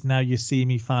biggest Now You See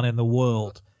Me fan in the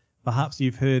world, perhaps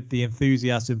you've heard the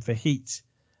enthusiasm for Heat,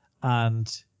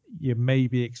 and you may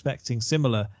be expecting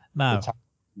similar. Now,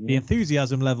 the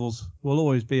enthusiasm levels will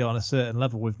always be on a certain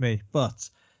level with me, but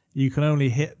you can only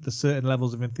hit the certain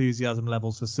levels of enthusiasm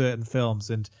levels for certain films,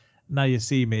 and Now You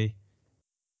See Me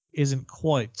isn't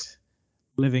quite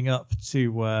living up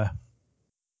to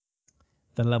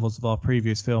the levels of our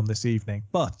previous film this evening.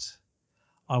 But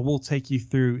I will take you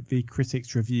through the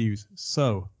critics' reviews.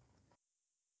 So,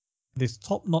 this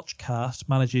top-notch cast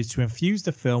manages to infuse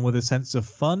the film with a sense of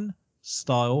fun,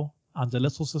 style, and a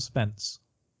little suspense.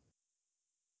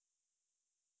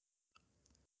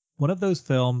 One of those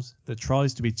films that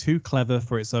tries to be too clever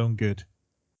for its own good.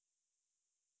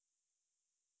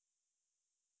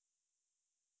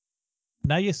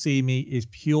 Now You See Me is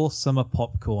pure summer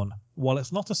popcorn. While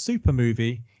it's not a super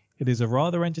movie, it is a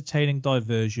rather entertaining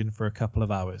diversion for a couple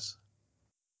of hours.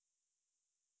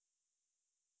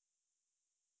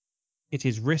 It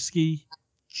is risky,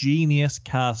 genius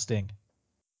casting.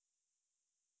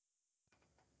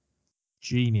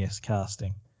 Genius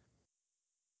casting.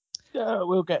 Yeah,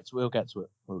 we'll get to it.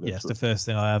 Yes, the first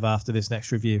thing I have after this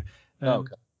next review.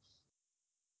 Okay.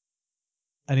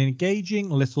 An engaging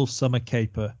little summer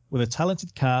caper with a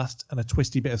talented cast and a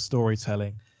twisty bit of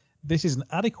storytelling. This is an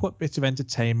adequate bit of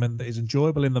entertainment that is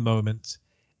enjoyable in the moment,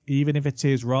 even if it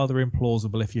is rather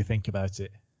implausible if you think about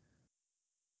it.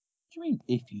 What do you mean,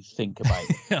 if you think about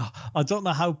it? I don't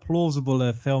know how plausible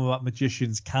a film about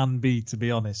magicians can be, to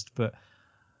be honest, but...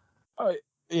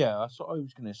 Yeah, that's what I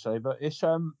was going to say, but it's...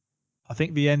 I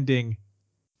think the ending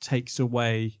takes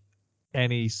away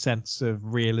any sense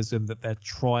of realism that they're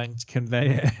trying to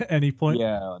convey at any point.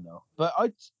 Yeah, I know. But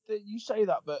you say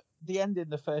that, but the ending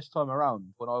the first time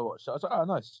around when I watched it, I was like, oh,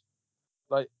 nice.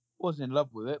 Like, wasn't in love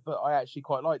with it, but I actually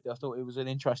quite liked it. I thought it was an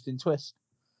interesting twist.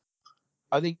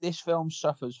 I think this film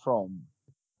suffers from,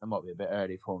 it might be a bit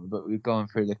early for me, but we've gone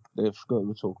through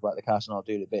we'll talk about the cast and I'll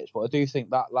do the bits, but I do think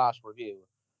that last review,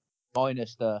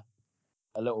 minus a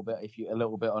little bit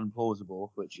unplausible,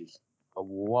 which is a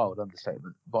wild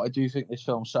understatement, but I do think this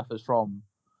film suffers from,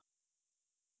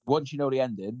 once you know the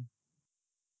ending,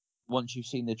 once you've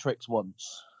seen the tricks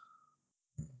once.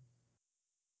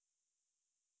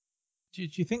 Do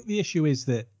you think the issue is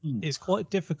that it's quite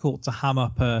difficult to ham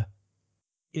up a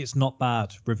it's not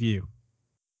bad review?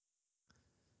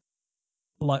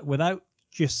 Like, without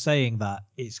just saying that,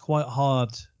 it's quite hard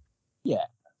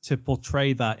to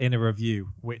portray that in a review,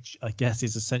 which I guess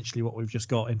is essentially what we've just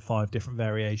got in 5 different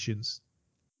variations.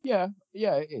 Yeah,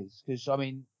 it is. Because, I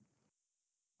mean,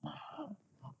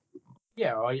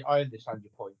 yeah, I understand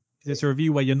your point. It's a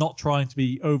review where you're not trying to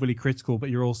be overly critical,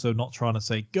 but you're also not trying to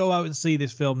say, go out and see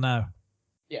this film now.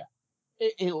 Yeah.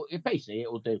 It basically,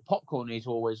 it will do. Popcorn is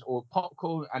always, or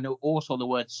popcorn, and also the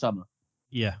word summer.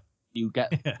 Yeah. You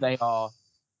get, they're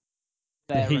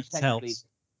the heat essentially, tells.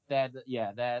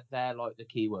 they're like the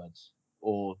keywords,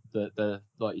 or the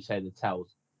like you say, the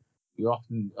tells. You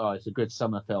often, it's a good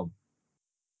summer film.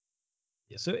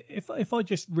 Yeah, so if I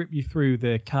just rip you through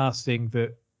the casting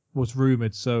that was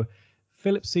rumored, so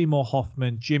Philip Seymour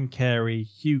Hoffman, Jim Carrey,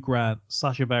 Hugh Grant,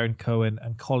 Sacha Baron Cohen,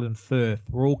 and Colin Firth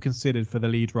were all considered for the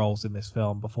lead roles in this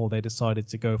film before they decided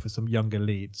to go for some younger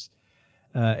leads.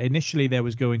 Initially, there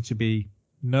was going to be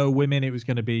no women; it was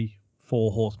going to be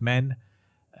 4 horsemen.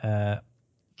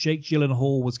 Jake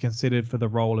Gyllenhaal was considered for the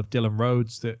role of Dylan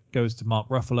Rhodes, that goes to Mark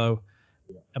Ruffalo.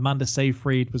 Amanda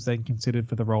Seyfried was then considered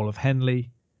for the role of Henley.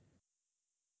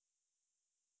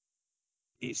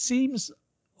 It seems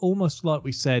almost like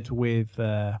we said with...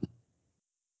 I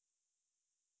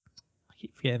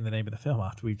keep forgetting the name of the film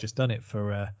after we've just done it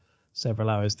for several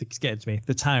hours. It's getting to me.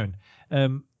 The Town.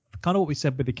 Kind of what we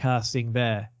said with the casting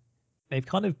there. They've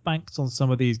kind of banked on some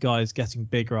of these guys getting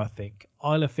bigger, I think.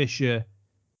 Isla Fisher,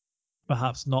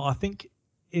 perhaps not. I think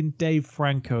in Dave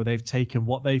Franco, they've taken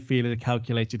what they feel is a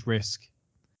calculated risk.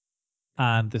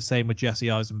 And the same with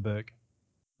Jesse Eisenberg.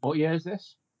 What year is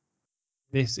this?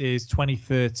 This is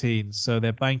 2013, so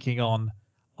they're banking on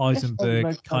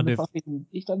Eisenberg kind of...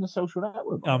 He's done The Social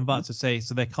Network. I'm about to say,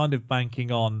 so they're kind of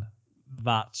banking on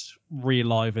that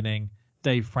re-livening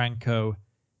Dave Franco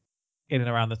in and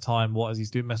around the time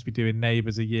must be doing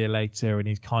Neighbours a year later, and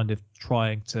he's kind of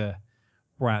trying to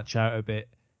branch out a bit.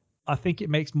 I think it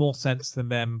makes more sense than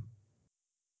them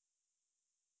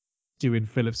doing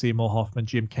Philip Seymour Hoffman,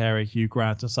 Jim Carrey, Hugh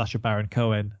Grant, and Sacha Baron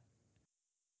Cohen.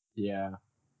 Yeah.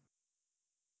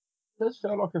 It does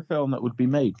feel like a film that would be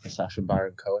made for Sacha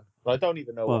Baron Cohen. But I don't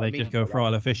even know Well, what I they mean just go by for that.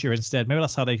 Isla Fisher instead. Maybe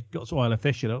that's how they got to Isla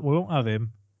Fisher. We won't have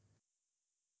him.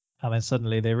 And then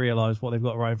suddenly they realise what they've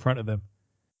got right in front of them.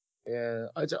 Yeah,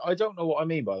 I don't know what I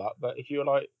mean by that, but if you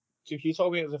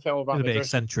told me it was a film It's about a bit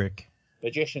eccentric.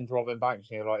 magicians robbing banks,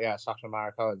 and you're like, yeah, Sacha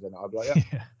Baron Cohen's in it, I'd be like,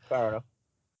 yeah, fair enough.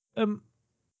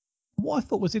 What I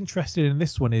thought was interesting in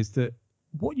this one is that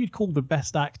what you'd call the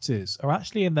best actors are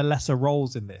actually in the lesser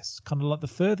roles in this. Kind of like the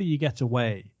further you get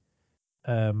away,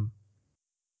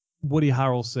 Woody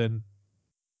Harrelson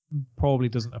probably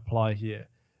doesn't apply here.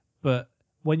 But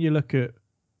when you look at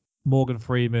Morgan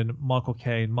Freeman, Michael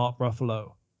Caine, Mark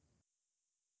Ruffalo,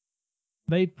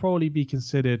 they'd probably be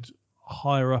considered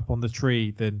higher up on the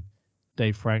tree than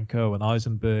Dave Franco and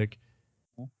Eisenberg.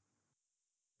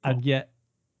 And yet,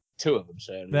 two of them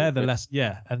certainly. They're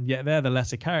the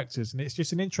lesser characters, and it's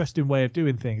just an interesting way of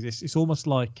doing things. It's almost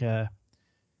like you're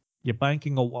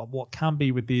banking on what can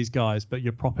be with these guys, but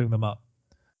you're propping them up.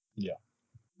 Yeah.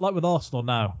 Like with Arsenal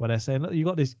now, where they're saying, look, you've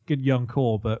got this good young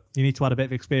core, but you need to add a bit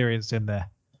of experience in there.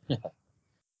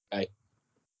 Hey,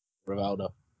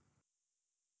 Rivaldo.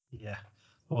 Yeah.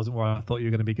 That wasn't where I thought you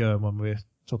were going to be going when we were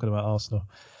talking about Arsenal.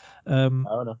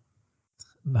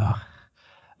 No.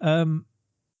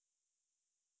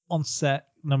 On set,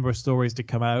 number of stories to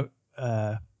come out.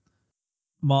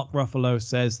 Mark Ruffalo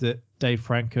says that Dave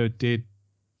Franco did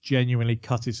genuinely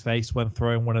cut his face when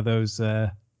throwing one of those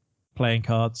playing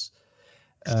cards.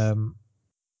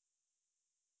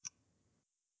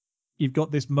 You've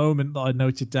got this moment that I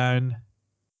noted down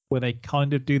where they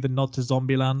kind of do the nod to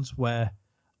Zombieland, where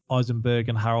Eisenberg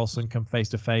and Harrelson come face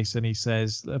to face, and he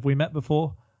says, "Have we met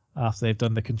before?" After they've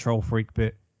done the control freak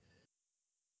bit.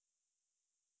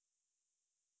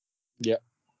 Yeah.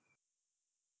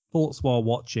 Thoughts while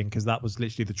watching, because that was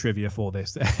literally the trivia for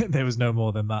this. There was no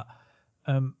more than that.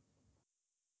 One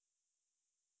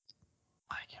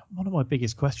of my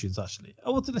biggest questions, actually.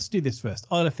 Let's do this first.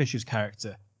 Isla Fisher's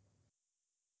character.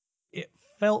 It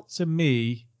felt to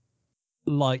me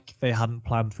like they hadn't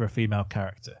planned for a female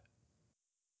character.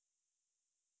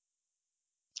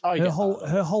 Her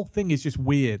whole thing is just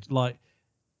weird. Like,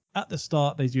 at the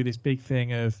start, they do this big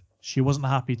thing of she wasn't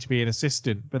happy to be an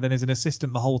assistant, but then is an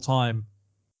assistant the whole time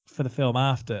for the film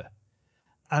after.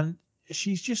 And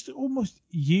she's just almost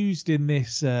used in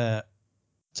this to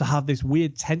have this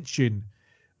weird tension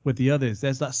with the others.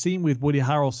 There's that scene with Woody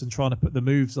Harrelson trying to put the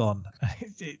moves on.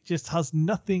 It just has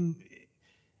nothing.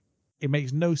 It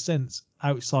makes no sense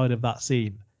outside of that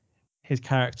scene. His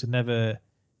character never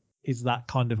is that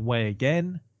kind of way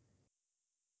again.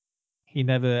 He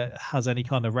never has any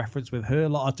kind of reference with her.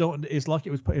 It's like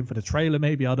it was put in for the trailer,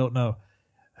 maybe. I don't know.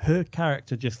 Her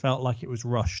character just felt like it was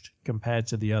rushed compared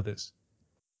to the others.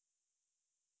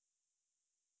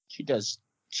 She does.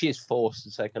 She is forced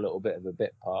to take a little bit of a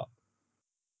bit part.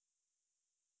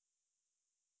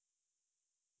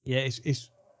 Yeah,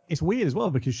 it's weird as well,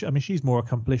 because she's more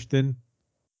accomplished than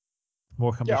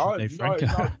Dave Franco.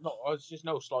 There's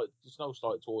no slight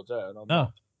towards her. And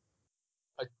No.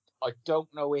 I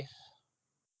don't know if.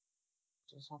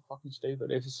 Does it sound fucking stupid?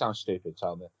 If it sounds stupid,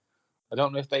 tell me. I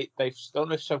don't know if they don't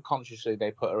know if subconsciously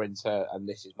they put her into, and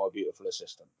this is my beautiful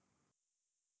assistant.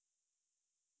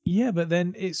 Yeah, but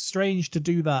then it's strange to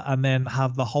do that and then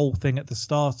have the whole thing at the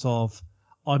start of,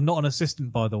 I'm not an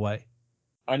assistant, by the way.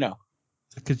 I know.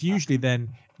 Because usually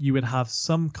then you would have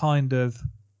some kind of,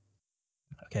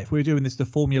 okay, if we were doing this the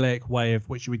formulaic way of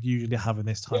which you would usually have in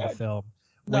this type of film,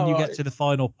 when you get to the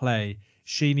final play,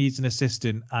 she needs an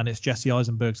assistant and it's Jesse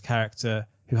Eisenberg's character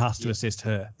who has to assist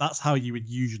her. That's how you would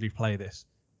usually play this.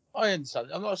 I understand.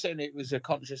 I'm not saying it was a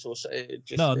conscious or it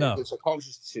was a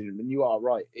conscious decision, and you are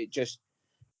right.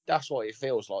 That's what it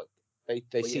feels like.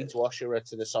 They seem to usher her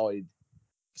to the side.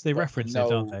 Because they reference it,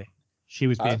 don't they? She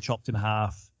was being chopped in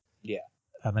half. Yeah.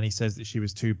 And then he says that she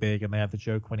was too big, and they have the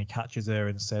joke when he catches her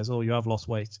and says, "Oh, you have lost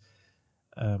weight."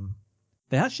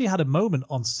 They actually had a moment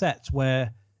on set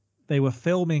where they were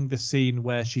filming the scene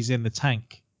where she's in the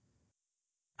tank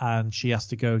and she has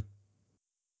to go.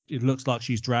 It looks like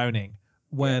she's drowning,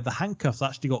 where the handcuffs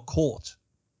actually got caught.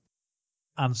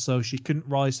 And so she couldn't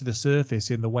rise to the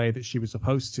surface in the way that she was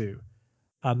supposed to.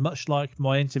 And much like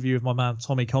my interview with my man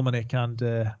Tommy Kominick and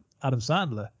Adam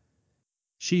Sandler,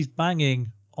 she's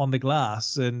banging on the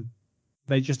glass and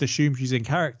they just assume she's in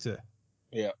character.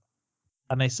 Yeah.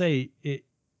 And they say it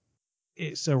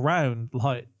it's around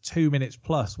like 2 minutes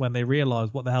plus when they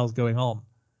realize what the hell's going on.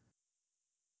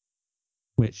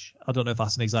 Which I don't know if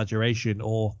that's an exaggeration,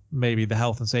 or maybe the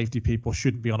health and safety people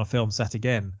shouldn't be on a film set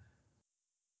again.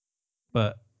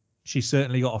 But she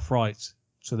certainly got a fright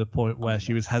to the point where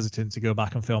she was hesitant to go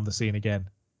back and film the scene again.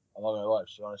 I'm not gonna lie,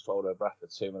 she managed to hold her breath for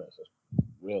 2 minutes. That's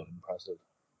real impressive.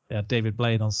 Yeah, David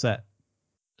Blaine on set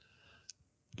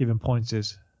giving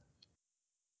pointers.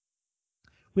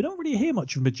 We don't really hear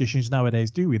much of magicians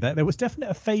nowadays, do we? There was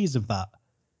definitely a phase of that.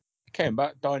 Came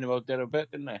back, Dynamo did a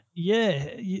bit, didn't they?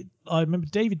 Yeah, I remember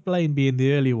David Blaine being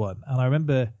the early one, and I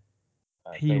remember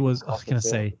he was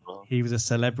a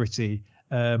celebrity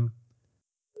to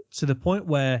the point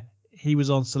where he was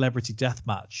on Celebrity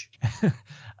Deathmatch,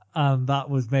 and that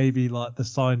was maybe like the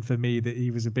sign for me that he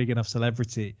was a big enough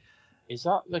celebrity. Is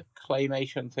that the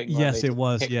claymation thing? Yes, it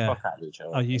was. Yeah,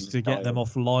 I used to get them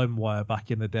off LimeWire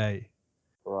back in the day.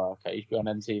 Right. Okay, you should be on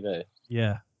NTV.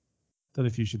 Yeah. Don't know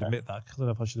if you should admit that. I don't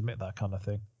know if I should admit that kind of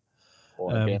thing.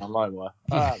 Or being on LimeWire.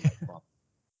 Ah, no,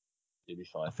 you'd be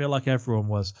fine. I feel like everyone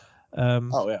was.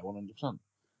 Oh yeah, 100%.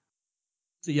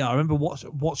 So yeah, I remember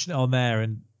watching it on there,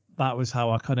 and that was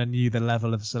how I kind of knew the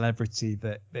level of celebrity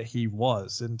that he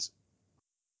was. And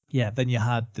yeah, then you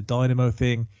had the Dynamo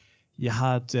thing. You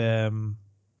had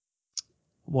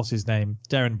what's his name,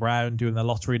 Darren Brown doing the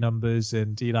lottery numbers,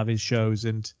 and he'd have his shows,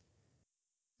 and it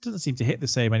doesn't seem to hit the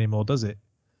same anymore, does it?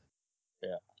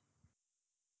 Yeah.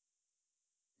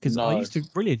 Because I used to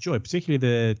really enjoy, particularly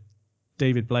the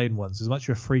David Blaine ones, as much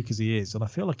of a freak as he is, and I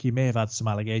feel like he may have had some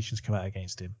allegations come out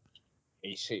against him.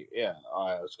 Yeah,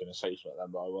 I was going to say something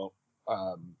then, but I won't.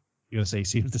 You're going to say he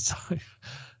seems the type?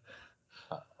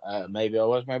 Maybe I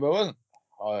was, maybe I wasn't.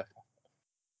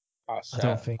 I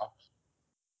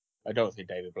don't think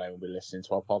David Blaine will be listening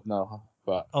to our pod now,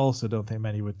 but I also don't think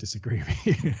many would disagree with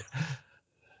you.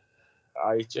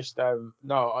 I just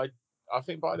I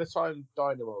think by the time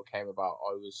Dynamo came about,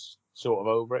 I was sort of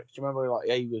over it. Do you remember, like,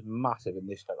 he was massive in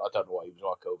this film. I don't know what he was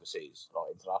like overseas,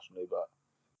 like internationally, but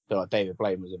I feel like David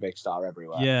Blaine was a big star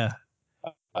everywhere. Yeah.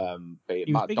 But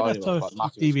he was big enough to have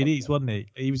DVDs, wasn't he?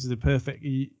 He was the perfect.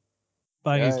 He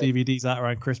banged his DVDs out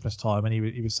around Christmas time, and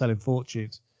he was selling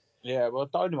fortunes. Yeah, well,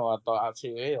 Dynamo had that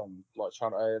TV on, like,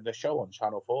 the show on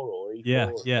Channel 4 or E4. Yeah.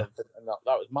 And that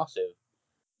was massive.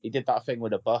 He did that thing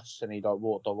with a bus, and he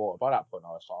walked on water. By that point, I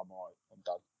was like, I'm alright, I'm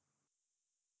done.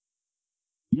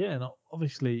 Yeah, and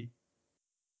obviously,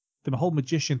 the whole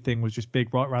magician thing was just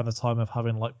big right around the time of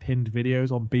having like pinned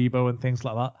videos on Bebo and things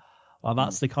like that. Like,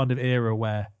 that's the kind of era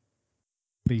where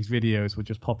these videos were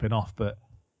just popping off. But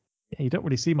yeah, you don't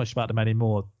really see much about them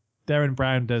anymore. Darren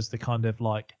Brown does the kind of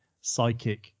like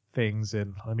psychic things,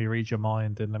 and let me read your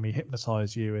mind and let me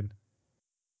hypnotize you, and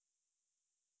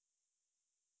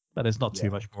but there's not too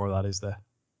much more of that, is there?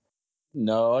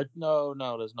 No,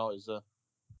 there's not, is there?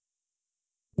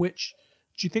 Which,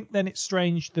 do you think then it's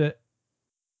strange that,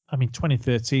 I mean,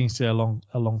 2013 is still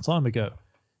a long time ago.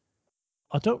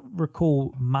 I don't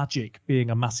recall magic being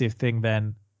a massive thing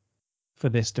then for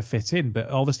this to fit in, but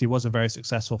obviously it was a very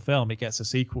successful film. It gets a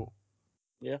sequel.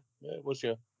 Yeah, it was,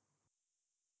 yeah.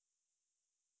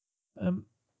 A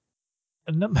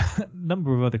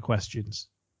number of other questions.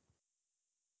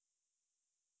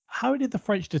 How did the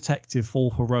French detective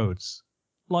fall for Rhodes?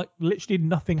 Like, literally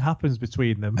nothing happens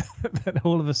between them. Then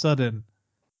all of a sudden,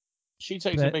 she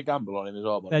takes a big gamble on him as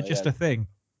well. They're just a thing.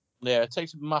 Yeah, it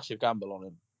takes a massive gamble on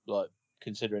him. Like,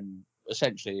 considering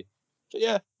essentially,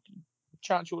 yeah,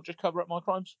 chance you'll just cover up my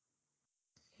crimes.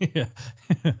 Yeah.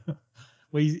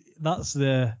 Well, that's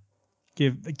the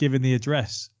giving the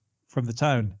address from the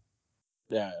town.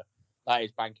 Yeah, that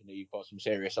is banking that you've got some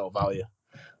serious old value.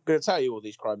 I'm going to tell you all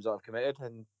these crimes I've committed,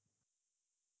 and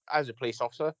as a police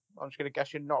officer, I'm just going to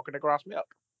guess you're not going to grass me up.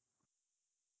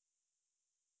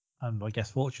 And I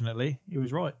guess, fortunately, he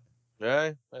was right.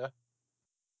 Yeah.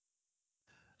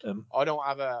 I don't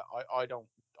have I don't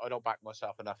back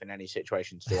myself enough in any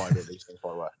situation to do either of these things,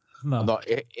 by the way. No. I'm not,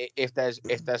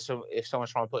 if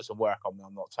someone's trying to put some work on me,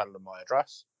 I'm not telling them my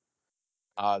address.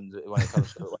 And when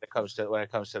it comes to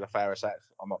the fairer sex,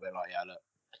 I'm not being like, yeah, look,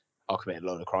 I committed a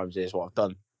load of crimes. Here's what I've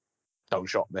done. Don't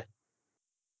shock me.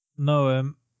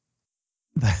 No,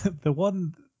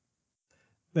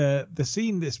 the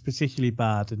scene that's particularly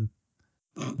bad, and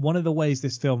one of the ways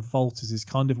this film falters is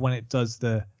kind of when it does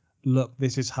the look,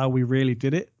 this is how we really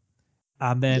did it,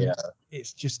 and then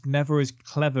it's just never as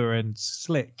clever and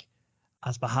slick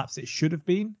as perhaps it should have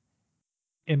been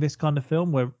in this kind of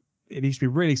film, where it needs to be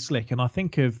really slick. And I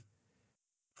think of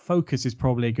Focus is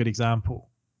probably a good example.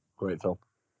 Great film.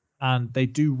 And they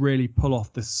do really pull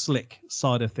off the slick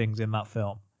side of things in that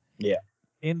film. Yeah.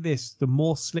 in this, the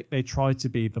more slick they try to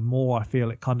be, the more I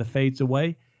feel it kind of fades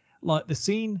away. Like the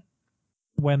scene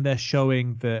when they're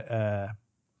showing that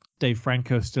Dave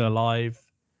Franco's still alive.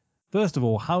 First of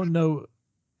all, how no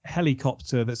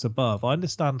helicopter that's above? I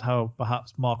understand how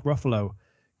perhaps Mark Ruffalo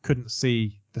couldn't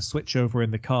see the switchover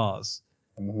in the cars.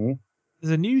 Mm-hmm.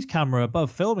 There's a news camera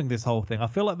above filming this whole thing. I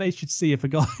feel like they should see if a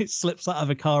guy slips out of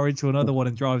a car into another one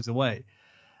and drives away,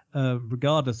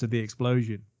 regardless of the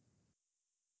explosion.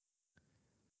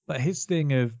 But his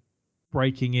thing of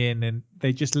breaking in, and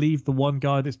they just leave the one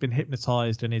guy that's been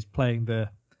hypnotized and is playing the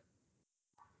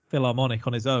Philharmonic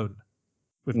on his own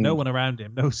with no one around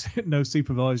him, no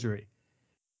supervisory.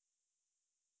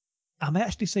 And they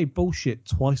actually say bullshit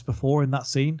twice before in that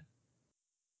scene,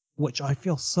 which I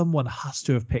feel someone has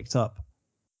to have picked up.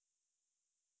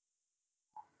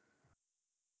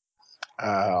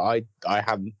 I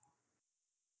haven't.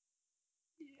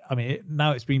 I mean,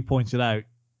 now it's been pointed out,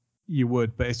 you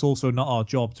would, but it's also not our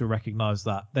job to recognize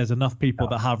that. There's enough people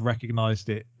that have recognized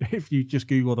it. If you just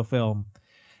Google the film,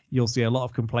 you'll see a lot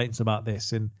of complaints about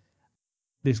this, and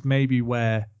this may be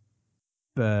where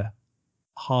the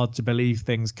hard to believe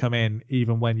things come in,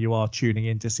 even when you are tuning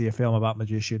in to see a film about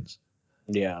magicians.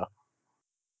 Yeah.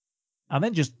 And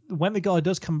then just when the guy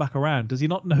does come back around, does he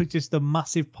not notice the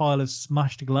massive pile of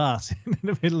smashed glass in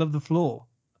the middle of the floor?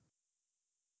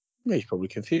 He's probably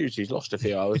confused. He's lost a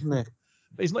few hours, isn't he?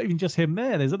 But it's not even just him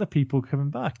there. There's other people coming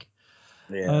back.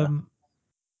 Yeah.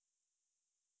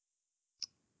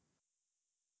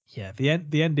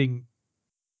 The ending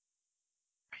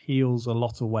heals a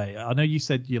lot away. I know you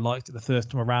said you liked it the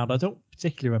first time around. I don't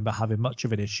particularly remember having much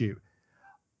of an issue.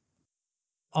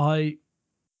 I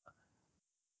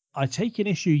take an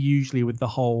issue usually with the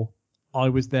whole I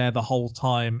was there the whole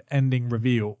time ending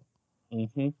reveal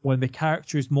when the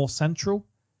character is more central,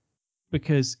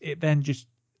 because it then just,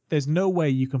 there's no way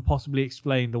you can possibly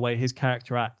explain the way his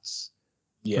character acts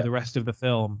for the rest of the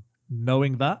film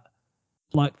knowing that.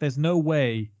 Like, there's no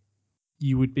way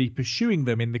you would be pursuing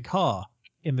them in the car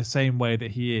in the same way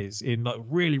that he is, in like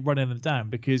really running them down,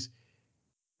 because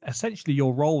essentially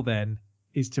your role then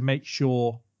is to make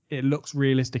sure it looks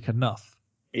realistic enough.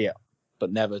 Yeah,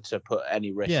 but never to put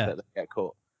any risk that they get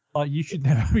caught. Like, you should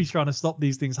never be trying to stop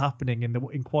these things happening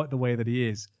in quite the way that he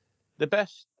is. The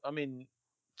best, I mean,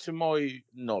 to my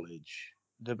knowledge,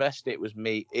 the best it was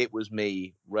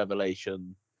me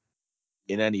revelation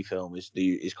in any film is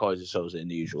Kaiser Soze in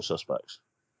The Usual Suspects.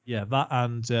 Yeah, that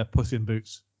and Puss in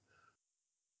Boots.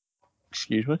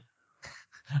 Excuse me?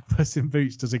 Puss in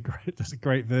Boots does a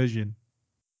great version.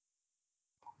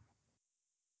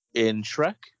 In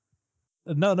Shrek?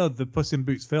 No, the Puss in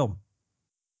Boots film.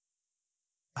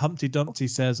 Humpty Dumpty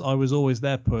says, "I was always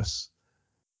there, Puss,"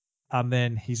 and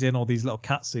then he's in all these little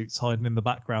cat suits hiding in the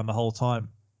background the whole time.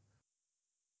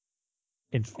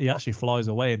 He actually flies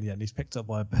away in the end. He's picked up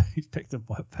by a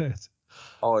bird.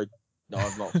 Oh, no,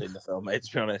 I've not seen the film, mate,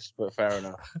 to be honest, but fair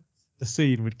enough. The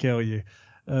scene would kill you.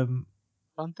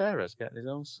 Banderas getting his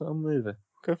own movie.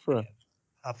 Good for him.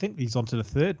 I think he's on to the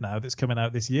third now that's coming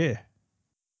out this year.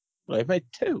 Well, they've made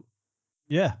 2.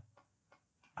 Yeah.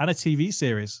 And a TV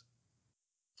series.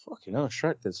 Fucking hell,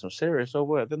 Shrek did some serious old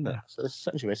work, didn't it? So it's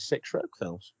essentially 6 Shrek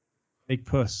films. Big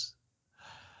Puss.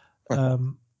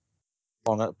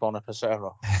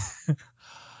 Bonapacero.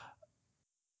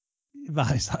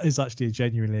 That is actually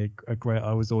genuinely a great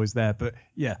I was always there. But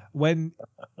yeah, when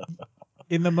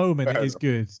in the moment it is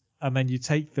good, and then you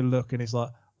take the look and it's like,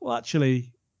 well,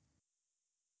 actually,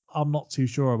 I'm not too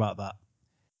sure about that.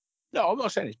 No, I'm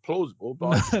not saying it's plausible,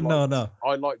 but no.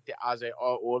 I liked it as it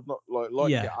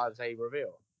as a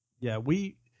reveal. Yeah,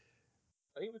 I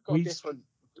think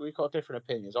we've got different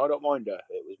opinions. I don't mind it.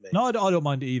 It was me. No, I don't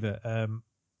mind it either.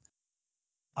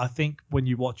 I think when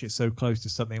you watch it so close to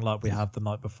something like we have the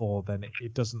night before, then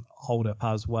it doesn't hold up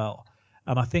as well.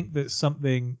 And I think that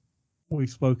something we've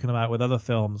spoken about with other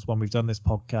films when we've done this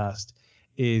podcast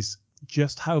is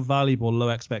just how valuable low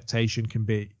expectation can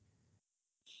be.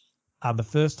 And the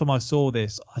first time I saw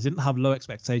this, I didn't have low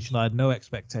expectation. I had no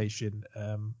expectation.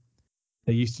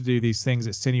 They used to do these things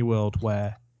at Cineworld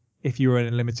where if you were an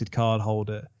unlimited card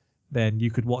holder, then you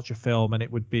could watch a film and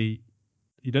it would be,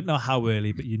 you don't know how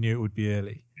early, but you knew it would be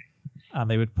early. And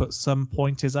they would put some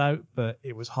pointers out, but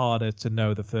it was harder to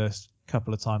know the first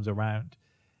couple of times around.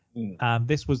 And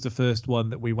this was the first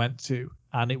one that we went to,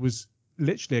 and it was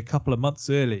literally a couple of months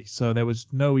early. So there was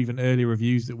no even early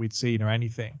reviews that we'd seen or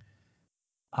anything.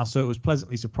 And so it was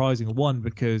pleasantly surprising. One,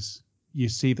 because you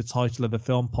see the title of the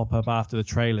film pop up after the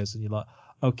trailers and you're like,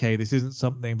 okay, this isn't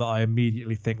something that I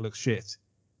immediately think looks shit.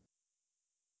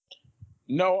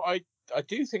 No,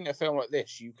 do think a film like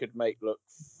this you could make look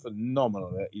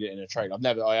phenomenal in a trailer.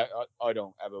 I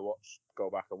don't ever go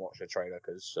back and watch a trailer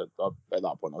because at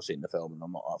that point I've seen the film and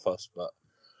I'm not that fussed. But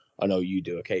I know you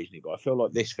do occasionally. But I feel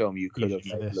like this film you could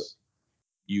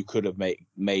have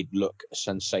made look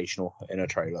sensational in a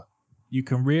trailer. You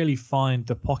can really find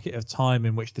the pocket of time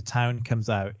in which the town comes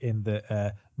out in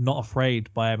the "Not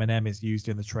Afraid" by Eminem is used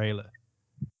in the trailer.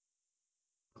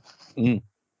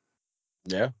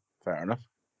 Yeah, fair enough.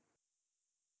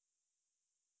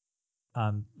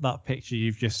 And that picture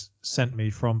you've just sent me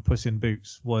from Puss in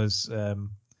Boots was, I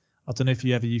don't know if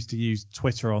you ever used to use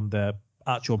Twitter on the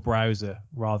actual browser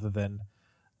rather than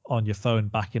on your phone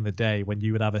back in the day when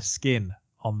you would have a skin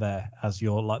on there as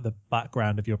your like the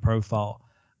background of your profile.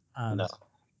 And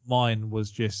mine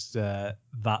was just that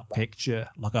picture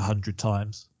like 100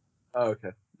 times. Oh,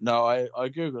 okay. No, I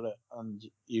Googled it and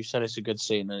you said it's a good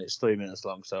scene and it's 3 minutes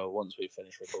long. So once we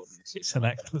finish recording, it's an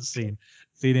excellent scene.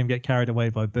 Seeing him get carried away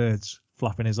by birds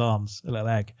flapping his arms, a little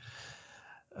egg.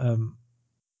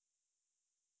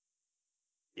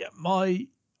 My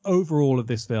overall of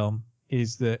this film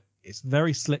is that it's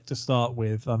very slick to start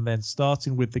with, and then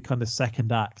starting with the kind of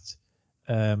second act,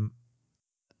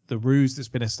 the ruse that's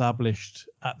been established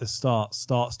at the start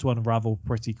starts to unravel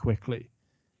pretty quickly.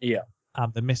 Yeah.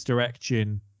 And the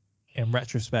misdirection, in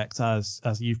retrospect, as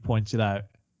you've pointed out,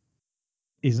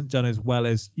 isn't done as well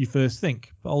as you first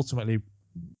think. But ultimately,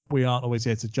 we aren't always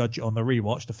here to judge it on the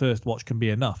rewatch. The first watch can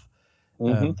be enough.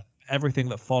 Everything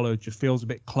that followed just feels a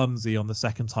bit clumsy on the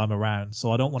second time around.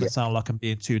 So I don't want to sound like I'm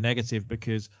being too negative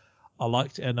because I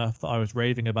liked it enough that I was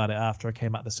raving about it after I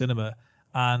came out the cinema.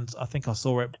 And I think I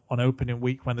saw it on opening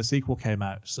week when the sequel came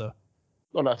out. So,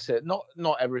 well, that's it. Not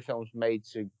every film's made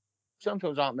to. Some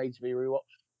films aren't made to be rewatched.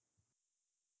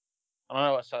 And I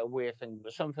know that's like a weird thing,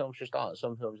 but some films just aren't.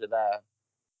 Some films are there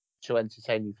to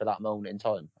entertain you for that moment in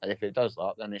time. And if it does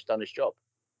that, then it's done its job.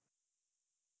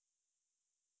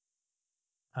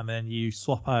 And then you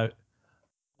swap out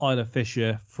Isla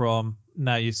Fisher from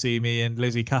Now You See Me, and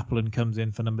Lizzie Kaplan comes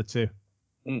in for number 2.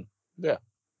 Yeah.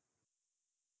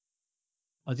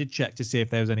 I did check to see if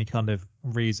there was any kind of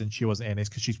reason she wasn't in. It's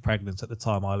because she's pregnant at the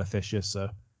time, Isla Fisher, so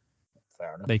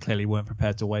fair enough. They clearly weren't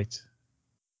prepared to wait.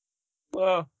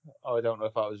 Well, I don't know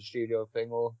if that was a studio thing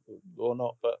or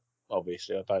not, but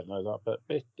obviously I don't know that. But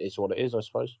it's what it is, I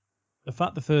suppose. The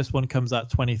fact the first one comes out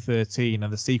 2013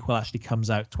 and the sequel actually comes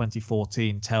out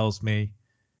 2014 tells me...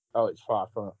 Oh, it's far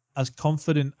from it. As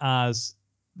confident as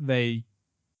they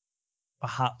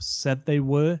perhaps said they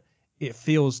were, it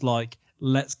feels like,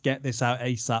 let's get this out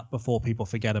ASAP before people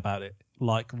forget about it.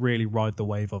 Like, really ride the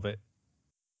wave of it.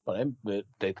 Well,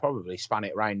 they probably span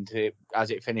it round as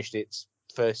it finished its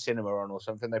first cinema run or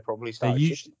something. They probably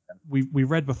started. We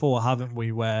read before, haven't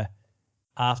we, where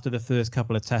after the first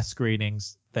couple of test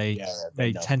screenings, they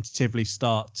tentatively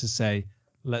start to say,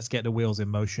 let's get the wheels in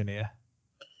motion here.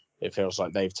 It feels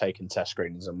like they've taken test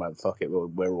screenings and went, fuck it,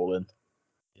 we're all in.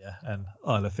 Yeah, and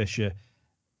Isla Fisher,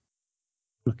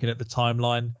 looking at the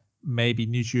timeline, maybe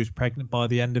knew she was pregnant by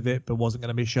the end of it, but wasn't going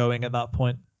to be showing at that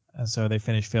point. And so they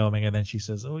finished filming, and then she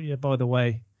says, oh, yeah, by the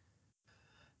way,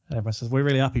 and everyone says, we're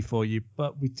really happy for you,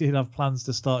 but we did have plans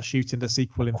to start shooting the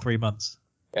sequel in 3 months.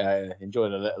 Yeah, enjoy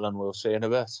the little and we'll see in a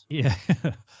bit. Yeah.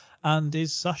 And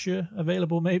is Sasha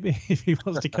available, maybe, if he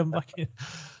wants to come back in?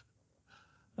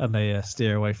 And they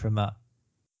steer away from that.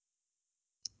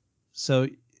 So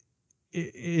it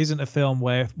isn't a film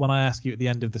where, when I ask you at the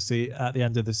end of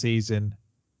the season,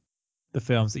 the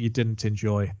films that you didn't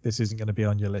enjoy, this isn't going to be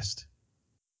on your list.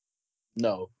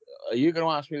 No. Are you going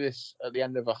to ask me this at the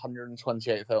end of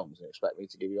 128 films and expect me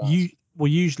to give you answers? Well,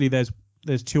 usually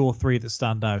there's 2 or 3 that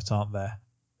stand out, aren't there?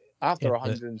 After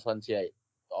 128,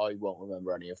 I won't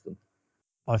remember any of them.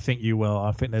 I think you will.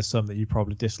 I think there's some that you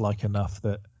probably dislike enough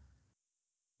that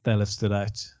they'll have stood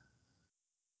out.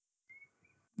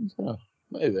 Oh,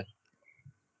 maybe.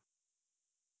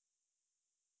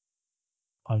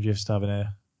 I'm just having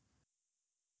a...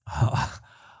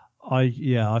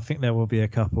 I think there will be a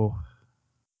couple.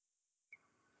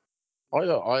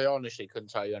 I honestly couldn't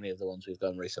tell you any of the ones we've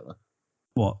done recently.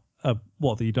 What that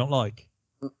you don't like?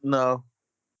 No.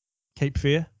 Cape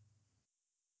Fear?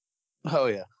 Oh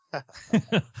yeah.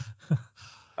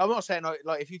 I'm not saying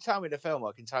like if you tell me the film,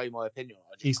 I can tell you my opinion.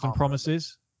 Eastern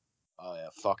Promises? Oh yeah,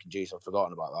 fucking jeez, I've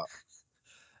forgotten about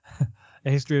that.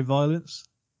 A History of Violence?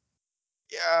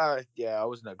 Yeah, I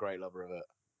wasn't a great lover of it.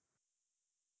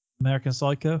 American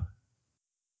Psycho?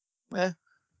 Yeah.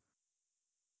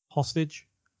 Hostage?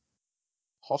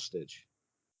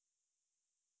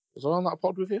 Was I on that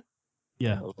pod with you?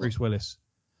 Yeah, Bruce Willis.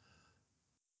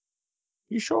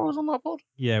 You sure I was on that pod?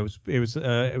 Yeah, it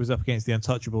was up against The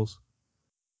Untouchables.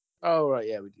 Oh right,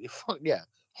 yeah, yeah.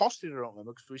 Hostage, I don't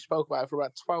remember because we spoke about it for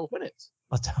about 12 minutes.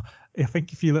 I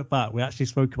think if you look back, we actually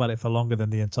spoke about it for longer than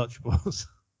the Untouchables.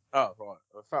 Oh right,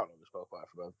 I felt like we spoke about it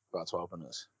for about 12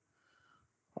 minutes.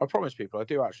 I promise people, I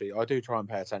do try and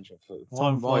pay attention.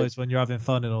 Time flies when you're having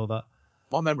fun and all that.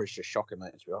 My memory's just shocking,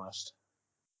 mate. To be honest.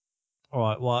 All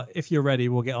right, well, if you're ready,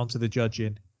 we'll get on to the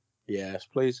judging. Yes,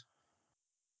 please.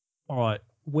 All right,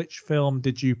 which film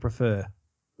did you prefer?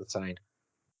 The Town.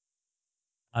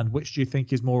 And which do you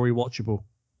think is more rewatchable?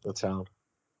 The Town.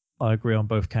 I agree on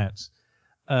both counts.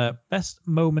 Best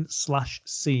moment /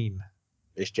 scene.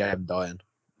 It's Jem dying.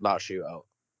 That shootout.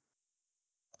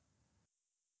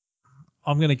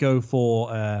 I'm going to go for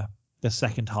the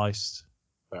second heist.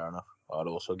 Fair enough. I'll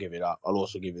also give you that. I'll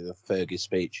also give you the Fergie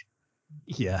speech.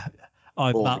 Yeah,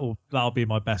 that'll be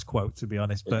my best quote, to be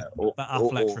honest. But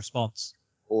Affleck's response.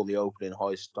 All the opening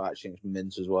heist action's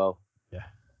mints as well. Yeah.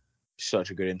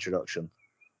 Such a good introduction.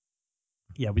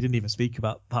 Yeah, we didn't even speak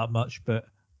about that much, but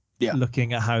yeah,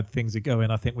 looking at how things are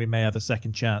going, I think we may have a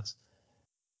second chance.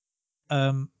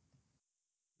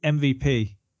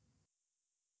 MVP.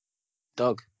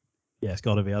 Doug. Yeah, it's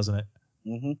got to be, hasn't it?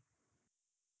 Mm-hmm.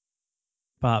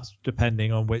 Perhaps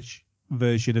depending on which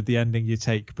version of the ending you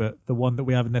take, but the one that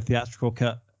we have in the theatrical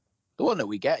cut. The one that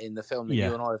we get in the film that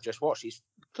you and I have just watched, he's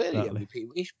clearly MVP.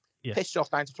 He's pissed off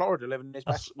down to Florida living his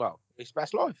best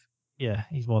life. Yeah,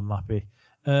 he's more than happy.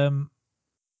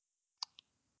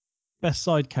 Best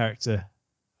side character.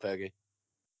 Fergie.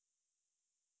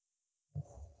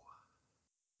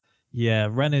 Yeah,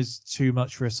 Ren is too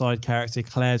much for a side character.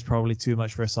 Claire's probably too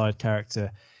much for a side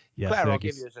character. Yeah, Claire, I'll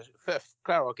give you as a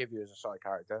side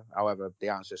character. However, the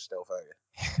answer is still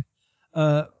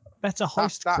Fergie. Better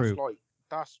heist crew.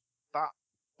 That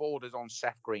borders on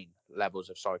Seth Green levels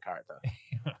of side character.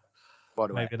 By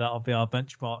the way, maybe that'll be our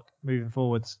benchmark moving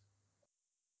forwards.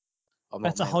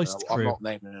 Better heist crew. I'm not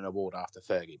naming an award after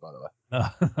Fergie, by the way. No.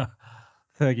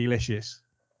 Fergie-licious.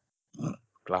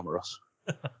 Glamorous.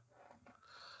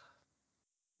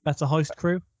 Better heist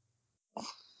crew.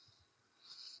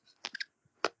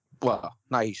 Well,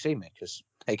 now you see me, because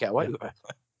they get away with it.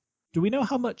 Do we know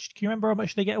how much? Can you remember how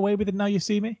much they get away with in Now You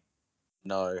See Me?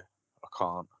 No, I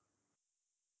can't.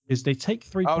 Is they take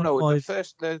 3.5. Oh no,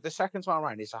 the second time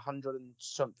around it's 100 and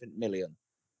something million.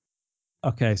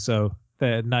 Okay, so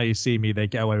Now You See Me, they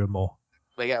get away with more.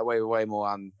 They get away with way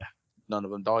more, and none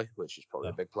of them die, which is probably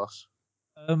a big plus.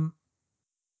 And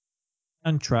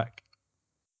track.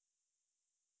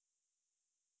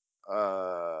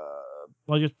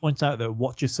 I'll just point out that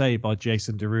What You Say by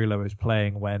Jason Derulo is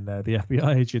playing when the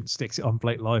FBI agent sticks it on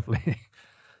Blake Lively.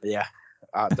 Yeah,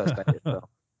 that does take it well.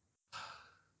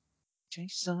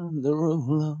 Jason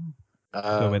Derulo.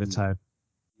 Go with the Town.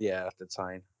 Yeah, The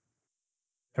Town.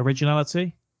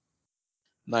 Originality?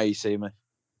 Now You See Me.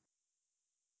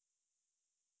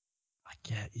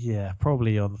 Yeah,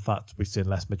 probably on the fact we've seen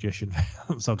less magician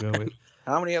films. I'll go with.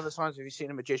 How many other times have you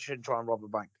seen a magician try and rob a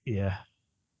bank? Yeah,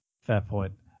 fair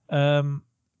point.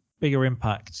 Bigger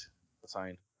impact. The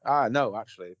Town. No,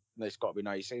 actually, it's got to be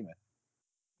Now You See Me.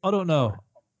 I don't know.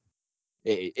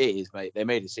 It is, mate. They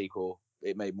made a sequel.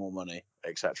 It made more money,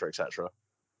 etc., etc.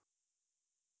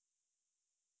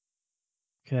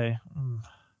 Okay.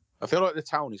 I feel like The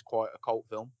Town is quite a cult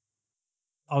film.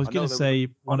 I was going to say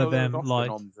one of them, like...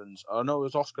 I know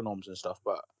there's Oscar noms and stuff,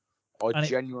 but I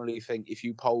genuinely think if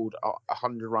you polled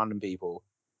 100 random people,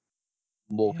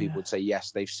 more people would say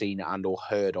yes, they've seen it and or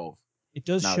heard of. It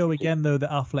does show again, though, that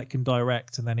Affleck can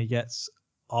direct, and then he gets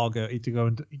Argo. He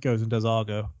goes and does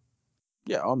Argo.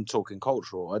 Yeah, I'm talking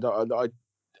cultural.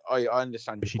 I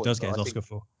understand. Which he does get his Oscar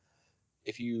for.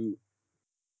 If you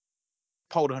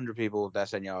polled 100 people, they're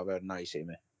saying, yeah, I've heard Now You See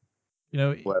Me. You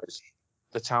know, whereas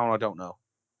The Town, I don't know.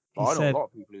 But I know a lot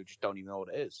of people who just don't even know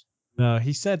what it is. No,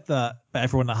 he said that, but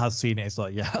everyone that has seen it is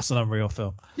like, yeah, that's an unreal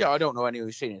film. Yeah, I don't know anyone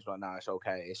who's seen it. It's like, no, it's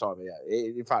okay. It's either,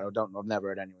 in fact, I've never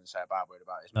heard anyone say a bad word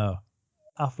about it. No.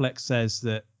 Affleck says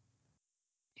that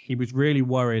he was really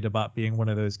worried about being one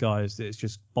of those guys that is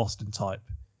just Boston type.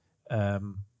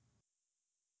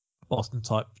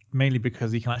 Mainly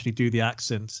because he can actually do the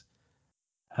accent,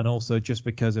 and also just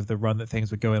because of the run that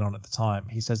things were going on at the time.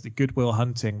 He says that Good Will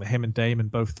Hunting, that him and Damon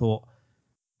both thought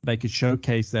they could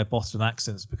showcase their Boston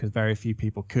accents because very few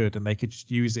people could, and they could just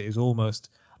use it as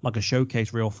almost like a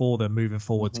showcase reel for them moving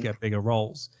forward to get bigger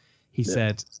roles. He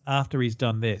said after he's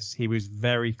done this, he was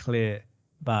very clear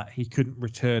that he couldn't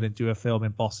return and do a film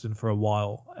in Boston for a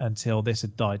while until this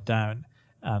had died down,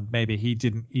 and maybe he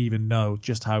didn't even know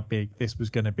just how big this was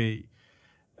going to be.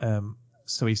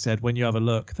 So he said, when you have a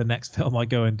look, the next film I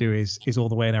go and do is all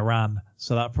the way in Iran.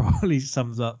 So that probably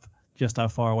sums up just how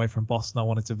far away from Boston I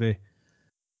wanted to be.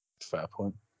 Fair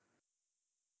point.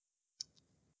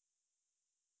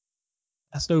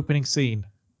 Best opening scene.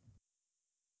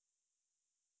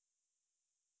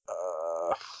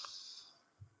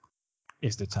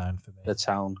 Is The Town for me. The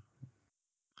Town.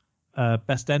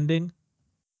 Best ending.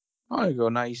 I go,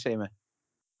 Now You See Me.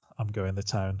 I'm going The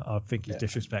Town. I think it's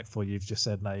disrespectful. You've just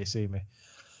said Now You See Me.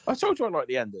 I told you I like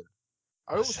the ending.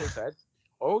 I also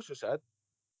said,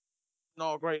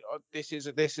 not great. This is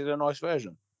a nice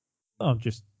version. I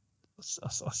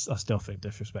still think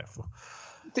disrespectful.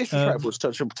 Disrespectful is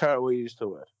such a terrible use to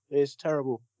word. It's a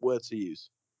terrible word to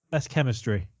use. Best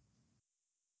chemistry.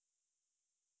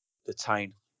 The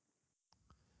Town.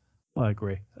 I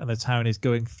agree. And The Town is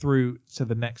going through to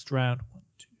the next round. 1,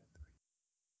 2,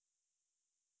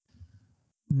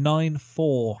 3.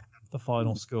 9-4, the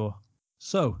final score.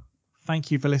 So,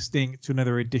 thank you for listening to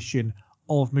another edition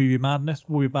of Movie Madness.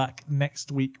 We'll be back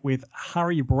next week with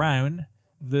Harry Brown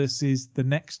versus The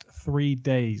Next 3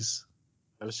 Days.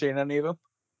 Ever seen any of them?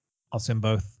 I've seen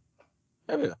both.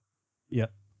 Have you? Yeah.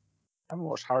 I haven't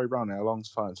watched Harry Brown in a long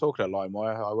time. Talking of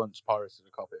LimeWire, I once pirated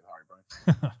a copy of Harry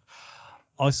Brown.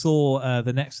 I saw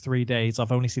The Next 3 Days.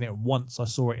 I've only seen it once. I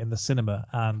saw it in the cinema,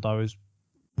 and I was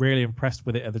really impressed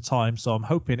with it at the time. So I'm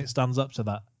hoping it stands up to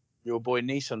that. Your boy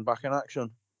Neeson back in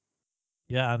action.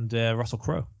 Yeah, and Russell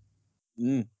Crowe.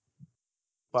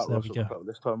 But So Russell Crowe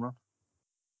this time around.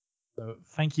 So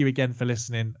thank you again for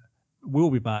listening. We'll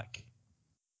be back.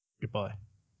 Goodbye.